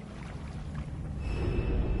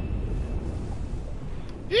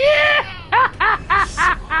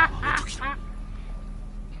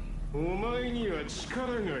お前には力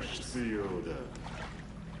が必要だ。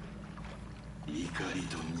怒り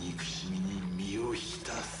と憎しみに身を浸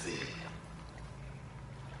せ。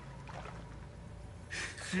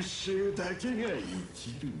復讐だけが生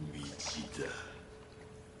きる道だ。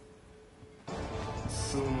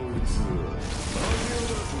その器、投げ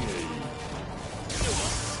出すがいい。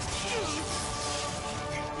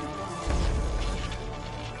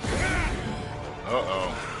Uh-oh.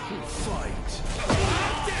 Fight.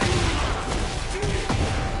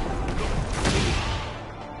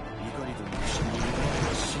 怒りと憎しみに我慢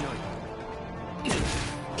はしない。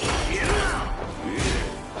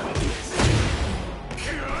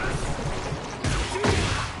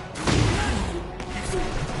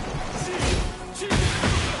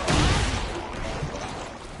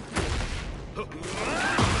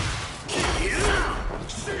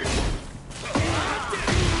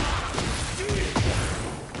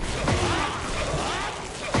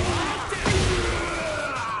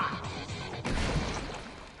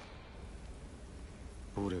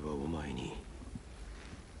俺はお前に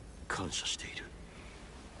感謝している。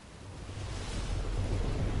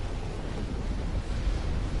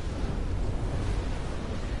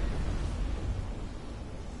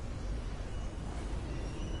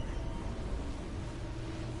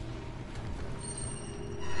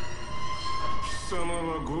貴様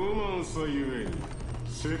は傲慢さゆえに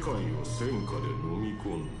世界を戦火で飲み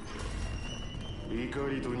込んだ。怒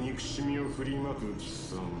りと憎しみを振りまく貴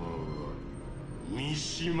様は三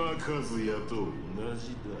島和也と同じ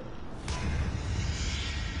だ。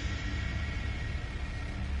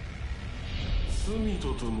罪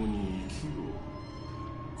と共に生きろ。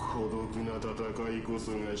孤独な戦いこ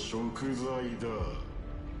そが贖罪だ。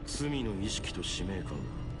罪の意識と使命感が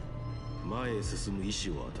前へ進む意志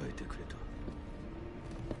を与えてくれ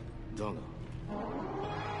た。だが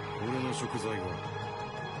俺の贖罪は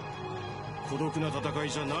孤独な戦い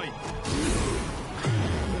じゃない。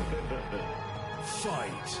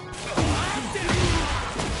Fight.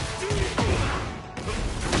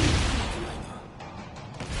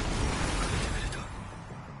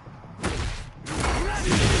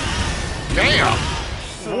 Damn!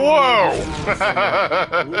 Whoa!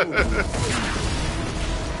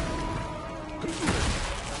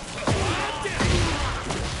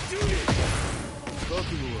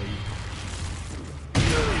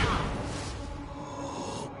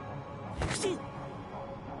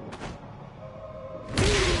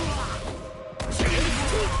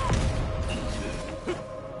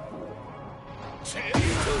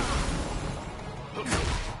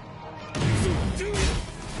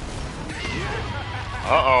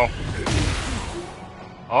 Uh-oh.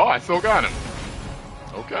 Oh, I still got him.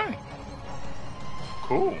 Okay.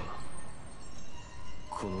 Cool.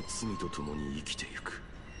 この罪と共に生きてゆく。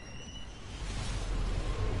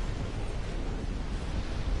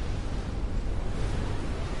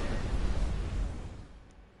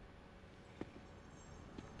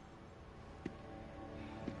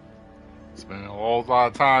Spending a whole lot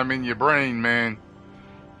of time in your brain, man.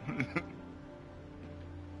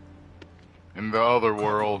 In the other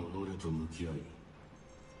world.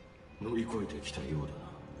 乗り越えてきたよう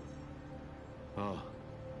だな。ああ、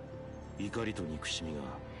怒りと憎しみが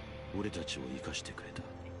俺たちを生かしてくれた。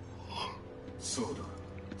そうだ、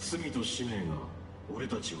罪と使命が俺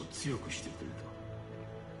たちを強くしてくれた。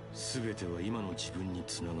全ては今の自分に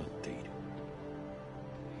つながっている。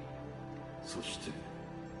そして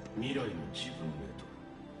未来の自分へと。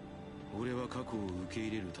俺は過去を受け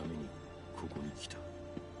入れるためにここに来た。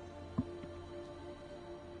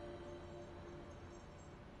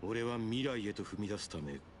俺は未来へと踏み出すた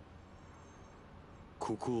め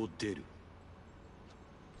ここを出る。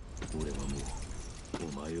俺はもう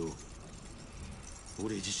お前を、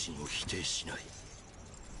俺自身を否定しない。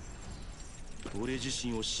俺自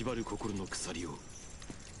身を縛る心の鎖を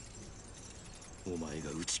お前が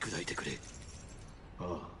打ち砕いてくれ。ああ。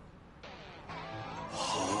は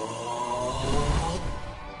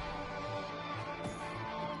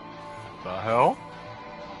あ。The hell?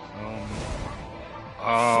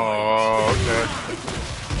 Oh, okay.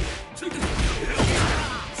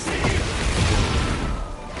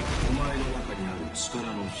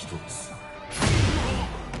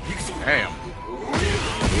 Damn.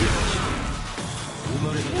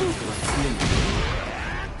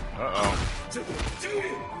 Uh-oh.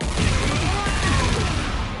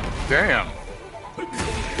 Damn.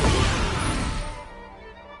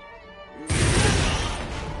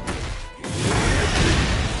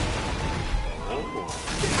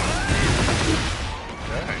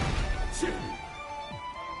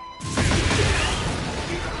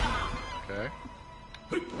 Okay.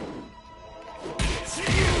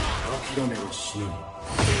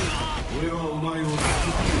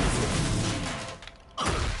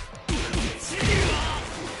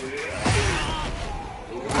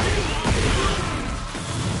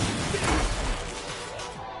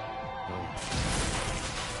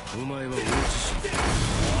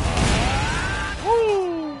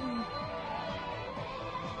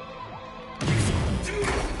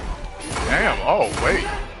 Damn, oh, wait.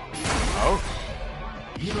 Oh.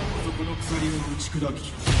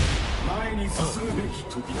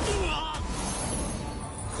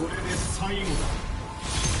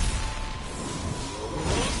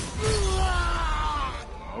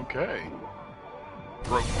 Okay.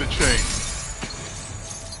 Broke the chain.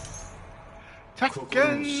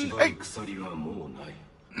 Tekken 8.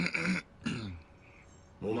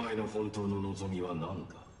 お前の本当の望みは何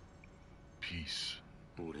だ Peace.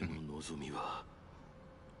 俺の望みは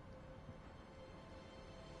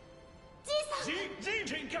ジ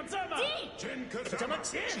ンカザマジンカザマ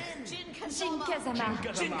ジンカザ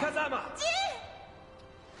マジンカザマ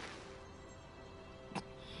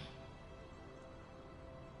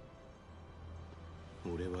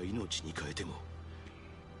俺は命に変えても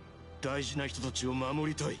大事な人たちを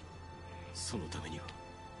守りたいそのためには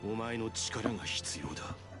お前の力が必要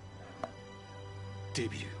だデ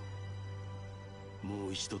ビルよも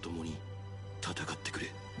う一度共に戦ってくれ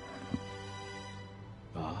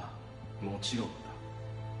ああもちろんだ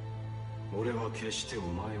俺は決してお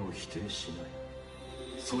前を否定しない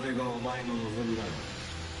それがお前の望みなら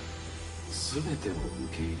全てを受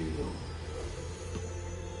け入れよう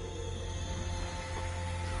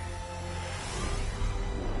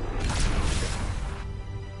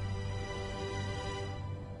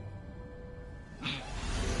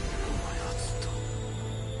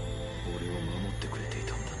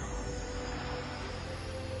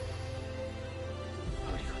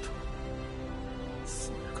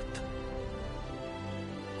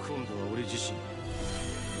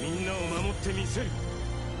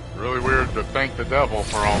Really weird to thank the devil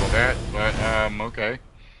for all of that, but okay.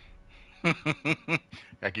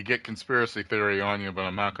 I could get conspiracy theory on you, but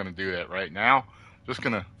I'm not going to do that right now. Just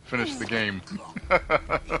going to finish the game.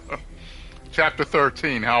 Chapter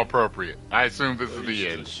 13, how appropriate. I assume this is the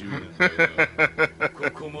end.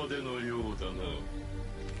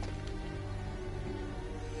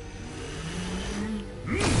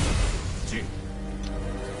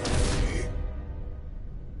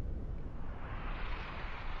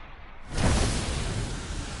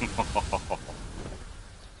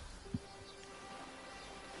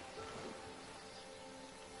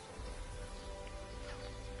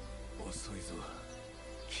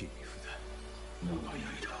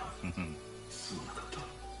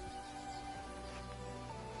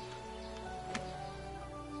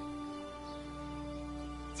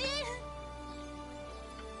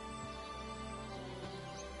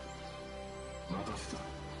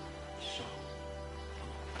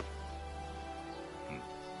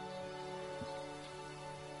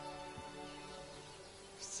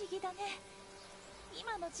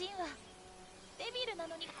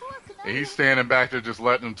 He's standing back there just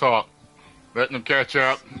letting them talk. Letting them catch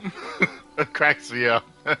up. It cracks me up.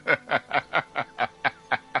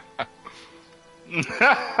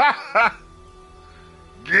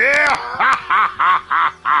 Yeah!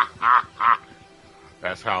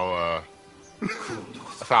 That's how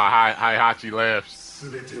Heihachi laughs.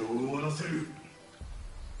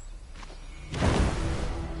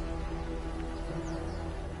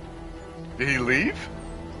 Did he leave?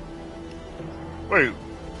 Wait,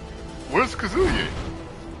 where's Kazuya?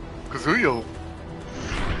 Kazuya?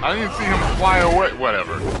 I didn't see him fly away.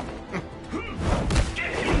 Whatever.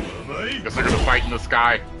 Guess they're gonna fight in the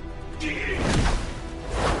sky.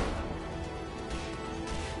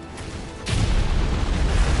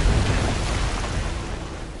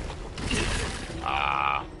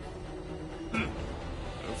 Ah.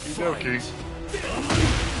 Okie dokie.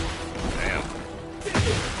 Damn.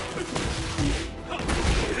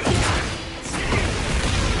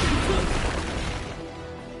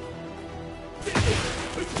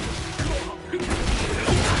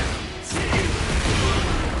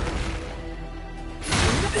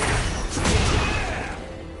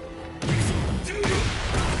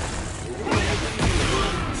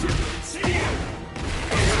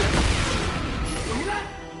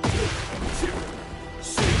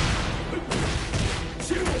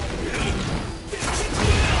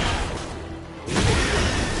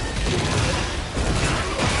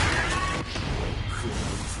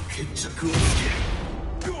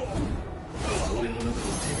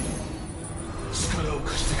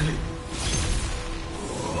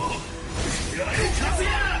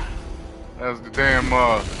 That's the damn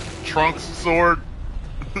Trunks sword.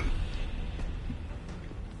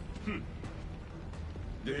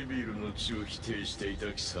 デビルの血を否定してい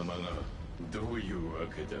た貴様がどういうわ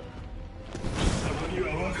けだ。貴様に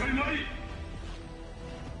は分かりまい。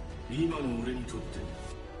今の俺にとって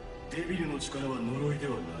デビルの力は呪いで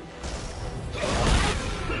はない。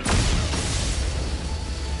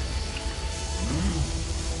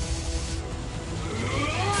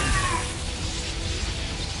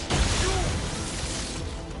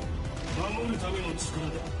守るための力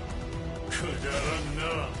だ。くだらん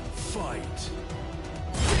な。ファイト。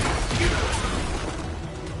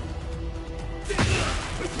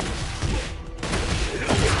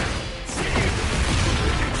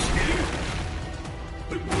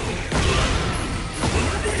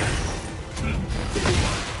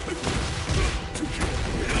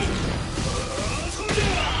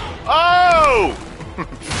Oh!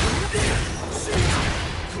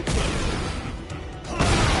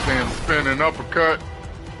 Damn spinning uppercut.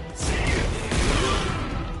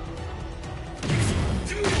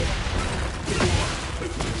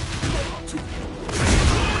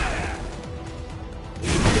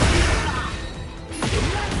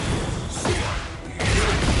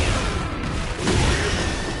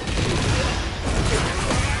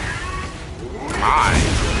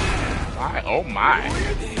 Oh my.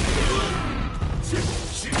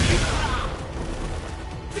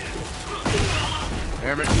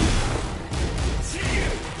 Damn it.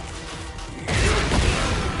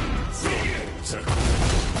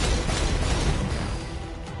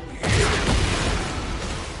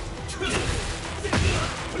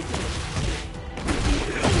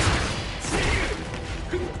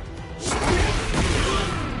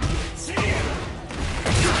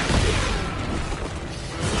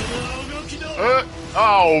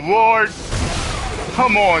 Oh Lord,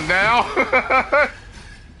 come on now.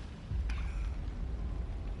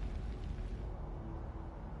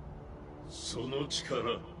 その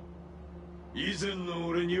力、以前の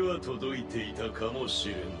俺には届いていたかもし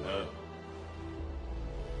れんな。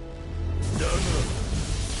だが、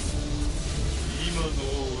今の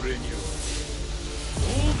俺には遠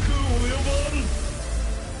く及ばん。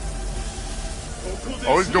ここで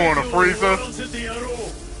Oh, he's doing a freezer. 終わらせてやろう。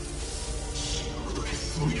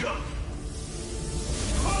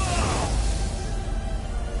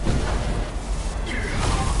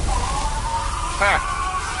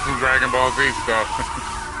 Some Dragon Ball Z stuff.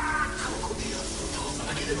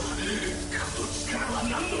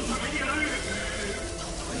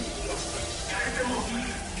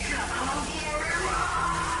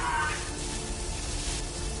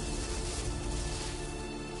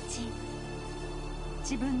 Jin,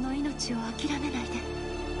 自分の命を諦めないで。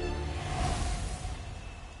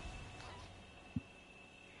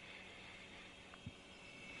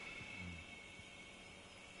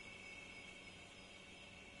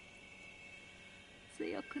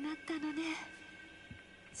強くなったのね、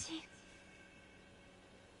ジン。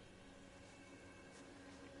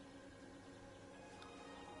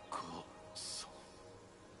母さ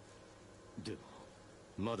ん。でも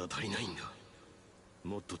まだ足りないんだ。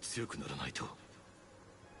もっと強くならないと。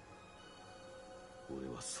俺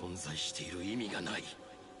は存在している意味がない。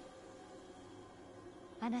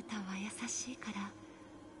あなたは優しいから、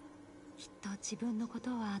きっと自分のこと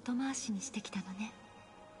は後回しにしてきたのね。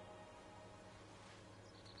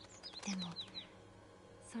でも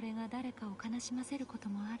それが誰かを悲しませること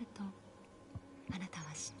もあるとあなたは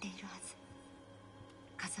知っているはず。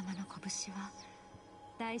風間の拳は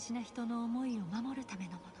大事な人の思いを守るため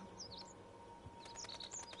のもの。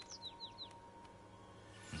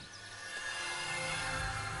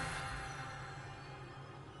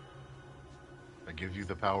I give you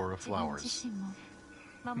the power of flowers. 自分自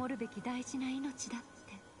身も守るべき大事な命だっ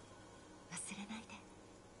て忘れないで。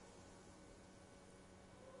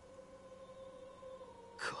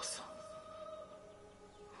母さん、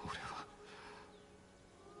俺は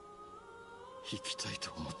生きたい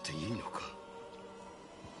と思っていいのか。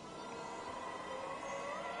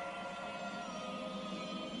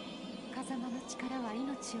風間の力は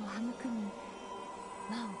命を育み、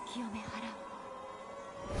魔を清め払う。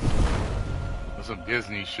 That's some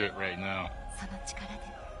Disney shit right now. その力で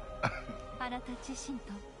あなた自身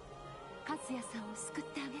と和也さんを救っ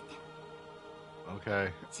てあげて。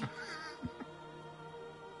 Okay.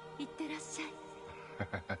 いってらっしゃい。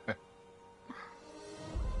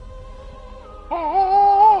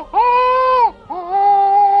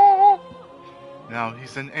Now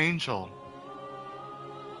he's an angel.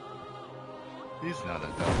 He's not a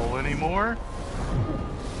devil anymore.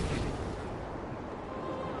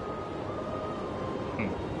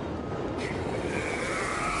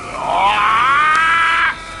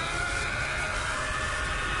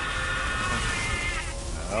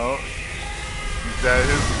 Oh, he's at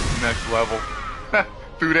his next level.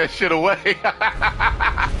 Threw that shit away.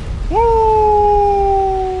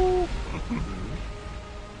 Woo!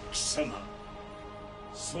 貴様、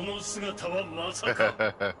その姿はまさか。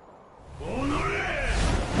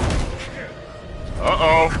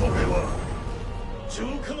Uh-oh. これは浄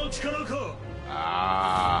化の力か。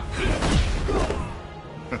Ah.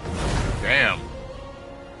 Damn.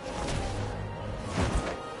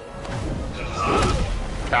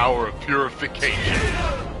 Power of purification.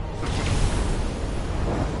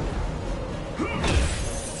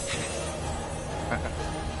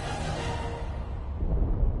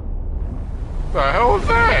 The hell is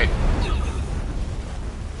that?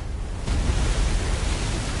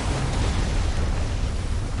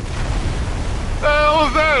 The hell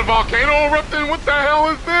is that? A volcano erupting? What the hell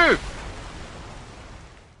is this?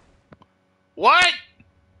 What?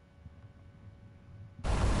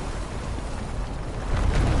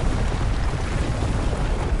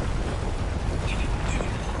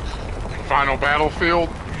 Final battlefield?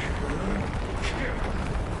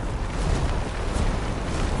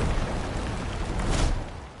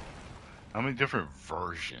 How many different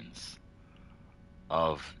versions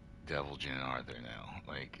of Devil Jin are there now?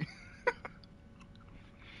 Like,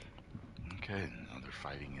 okay, now they're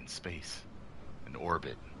fighting in space, in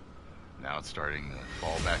orbit. Now it's starting to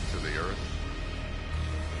fall back to the Earth.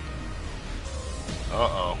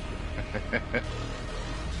 Uh-oh.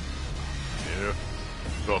 Yeah.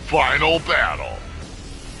 The final battle.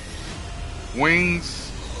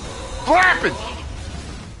 Wings flapping.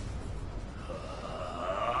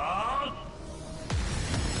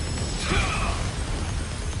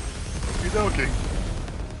 Okie dokie.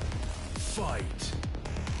 Fight.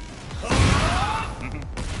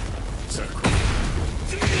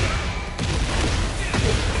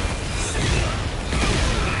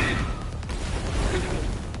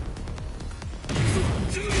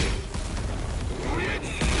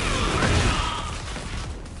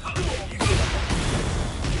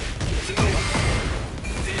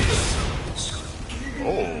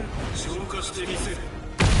 Oh.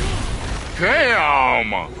 Damn!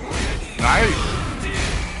 Nice.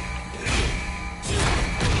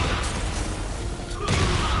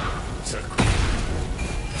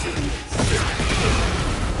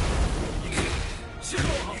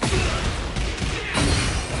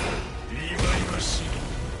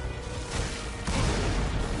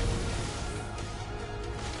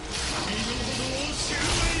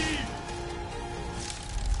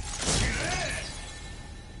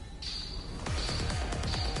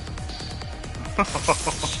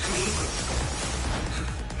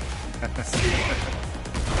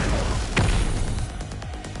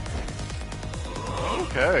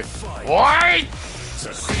 Okay. What?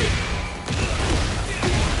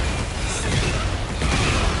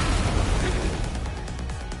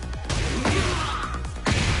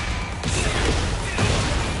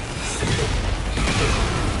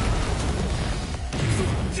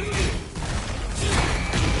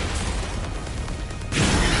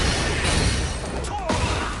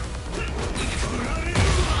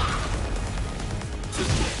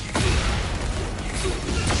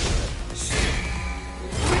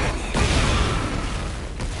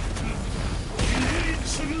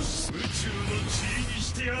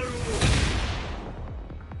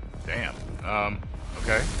 Damn.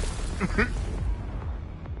 Okay.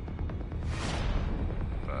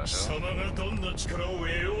 貴様がどんな力を得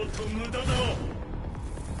ようと無駄だ。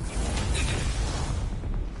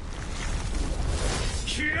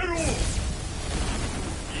消えろ。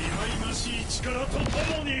忌々しい力とと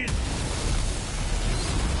もに。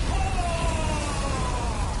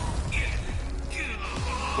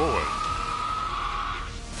Boy.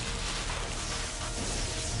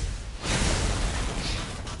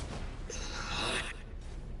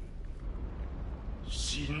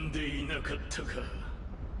 死んでいなかったか。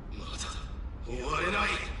まだ終われない。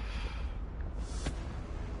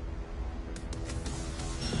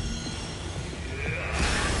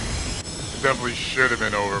Definitely should have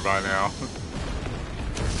been over by now.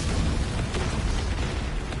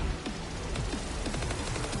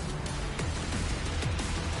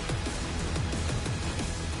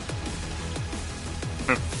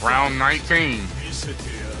 Round 19.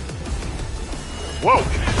 Whoa!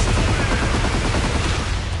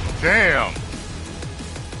 Damn!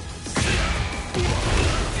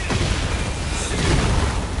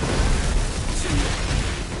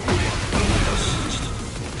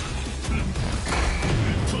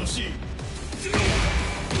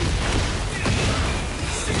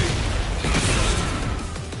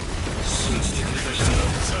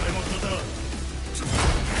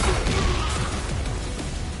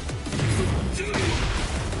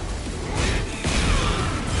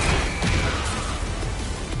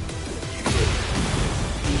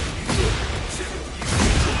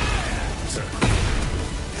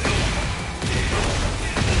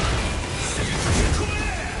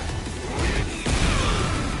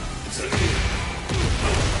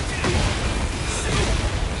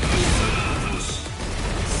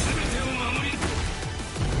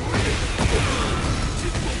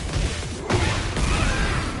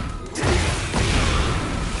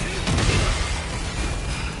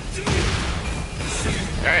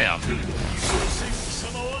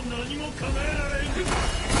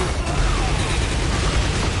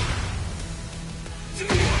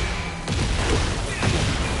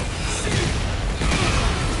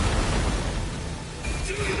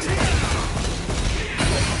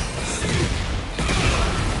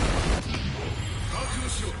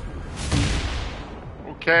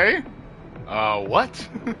 Okay. What?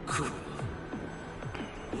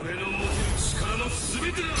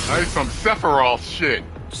 That's some Sephiroth shit.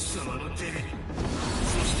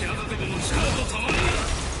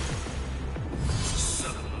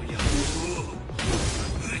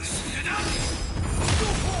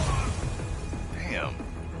 Damn.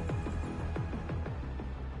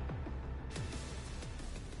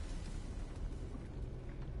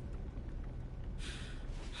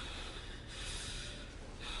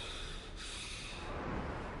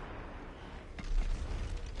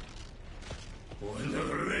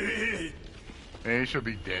 Man, he should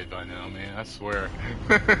be dead by now, man. I swear.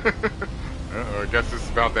 I guess this is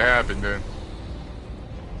about to happen then.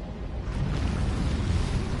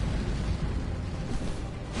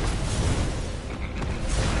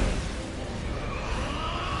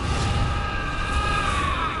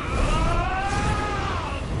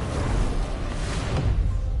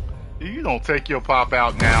 You don't take your pop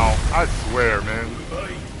out now. I swear, man.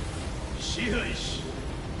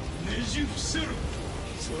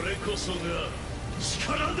 それこそが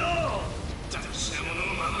力だ。大事なものを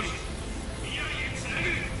守り、未来へつなぐ。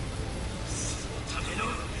そのための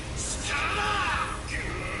力だ。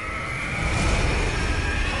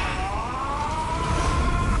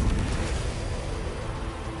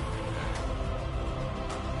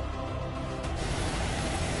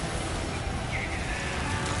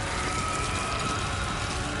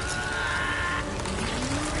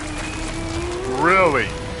Really?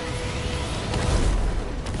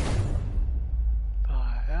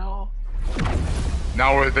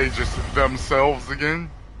 Now are they just themselves again?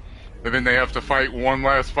 And then they have to fight one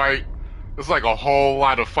last fight? It's like a whole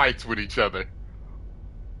lot of fights with each other.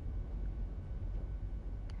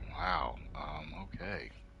 Wow. Okay.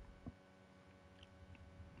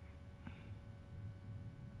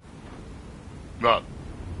 Look.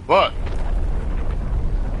 Look!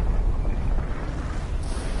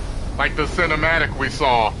 Like the cinematic we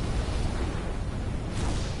saw.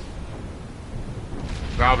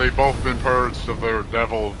 Now they've both been purged of their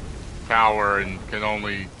devil power and can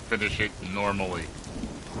only finish it normally.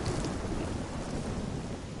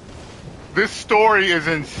 This story is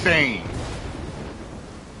insane.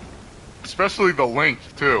 Especially the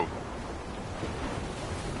length, too.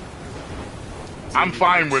 I'm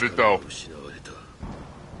fine with it, though.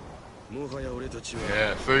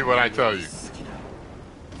 Yeah, see what I tell you.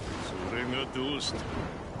 それがどうした。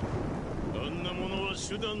あんなものは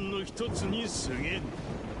手段の一つに過ぎん。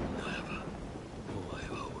ならば、お前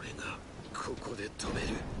は俺がここで止める。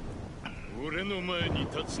俺の前に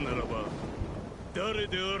立つならば、誰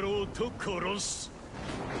であろうと殺す。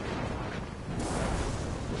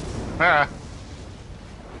Ha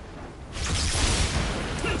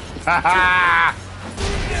ha!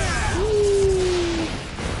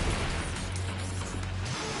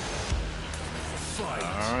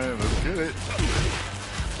 Alright, let's get it.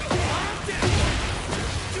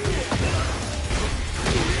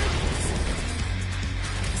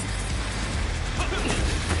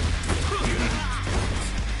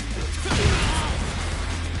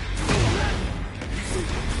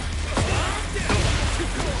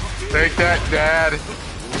 Take that, Dad.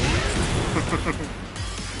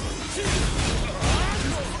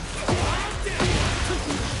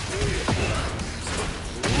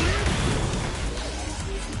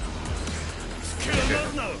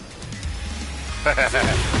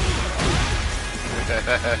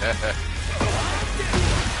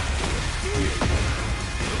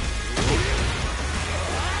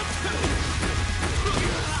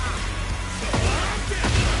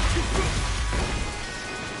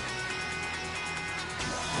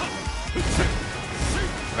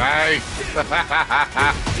 Nice.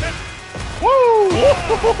 Woo!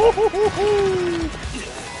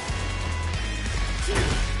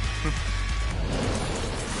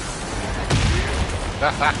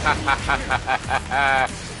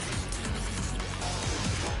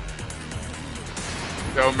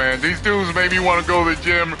 Yo, man, these dudes made me want to go to the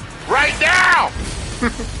gym right now!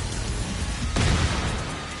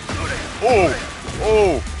 Oh!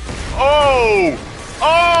 Oh! Oh!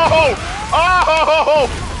 Oh! Oh!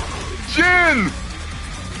 Jin!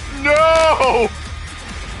 No!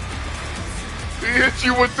 He hit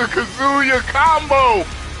you with the Kazuya combo!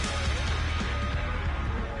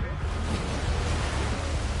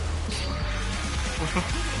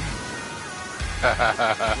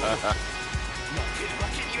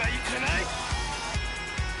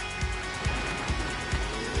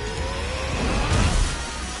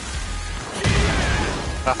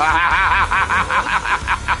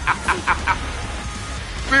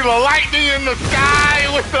 See the lightning in the sky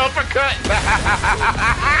with the uppercut.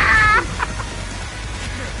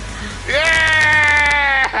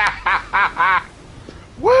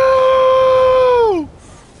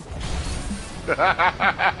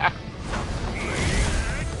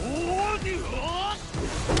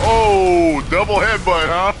 Oh, double headbutt,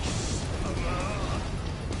 huh?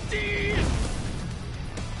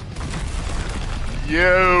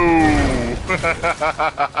 Yo!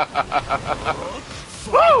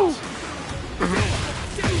 Woo!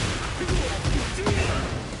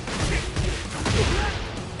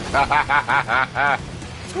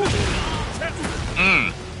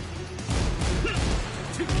 Mm.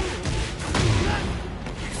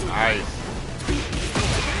 Nice.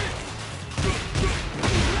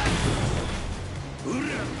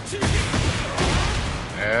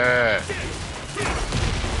 Yeah.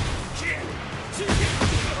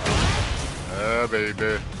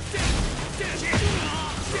 Baby.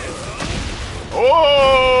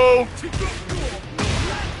 Oh!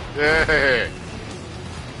 Yeah.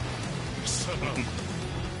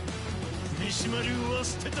 三島流は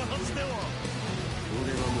捨てたはずでは。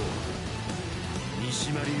俺はもう三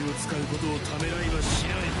島流を使うことをためらいはしな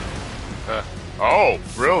い。Oh,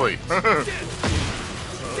 really?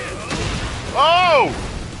 Oh!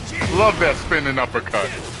 Love that spinning uppercut.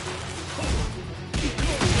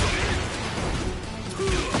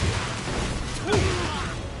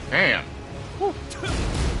 Damn. Woo.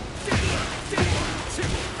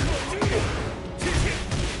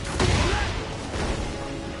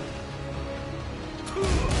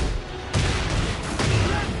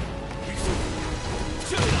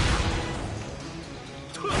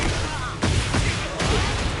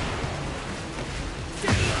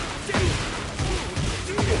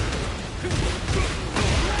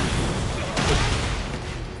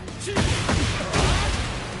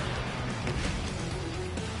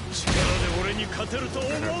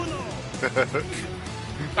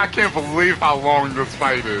 I can't believe how long this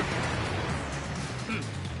fight is.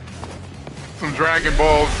 Some Dragon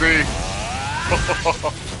Ball Z.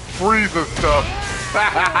 Frieza stuff.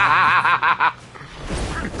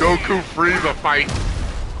 Goku Frieza fight.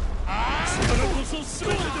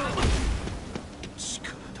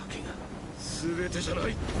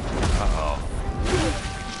 Uh-oh.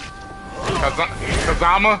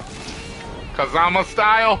 Kazama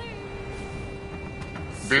style?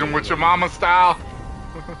 Beat him with your mama style?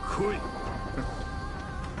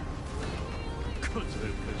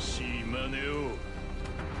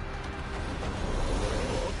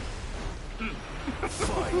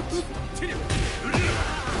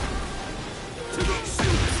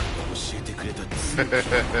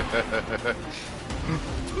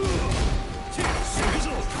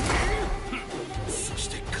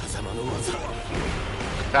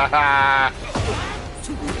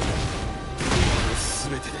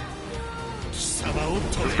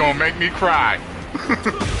 It's gonna make me cry.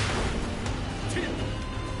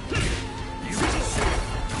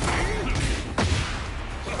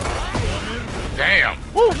 Damn.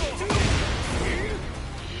 Woo.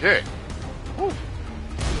 Shit. Woo.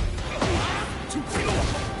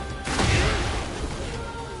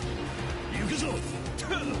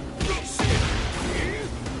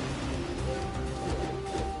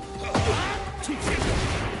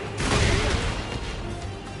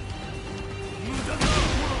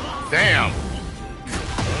 Damn.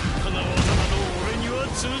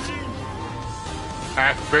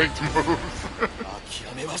 Half-baked moves.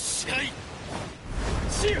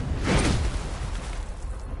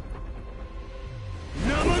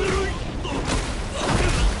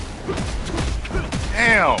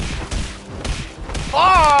 Damn.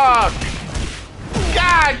 Fuck.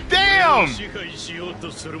 God damn.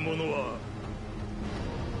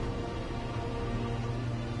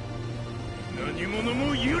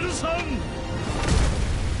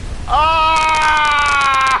 Oh!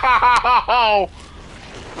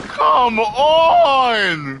 Come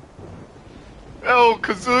on! Oh,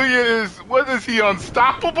 Kazuya is... What is he,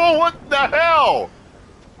 unstoppable? What the hell?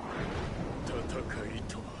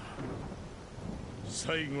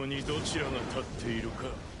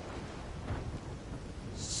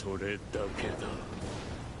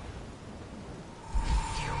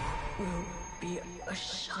 You will be a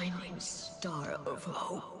shining star of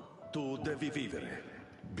hope. Tu devi vivere.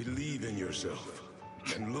 Believe in yourself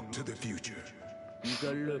and look to the future.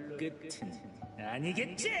 이걸로 끝은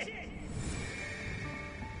아니겠지?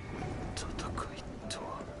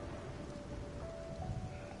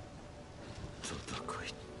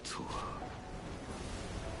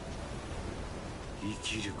 生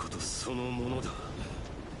きることそのものだ。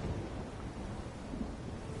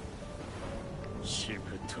し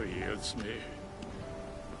ぶといやつめ。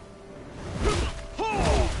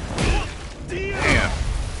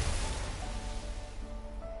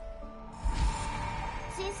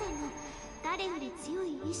ジンさんの誰より強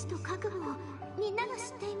い意志と覚悟を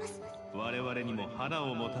我々にも花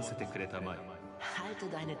を持たせてくれたまえ。 Halte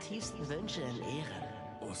deine tiefsten Wünsche in Ehren.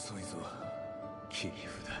 遅いぞ切り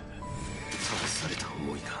札だ。託された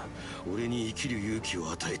思いが俺に生きる勇気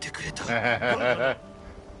を与えてくれた。I've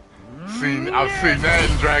seen that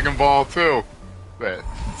in Dragon Ball too. But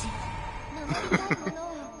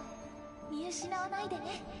見失わないで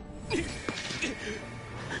ね。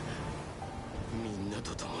みんな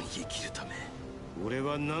と共に生きるため俺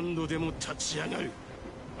は何度でも立ち上がる。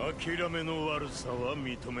諦めの悪さは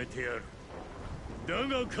認めてやる。だ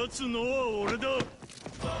が勝つのは俺だ。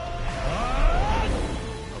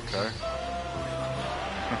okay.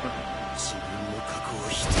 自分の過去を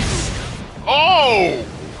否定しか。 Oh!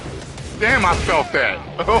 Damn, I felt that.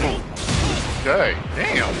 Oh. Okay.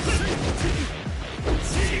 Damn.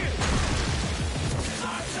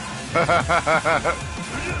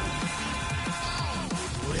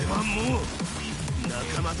 俺はもう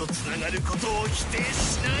仲間とつながることを否定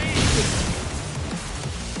しない。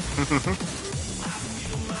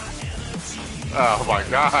Oh my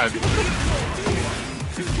god.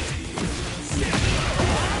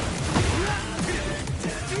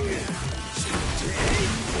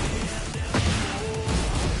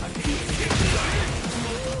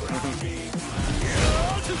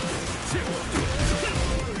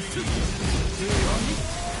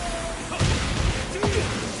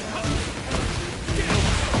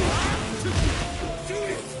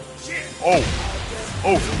 Oh!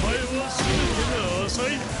 Oh!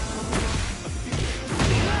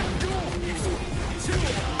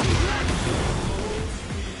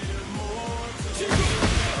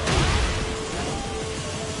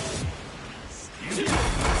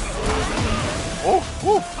 Oh!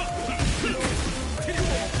 Oh!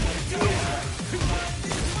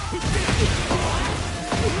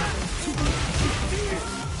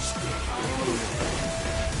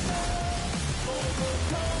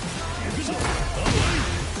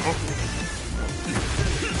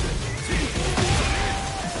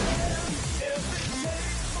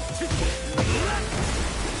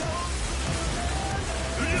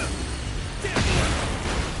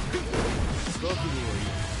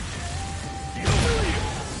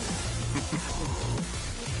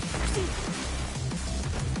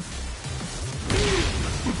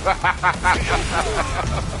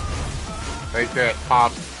 Take that,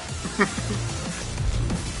 Pop.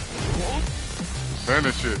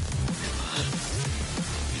 Finish it.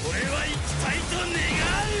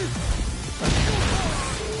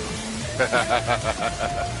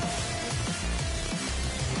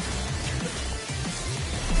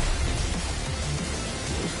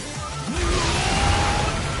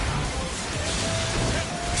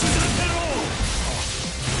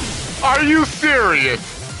 Are you serious?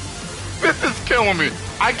 This is killing me.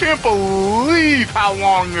 I can't believe how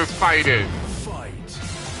long this fight is.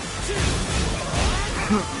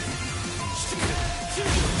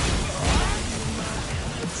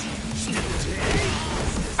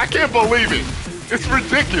 I can't believe it. It's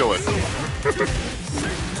ridiculous.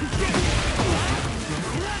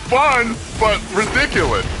 Fun, but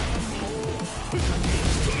ridiculous.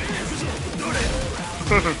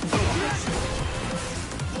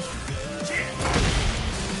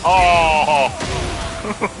 Oh.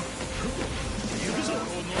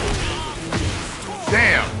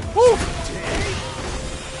 Damn. Woo.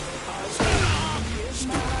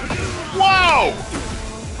 Whoa.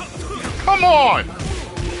 Come on.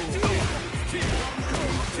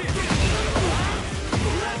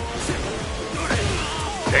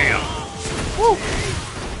 Damn. Woo.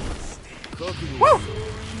 Woo.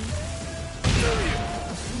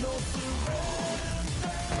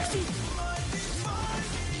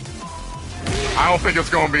 I don't think it's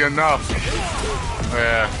gonna be enough.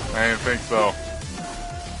 Yeah, I didn't think so.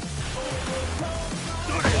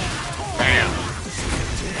 Damn.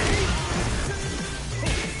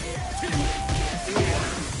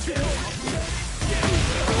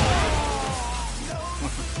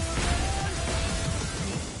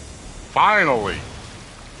 Finally.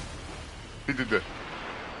 He did it.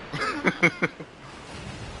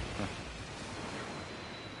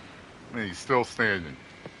 Man, he's still standing.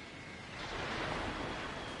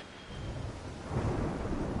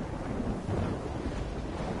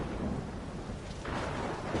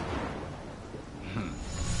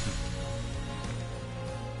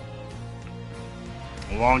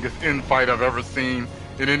 Longest infight I've ever seen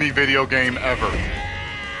in any video game ever.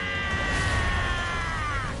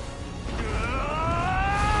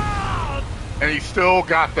 And he still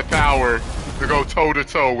got the power to go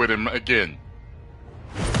toe-to-toe with him again.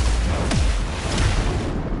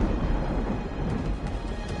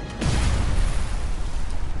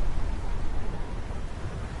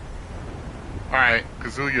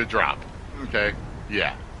 Kazuya drop. Okay.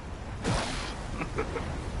 Yeah.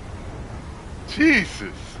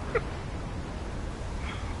 Jesus.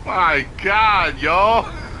 My God,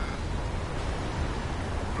 y'all.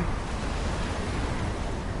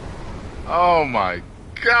 Oh my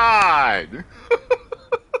God.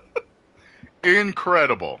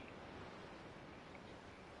 Incredible.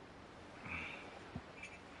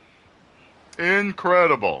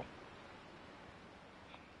 Incredible.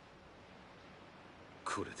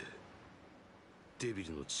 これでデビ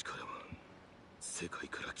ルの力は世界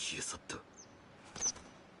から消え去った。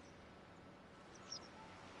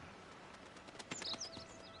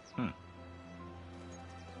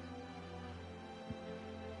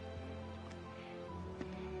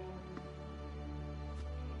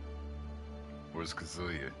Where's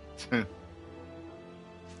Kazuya?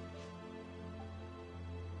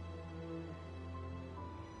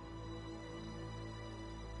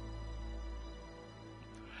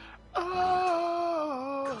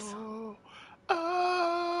 Oh, oh, oh.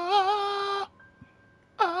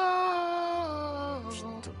 きっ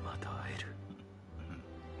とまた会える。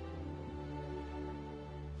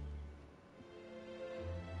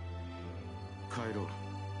帰ろう。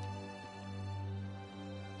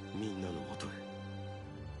みんなのもとへ。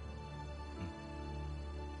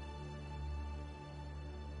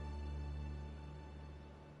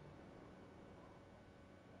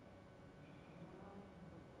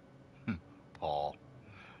Paul.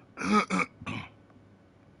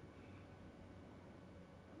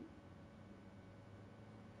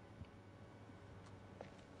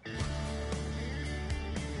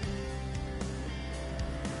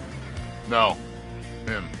 No.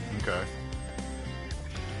 Him. Okay.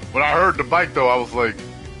 When I heard the bike, though, I was like,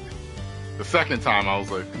 the second time, I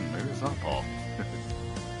was like, maybe it's not Paul.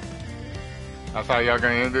 That's how y'all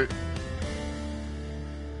gonna end it?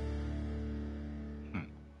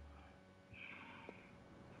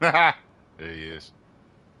 There he is.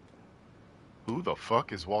 Who the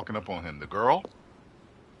fuck is walking up on him? The girl?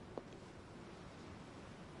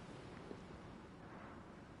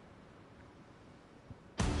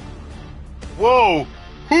 Whoa!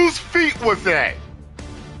 Whose feet was that?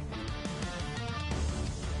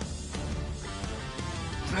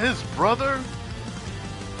 Is that his brother?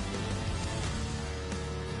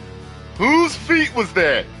 Whose feet was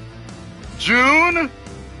that? June?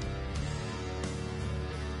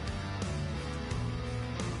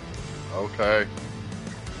 Okay.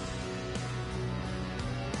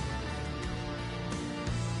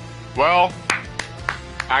 Well,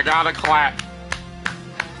 I gotta clap.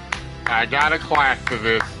 I gotta clap for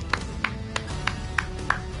this.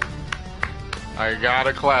 I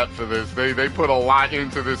gotta clap for this. They put a lot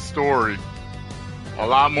into this story. A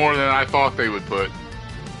lot more than I thought they would put.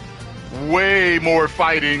 Way more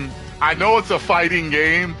fighting. I know it's a fighting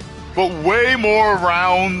game, but way more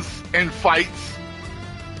rounds and fights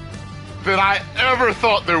than I ever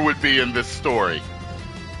thought there would be in this story.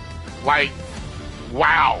 Like,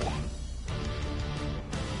 wow.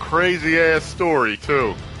 Crazy ass story,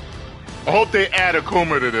 too. I hope they add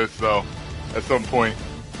Akuma to this, though, at some point.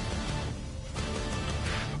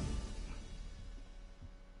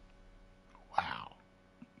 Wow.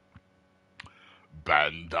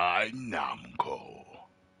 Bandai Namco.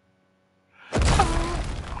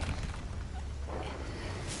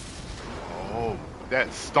 Oh,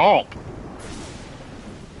 that stomp.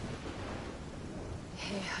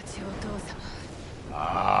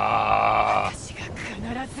 Ah.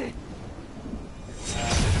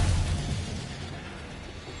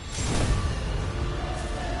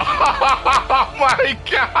 Oh my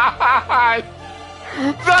God!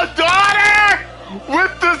 The daughter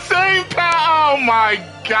with the same Oh my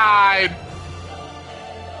God!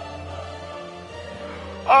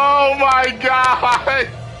 Oh my God!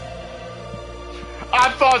 I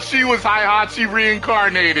thought she was Heihachi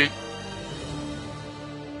reincarnated.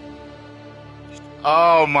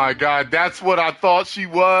 Oh my God, that's what I thought she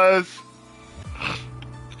was.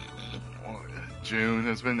 June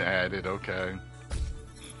has been added, okay.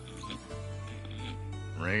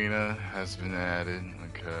 Reina has been added,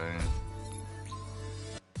 okay.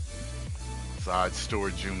 Side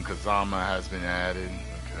story Jun Kazama has been added,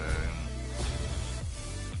 okay.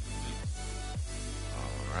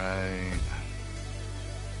 Alright.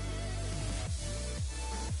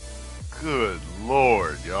 Good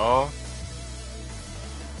Lord, y'all.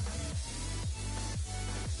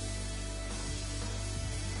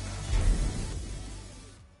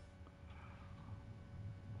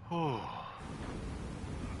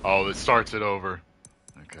 Oh, it starts it over.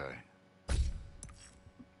 Okay.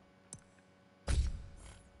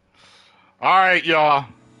 Alright, y'all.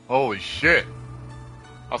 Holy shit.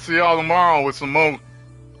 I'll see y'all tomorrow with some more.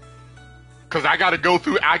 Because I got to go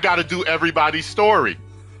through, I got to do everybody's story.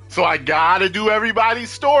 So I got to do everybody's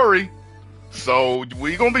story. So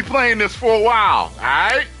we going to be playing this for a while. All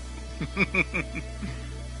right?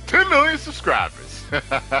 10 million subscribers.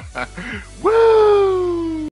 Woo!